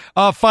back,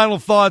 final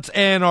thoughts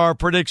and our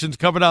predictions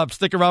coming up.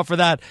 Stick around for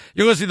that.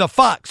 You're listening to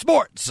Fox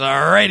Sports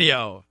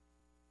Radio.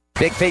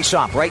 Big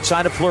face-off, right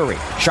side of Fleury.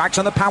 Sharks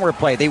on the power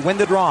play. They win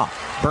the draw.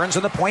 Burns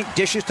on the point,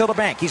 dishes to the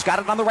bank. He's got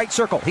it on the right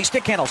circle. He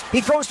stick handles.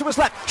 He throws to his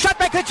left. Shot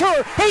by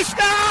Couture. He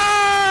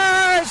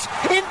scores!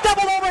 In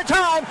double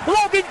overtime,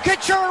 Logan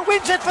Couture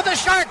wins it for the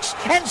Sharks.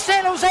 And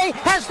San Jose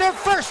has their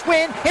first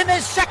win in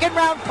this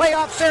second-round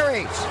playoff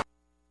series.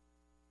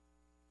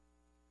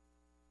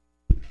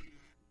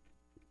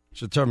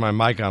 Should turn my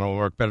mic on. It'll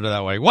work better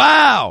that way.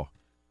 Wow!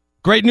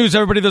 Great news,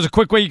 everybody. There's a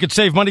quick way you can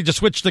save money. Just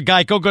switch to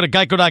Geico. Go to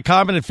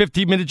geico.com, and in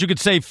 15 minutes, you could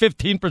save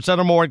 15%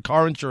 or more in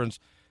car insurance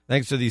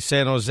thanks to the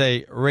San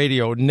Jose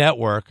Radio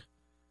Network.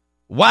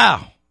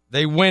 Wow.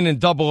 They win in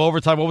double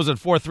overtime. What was it,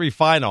 4-3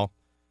 final?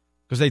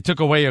 Because they took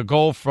away a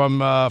goal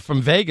from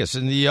Vegas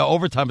in the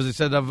overtime, as they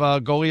said, of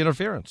goalie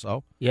interference.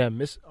 So yeah,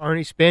 Miss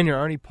Arnie Spanier,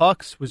 Arnie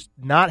Pucks, was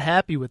not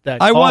happy with that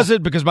call. I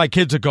wasn't because my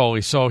kid's a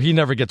goalie, so he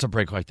never gets a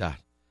break like that.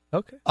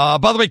 Okay.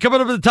 By the way,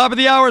 coming up at the top of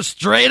the hour,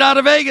 straight out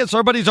of Vegas,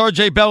 our buddies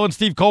RJ Bell and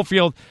Steve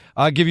Cofield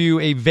give you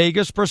a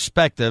Vegas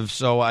perspective.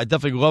 So I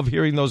definitely love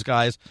hearing those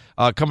guys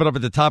coming up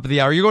at the top of the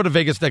hour. You're going to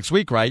Vegas next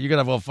week, right? You're going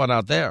to have a little fun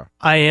out there.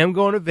 I am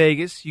going to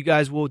Vegas. You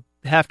guys will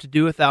have to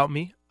do without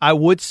me. I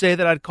would say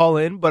that I'd call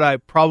in,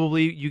 but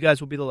you guys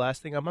will be the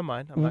last thing on my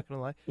mind. I'm not going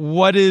to lie.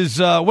 What is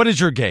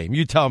your game?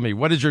 You tell me.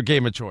 What is your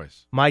game of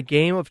choice? My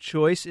game of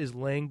choice is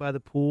laying by the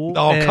pool.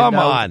 Oh, come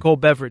on.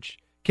 Cold beverage.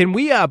 Can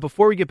we,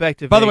 before we get back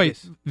to By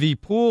Vegas? the way, the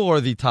pool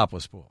or the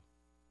topless pool?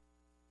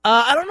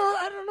 I don't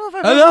know if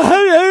I've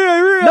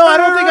ever... No, I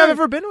don't think I've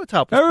ever been to a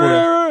topless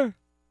pool.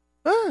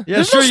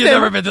 Yeah, sure you've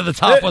never been to the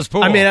topless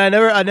pool. I mean, I've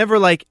never I never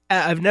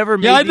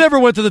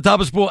went to the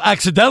topless pool.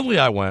 Accidentally,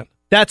 I went.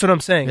 That's what I'm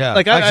saying. Yeah,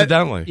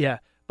 accidentally. Yeah.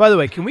 By the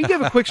way, can we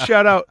give a quick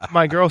shout out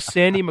my girl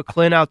Sandy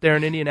McClin out there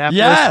in Indianapolis?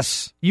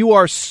 Yes. You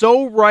are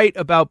so right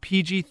about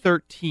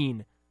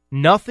PG-13.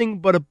 Nothing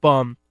but a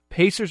bum.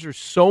 Pacers are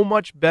so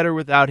much better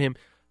without him.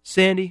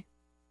 Sandy,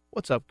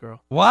 what's up,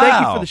 girl? Wow.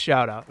 Thank you for the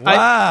shout out.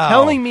 Wow.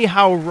 Telling me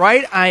how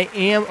right I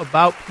am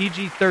about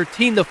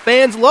PG-13. The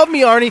fans love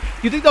me, Arnie.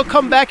 You think they'll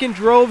come back in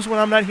droves when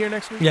I'm not here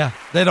next week? Yeah,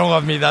 they don't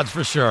love me, that's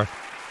for sure.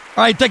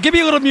 All right, give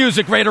me a little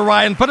music, Raider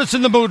Ryan. Put us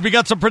in the mood. We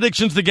got some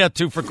predictions to get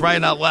to, for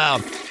crying out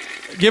loud.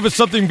 Give us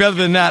something better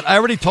than that. I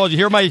already told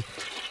you.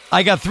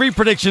 I got 3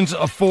 predictions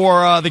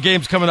for the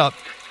games coming up.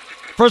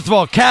 First of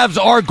all, Cavs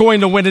are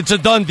going to win. It's a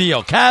done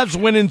deal. Cavs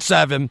win in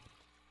 7.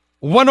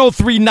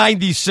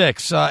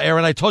 103-96.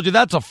 Aaron, I told you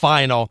that's a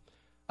final.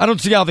 I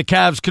don't see how the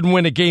Cavs can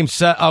win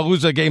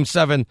lose a game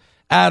 7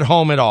 at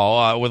home at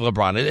all with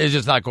LeBron. It's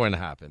just not going to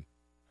happen.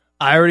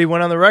 I already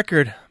went on the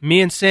record.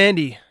 Me and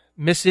Sandy,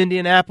 Miss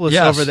Indianapolis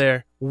over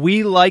there.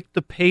 We like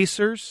the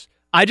Pacers.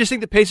 I just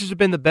think the Pacers have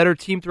been the better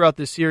team throughout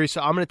this series,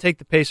 so I'm going to take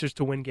the Pacers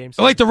to win game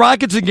 7. I like the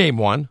Rockets in game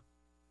 1.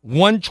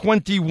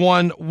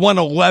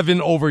 121-111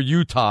 over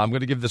Utah. I'm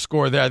going to give the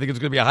score there. I think it's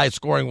going to be a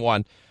high-scoring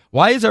one.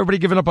 Why is everybody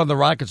giving up on the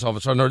Rockets all of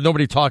a sudden?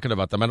 Nobody talking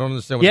about them. I don't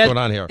understand what's going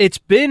on here. It's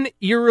been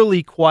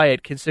eerily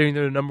quiet considering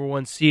they're the number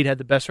 1 seed, had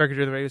the best record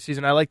during the regular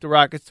season. I like the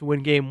Rockets to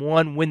win game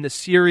 1, win the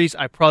series.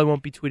 I probably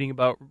won't be tweeting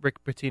about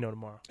Rick Pitino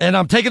tomorrow. And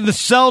I'm taking the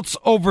Celts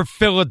over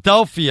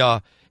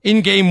Philadelphia in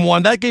game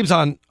 1. That game's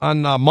on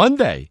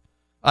Monday,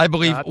 I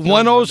believe.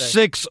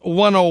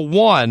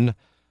 106-101.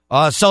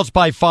 Celts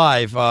by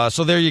 5.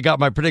 So there you got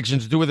my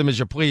predictions. Do with them as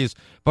you please.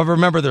 But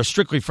remember, they're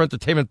strictly for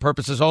entertainment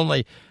purposes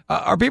only.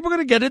 Are people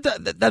going to get it?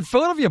 That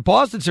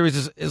Philadelphia-Boston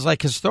series is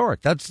like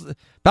historic. That's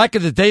back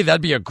in the day,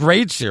 that'd be a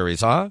great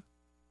series, huh?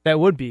 That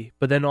would be.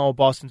 But then all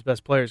Boston's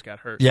best players got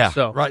hurt. Yeah,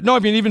 so. Right. No, I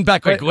mean, even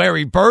back like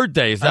Larry Bird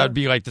days, that would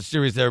be like the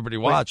series that everybody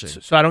watching.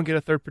 So I don't get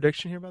a third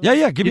prediction here, by the way?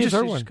 Yeah. Give me a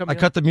third one. I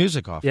cut the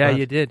music off. Yeah,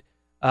 you did.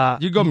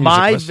 You go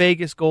my musicless.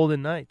 Vegas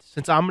Golden Knights.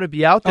 Since I'm going to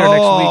be out there next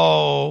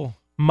week.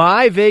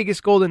 My Vegas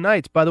Golden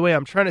Knights. By the way,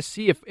 I'm trying to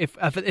see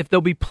if they'll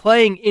be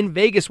playing in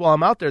Vegas while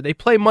I'm out there. They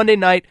play Monday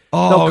night.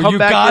 Oh, you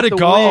got to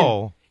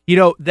go. Win. You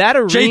know, that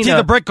arena. JT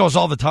the Brick goes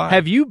all the time.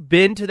 Have you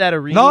been to that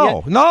arena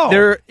yet? No.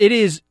 There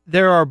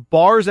are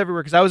bars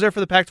everywhere because I was there for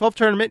the Pac-12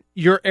 tournament.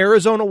 Your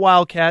Arizona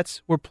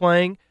Wildcats were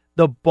playing.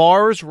 The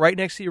bars right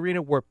next to the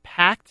arena were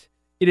packed.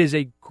 It is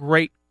a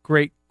great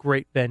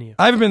venue.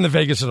 I haven't been to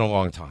Vegas in a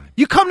long time.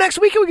 You come next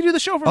week and we can do the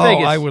show from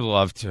Vegas. Oh, I would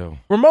love to.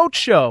 Remote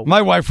show.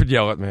 My wife would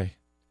yell at me.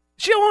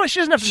 She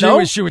doesn't have to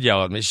know. She would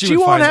yell at me. She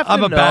won't have to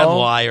I'm a know. bad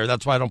liar.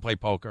 That's why I don't play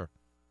poker.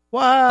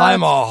 What?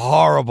 I'm a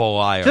horrible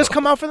liar. Just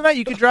come out for the night.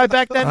 You can drive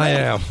back that night. I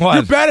am. What?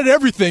 You're bad at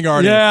everything,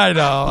 Arnie. Yeah,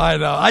 I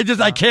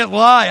know. I can't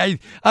lie.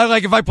 I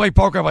like if I play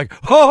poker, I'm like,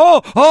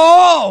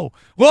 whoa,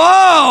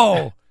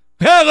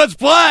 yeah, let's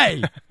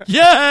play.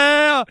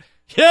 Yeah.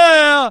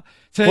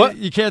 So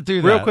you can't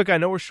do that. Real quick, I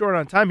know we're short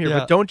on time here,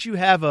 but don't you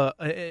have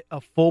a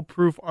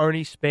foolproof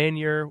Arnie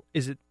Spanier?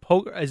 Is it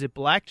poker? Is it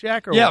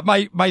blackjack? Or what?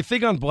 My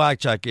thing on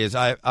blackjack is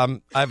I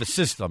have a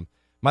system.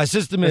 My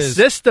system is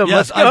system.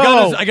 Yes, Let's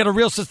go. I got a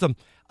real system.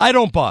 I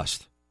don't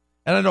bust,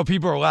 and I know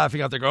people are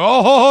laughing out there. Going,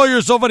 oh,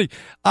 you're so funny.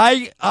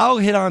 I'll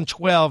hit on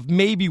 12,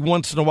 maybe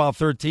once in a while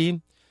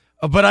 13,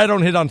 but I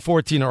don't hit on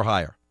 14 or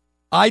higher.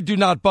 I do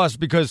not bust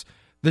because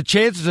the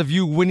chances of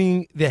you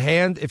winning the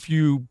hand if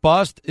you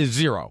bust is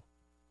 0.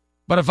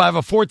 But if I have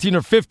a 14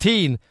 or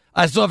 15,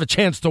 I still have a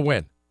chance to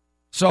win.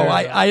 So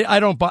I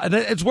don't buy.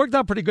 It's worked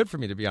out pretty good for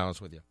me, to be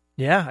honest with you.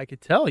 Yeah, I could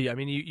tell you. I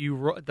mean,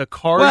 you the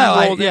card.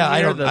 Well, rolled in here,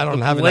 I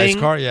don't have a nice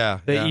car. Yeah,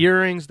 the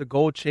earrings, the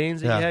gold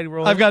chains that you had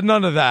rolled. I've got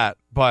none of that,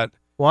 but.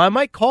 Well, I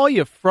might call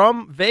you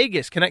from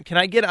Vegas. Can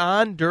I get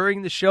on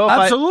during the show?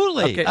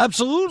 Absolutely,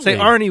 absolutely. Say,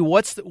 Arnie,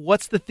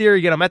 what's the theory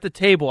again? I'm at the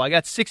table. I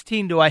got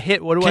 16. Do I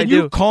hit? What do I do?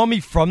 Can you call me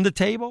from the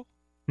table?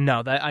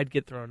 No, I'd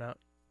get thrown out.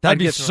 That'd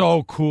be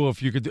so cool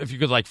if you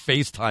could like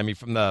FaceTime me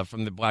from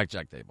the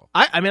blackjack table.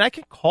 I mean, I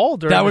could call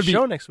during the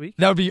show next week.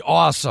 That would be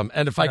awesome.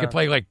 And if I could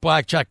play like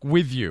blackjack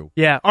with you.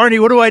 Yeah,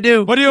 Arnie, what do I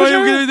do? What are you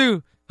going to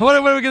do? What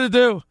are we going to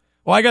do?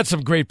 Well, I got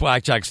some great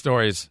blackjack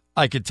stories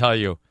I could tell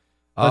you.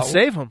 Let's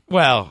save them.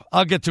 Well,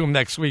 I'll get to them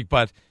next week.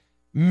 But,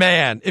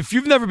 man, if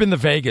you've never been to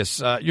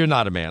Vegas, you're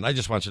not a man. I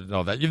just want you to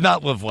know that. You've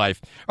not lived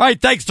life. All right,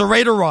 thanks to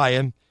Raider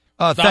Ryan.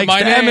 Thanks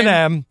to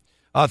Eminem.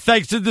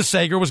 Thanks to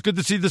DeSager. It was good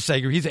to see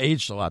DeSager. He's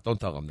aged a lot. Don't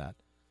tell him that.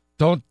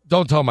 Don't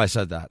tell him I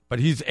said that. But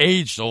he's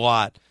aged a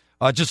lot,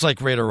 just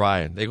like Raider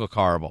Ryan. They look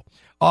horrible.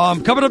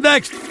 Coming up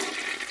next,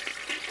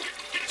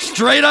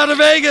 straight out of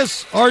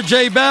Vegas,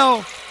 R.J.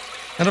 Bell.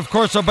 And, of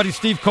course, our buddy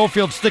Steve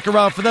Cofield. Stick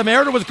around for them.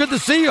 Aaron, it was good to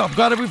see you. I'm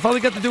glad we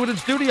finally got to do it in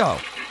studio.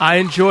 I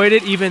enjoyed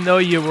it, even though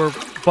you were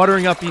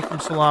buttering up Ephraim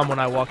Salaam when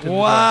I walked in the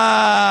door.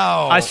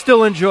 Wow. I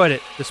still enjoyed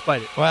it,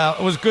 despite it. Well,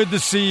 it was good to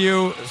see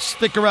you.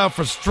 Stick around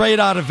for Straight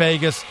Out of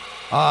Vegas.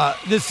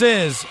 This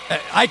is,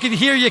 I can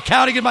hear you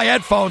counting in my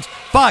headphones,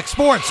 Fox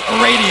Sports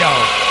Radio.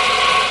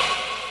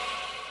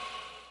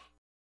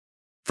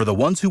 For the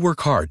ones who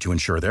work hard to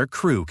ensure their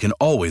crew can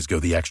always go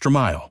the extra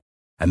mile,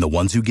 and the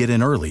ones who get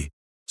in early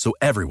so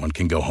everyone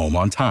can go home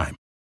on time,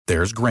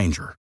 there's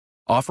Grainger,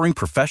 offering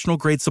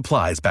professional-grade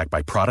supplies backed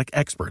by product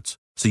experts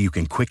so you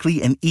can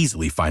quickly and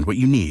easily find what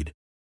you need.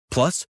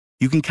 Plus,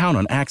 you can count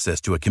on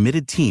access to a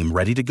committed team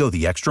ready to go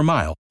the extra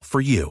mile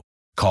for you.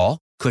 Call,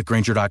 click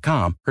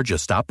Grainger.com, or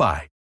just stop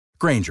by.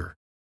 Grainger,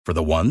 for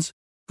the ones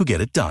who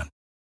get it done.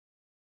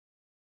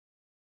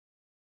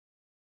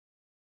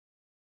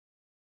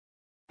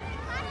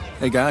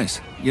 Hey guys,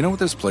 you know what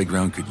this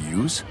playground could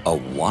use? A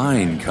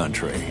wine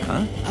country,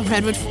 huh? A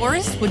redwood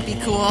forest would be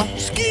cool.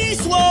 Ski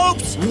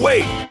slopes!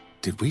 Wait!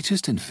 Did we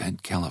just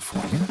invent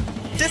California?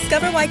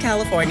 Discover why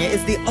California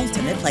is the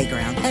ultimate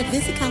playground at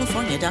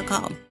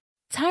visitcalifornia.com.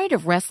 Tired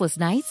of restless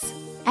nights?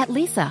 At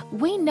Leesa,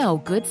 we know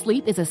good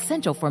sleep is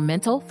essential for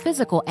mental,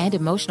 physical, and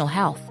emotional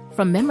health.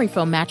 From memory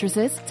foam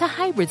mattresses to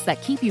hybrids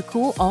that keep you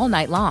cool all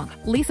night long,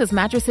 Leesa's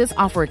mattresses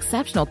offer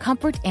exceptional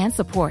comfort and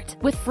support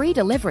with free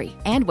delivery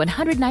and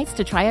 100 nights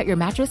to try out your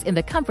mattress in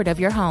the comfort of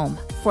your home.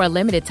 For a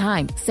limited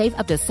time, save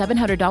up to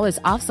 $700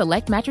 off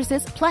select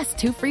mattresses plus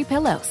 2 free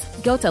pillows.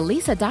 Go to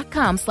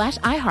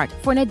leesa.com/iHeart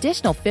for an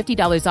additional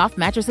 $50 off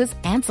mattresses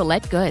and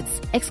select goods.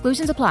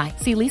 Exclusions apply.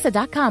 See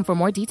leesa.com for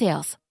more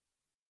details.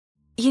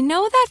 You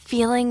know that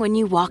feeling when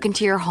you walk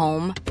into your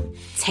home,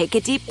 take a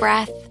deep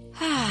breath,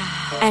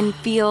 and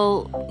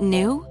feel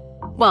new?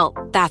 Well,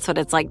 that's what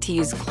it's like to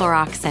use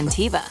Clorox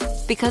Scentiva.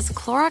 Because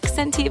Clorox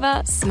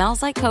Scentiva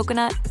smells like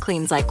coconut,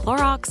 cleans like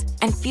Clorox,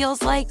 and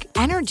feels like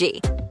energy.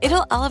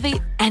 It'll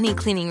elevate any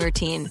cleaning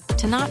routine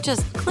to not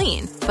just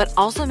clean, but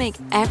also make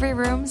every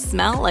room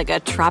smell like a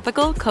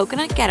tropical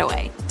coconut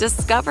getaway.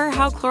 Discover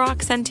how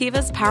Clorox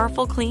Scentiva's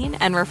powerful clean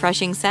and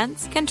refreshing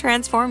scents can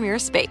transform your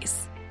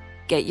space.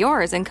 Get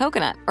yours in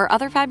coconut or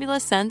other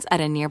fabulous scents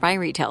at a nearby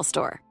retail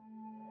store.